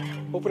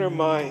 open our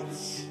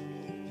minds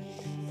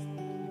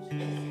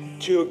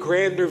to a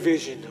grander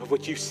vision of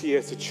what you see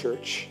as a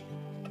church,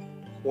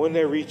 one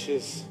that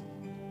reaches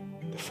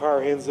the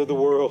far ends of the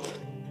world.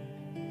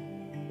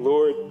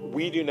 Lord,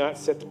 we do not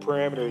set the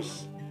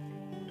parameters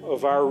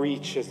of our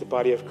reach as the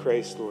body of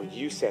Christ, Lord.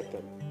 You set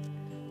them.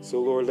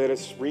 So, Lord, let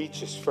us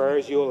reach as far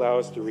as you allow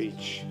us to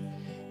reach.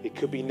 It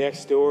could be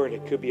next door and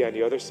it could be on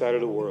the other side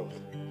of the world.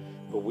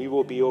 But we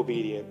will be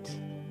obedient.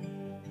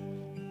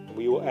 And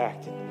we will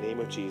act in the name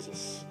of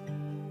Jesus.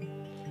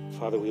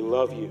 Father, we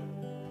love you.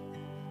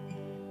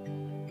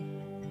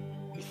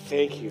 We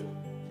thank you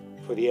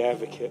for the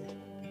advocate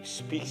who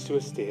speaks to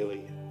us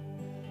daily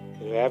and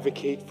who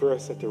advocates for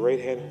us at the right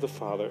hand of the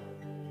Father.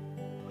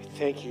 We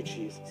thank you,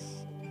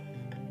 Jesus.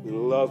 We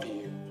love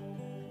you.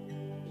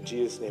 In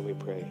Jesus' name we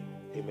pray.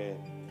 Amen.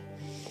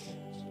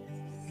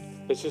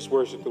 Let's just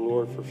worship the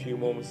Lord for a few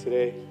moments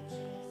today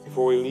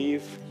before we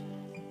leave.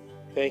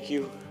 Thank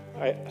you.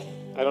 I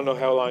don't know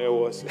how long it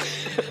was.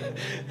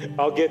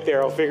 I'll get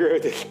there. I'll figure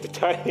out the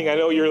timing. I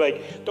know you're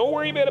like, don't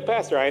worry about it,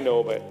 Pastor. I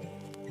know, but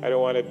I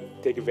don't want to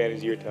take advantage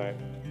of your time.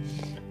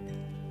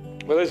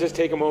 But let's just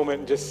take a moment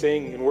and just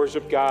sing and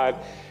worship God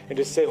and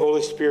just say,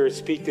 Holy Spirit,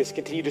 speak this.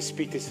 Continue to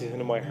speak this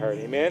into my heart.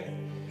 Amen?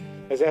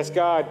 Let's ask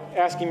God,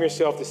 ask Him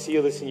yourself to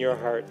seal this in your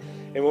heart.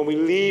 And when we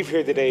leave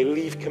here today,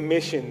 leave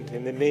commissioned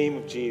in the name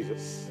of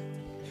Jesus.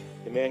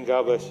 Amen.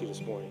 God bless you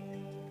this morning.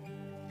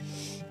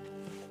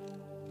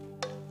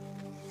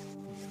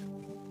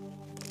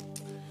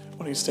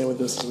 Why don't you stand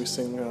with us as we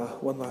sing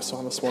one last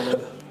song this morning?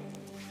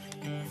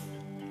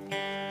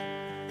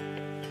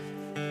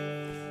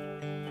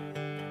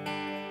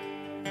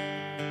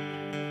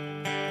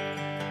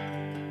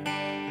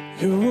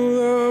 Your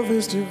love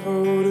is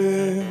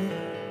devoted,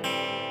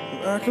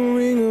 like a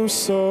ring of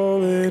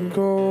solid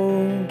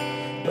gold,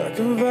 like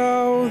a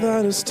vow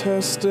that is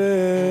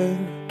tested,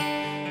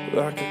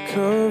 like a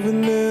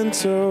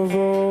covenant of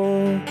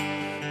old.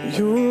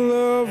 Your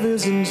love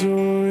is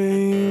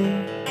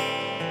enduring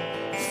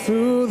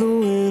through the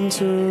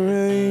winter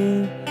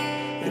rain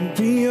and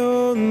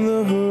beyond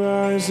the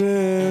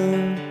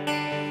horizon,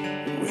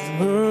 with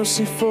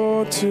mercy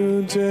for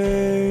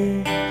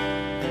today.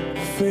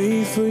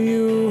 Faithful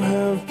you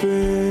have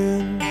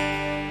been,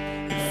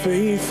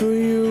 faithful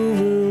you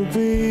will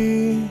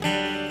be,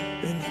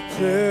 and you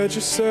pledge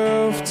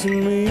yourself to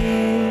me,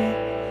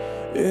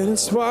 and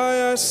it's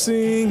why I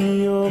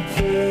sing your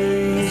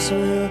praise.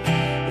 Will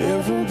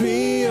ever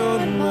be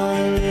on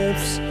my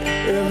lips,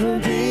 ever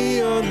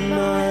be on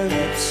my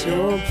lips.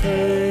 Your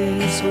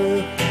praise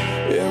will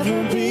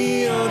ever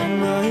be on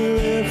my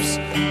lips,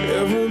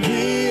 ever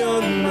be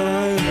on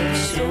my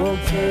lips. Your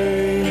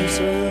praise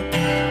will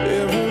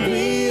ever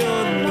be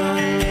on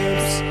my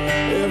lips,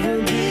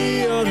 ever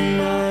be on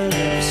my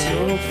lips.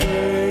 Your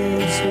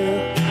praise will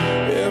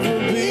ever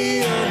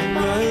be on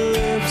my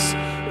lips,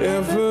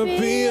 ever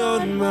be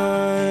on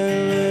my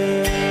lips.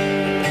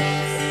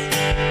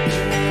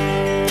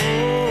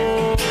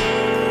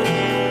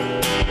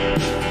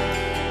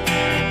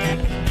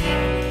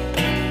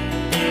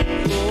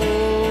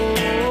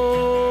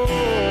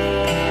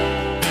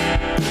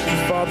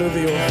 Father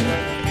the orphan,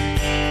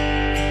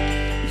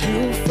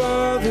 you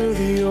father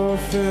the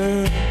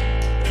orphan.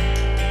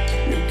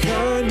 Your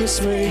kindness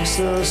makes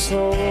us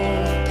whole.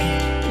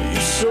 You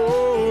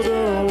shoulder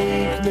our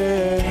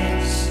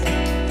weakness,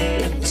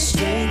 and the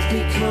strength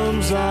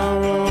becomes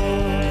our own.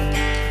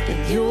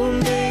 And you're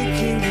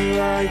making me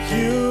like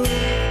you,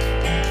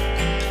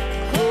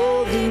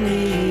 holding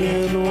me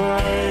in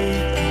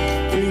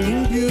white,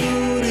 bringing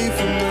beauty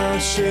from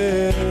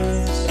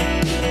ashes.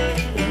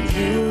 And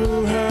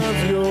you'll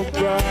have your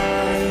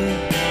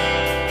bride,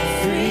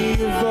 free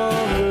of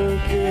all her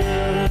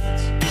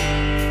guilt,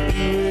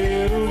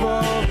 rid of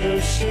all her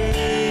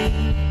shame,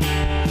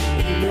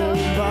 known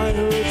by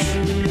her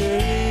true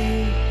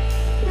name.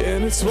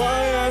 And it's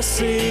why I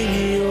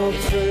sing your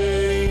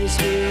praise.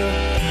 Will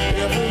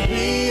ever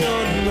be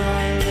on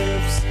my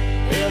lips,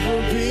 ever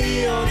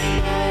be on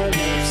my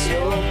lips.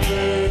 Your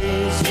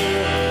praise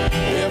will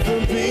ever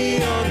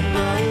be on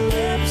my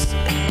lips,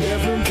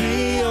 ever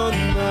be on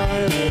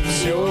my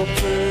lips. Your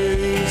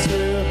praise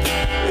will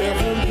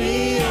ever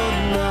be on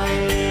my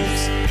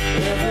lips,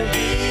 ever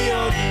be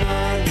on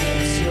my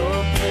lips.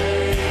 Your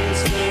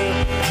praise will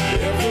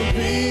ever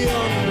be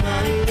on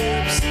my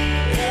lips,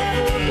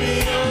 ever be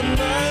on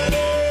my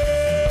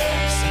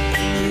lips.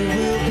 You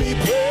will be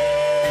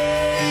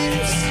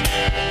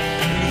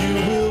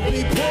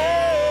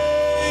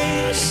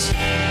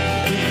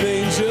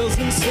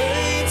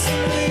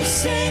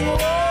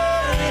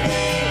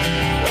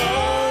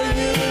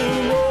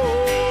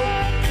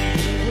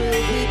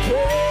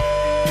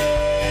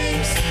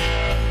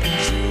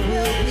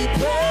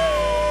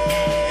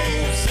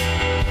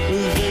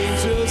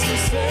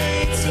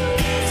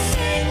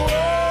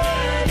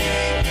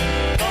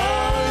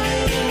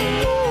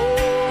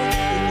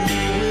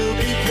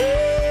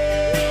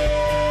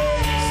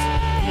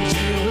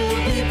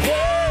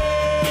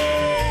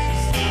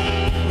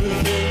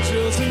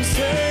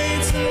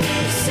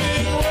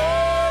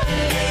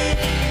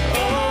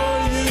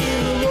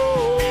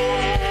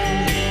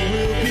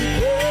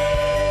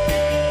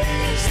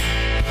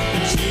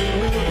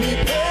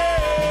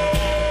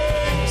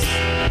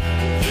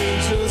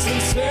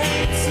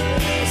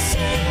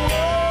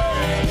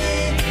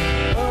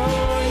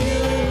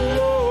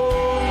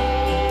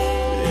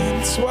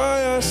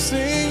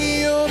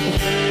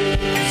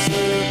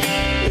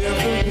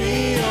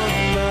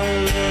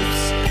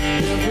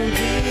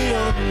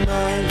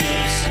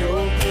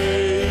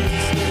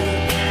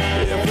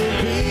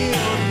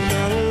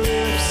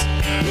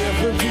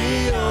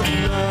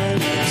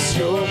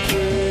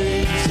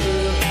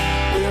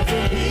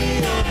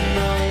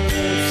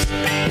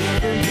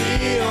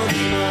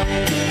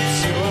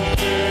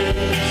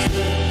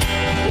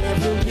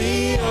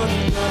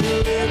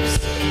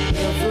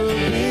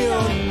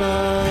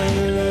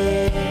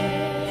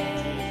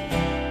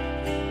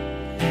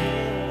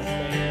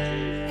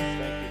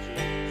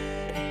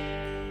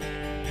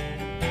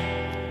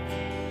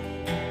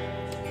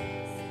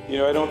You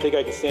know, I don't think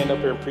I can stand up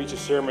here and preach a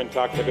sermon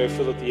talking about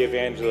Philip the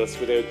Evangelist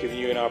without giving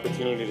you an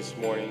opportunity this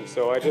morning.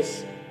 So I'd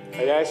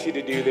ask you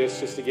to do this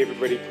just to give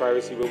everybody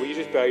privacy, but will you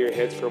just bow your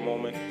heads for a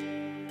moment?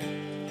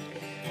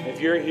 And if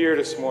you're here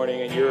this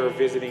morning and you're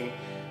visiting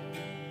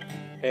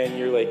and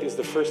you're like, this is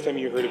the first time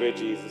you heard about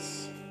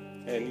Jesus,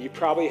 and you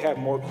probably have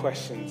more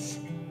questions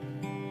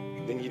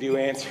than you do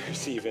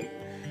answers even,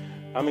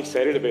 I'm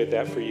excited about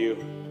that for you.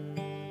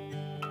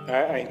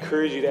 I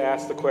encourage you to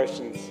ask the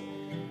questions,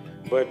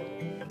 but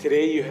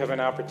today you have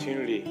an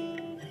opportunity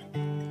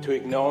to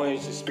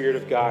acknowledge the Spirit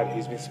of God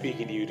who's been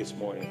speaking to you this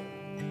morning.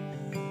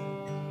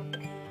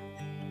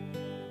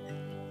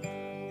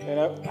 And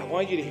I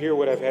want you to hear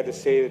what I've had to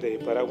say today,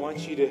 but I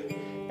want you to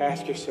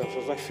ask yourself,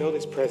 have I felt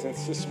His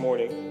presence this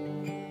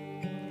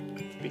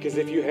morning? Because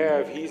if you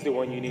have, He's the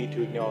one you need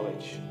to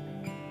acknowledge.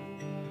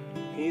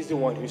 He's the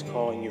one who's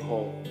calling you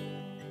home.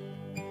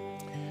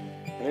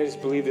 And I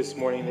just believe this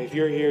morning that if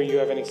you're here and you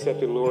haven't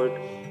accepted the Lord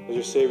as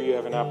your Savior, you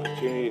have an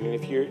opportunity. And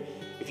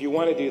if you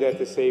want to do that,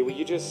 to say, will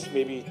you just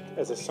maybe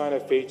as a sign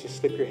of faith, just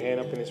slip your hand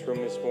up in this room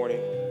this morning?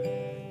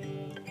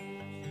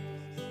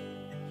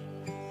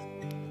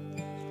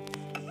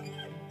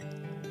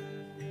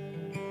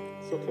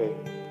 It's okay.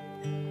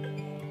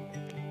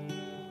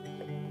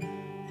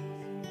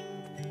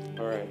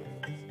 All right.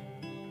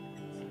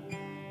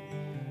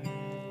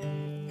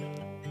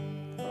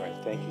 All right,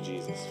 thank you,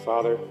 Jesus.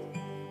 Father,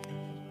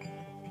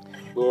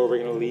 Lord, we're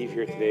going to leave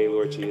here today,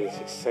 Lord Jesus,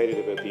 excited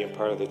about being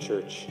part of the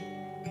church.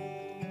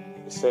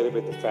 Excited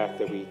about the fact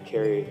that we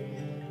carry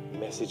a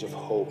message of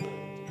hope.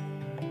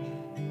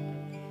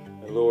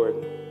 And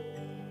Lord,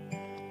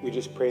 we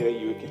just pray that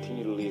you would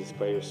continue to lead us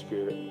by your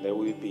Spirit, and that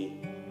we would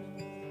be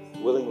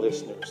willing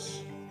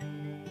listeners,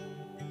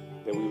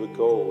 that we would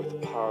go with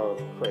the power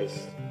of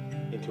Christ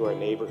into our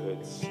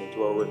neighborhoods,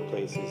 into our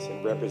workplaces,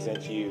 and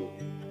represent you,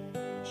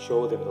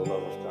 show them the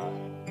love of God.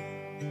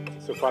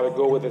 So Father,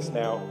 go with us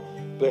now.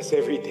 Bless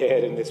every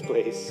dad in this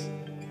place,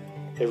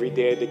 every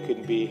dad that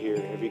couldn't be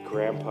here, every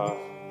grandpa,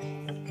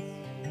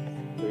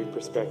 every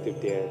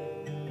prospective dad.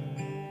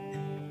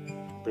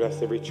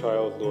 Bless every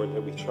child, Lord,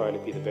 that we try to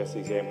be the best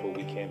example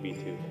we can be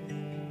to.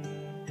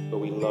 But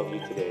we love you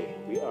today.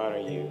 We honor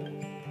you.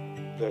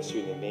 Bless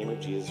you in the name of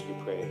Jesus, we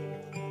pray.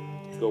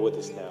 Go with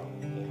us now.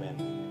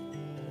 Amen.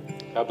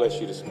 God bless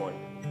you this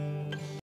morning.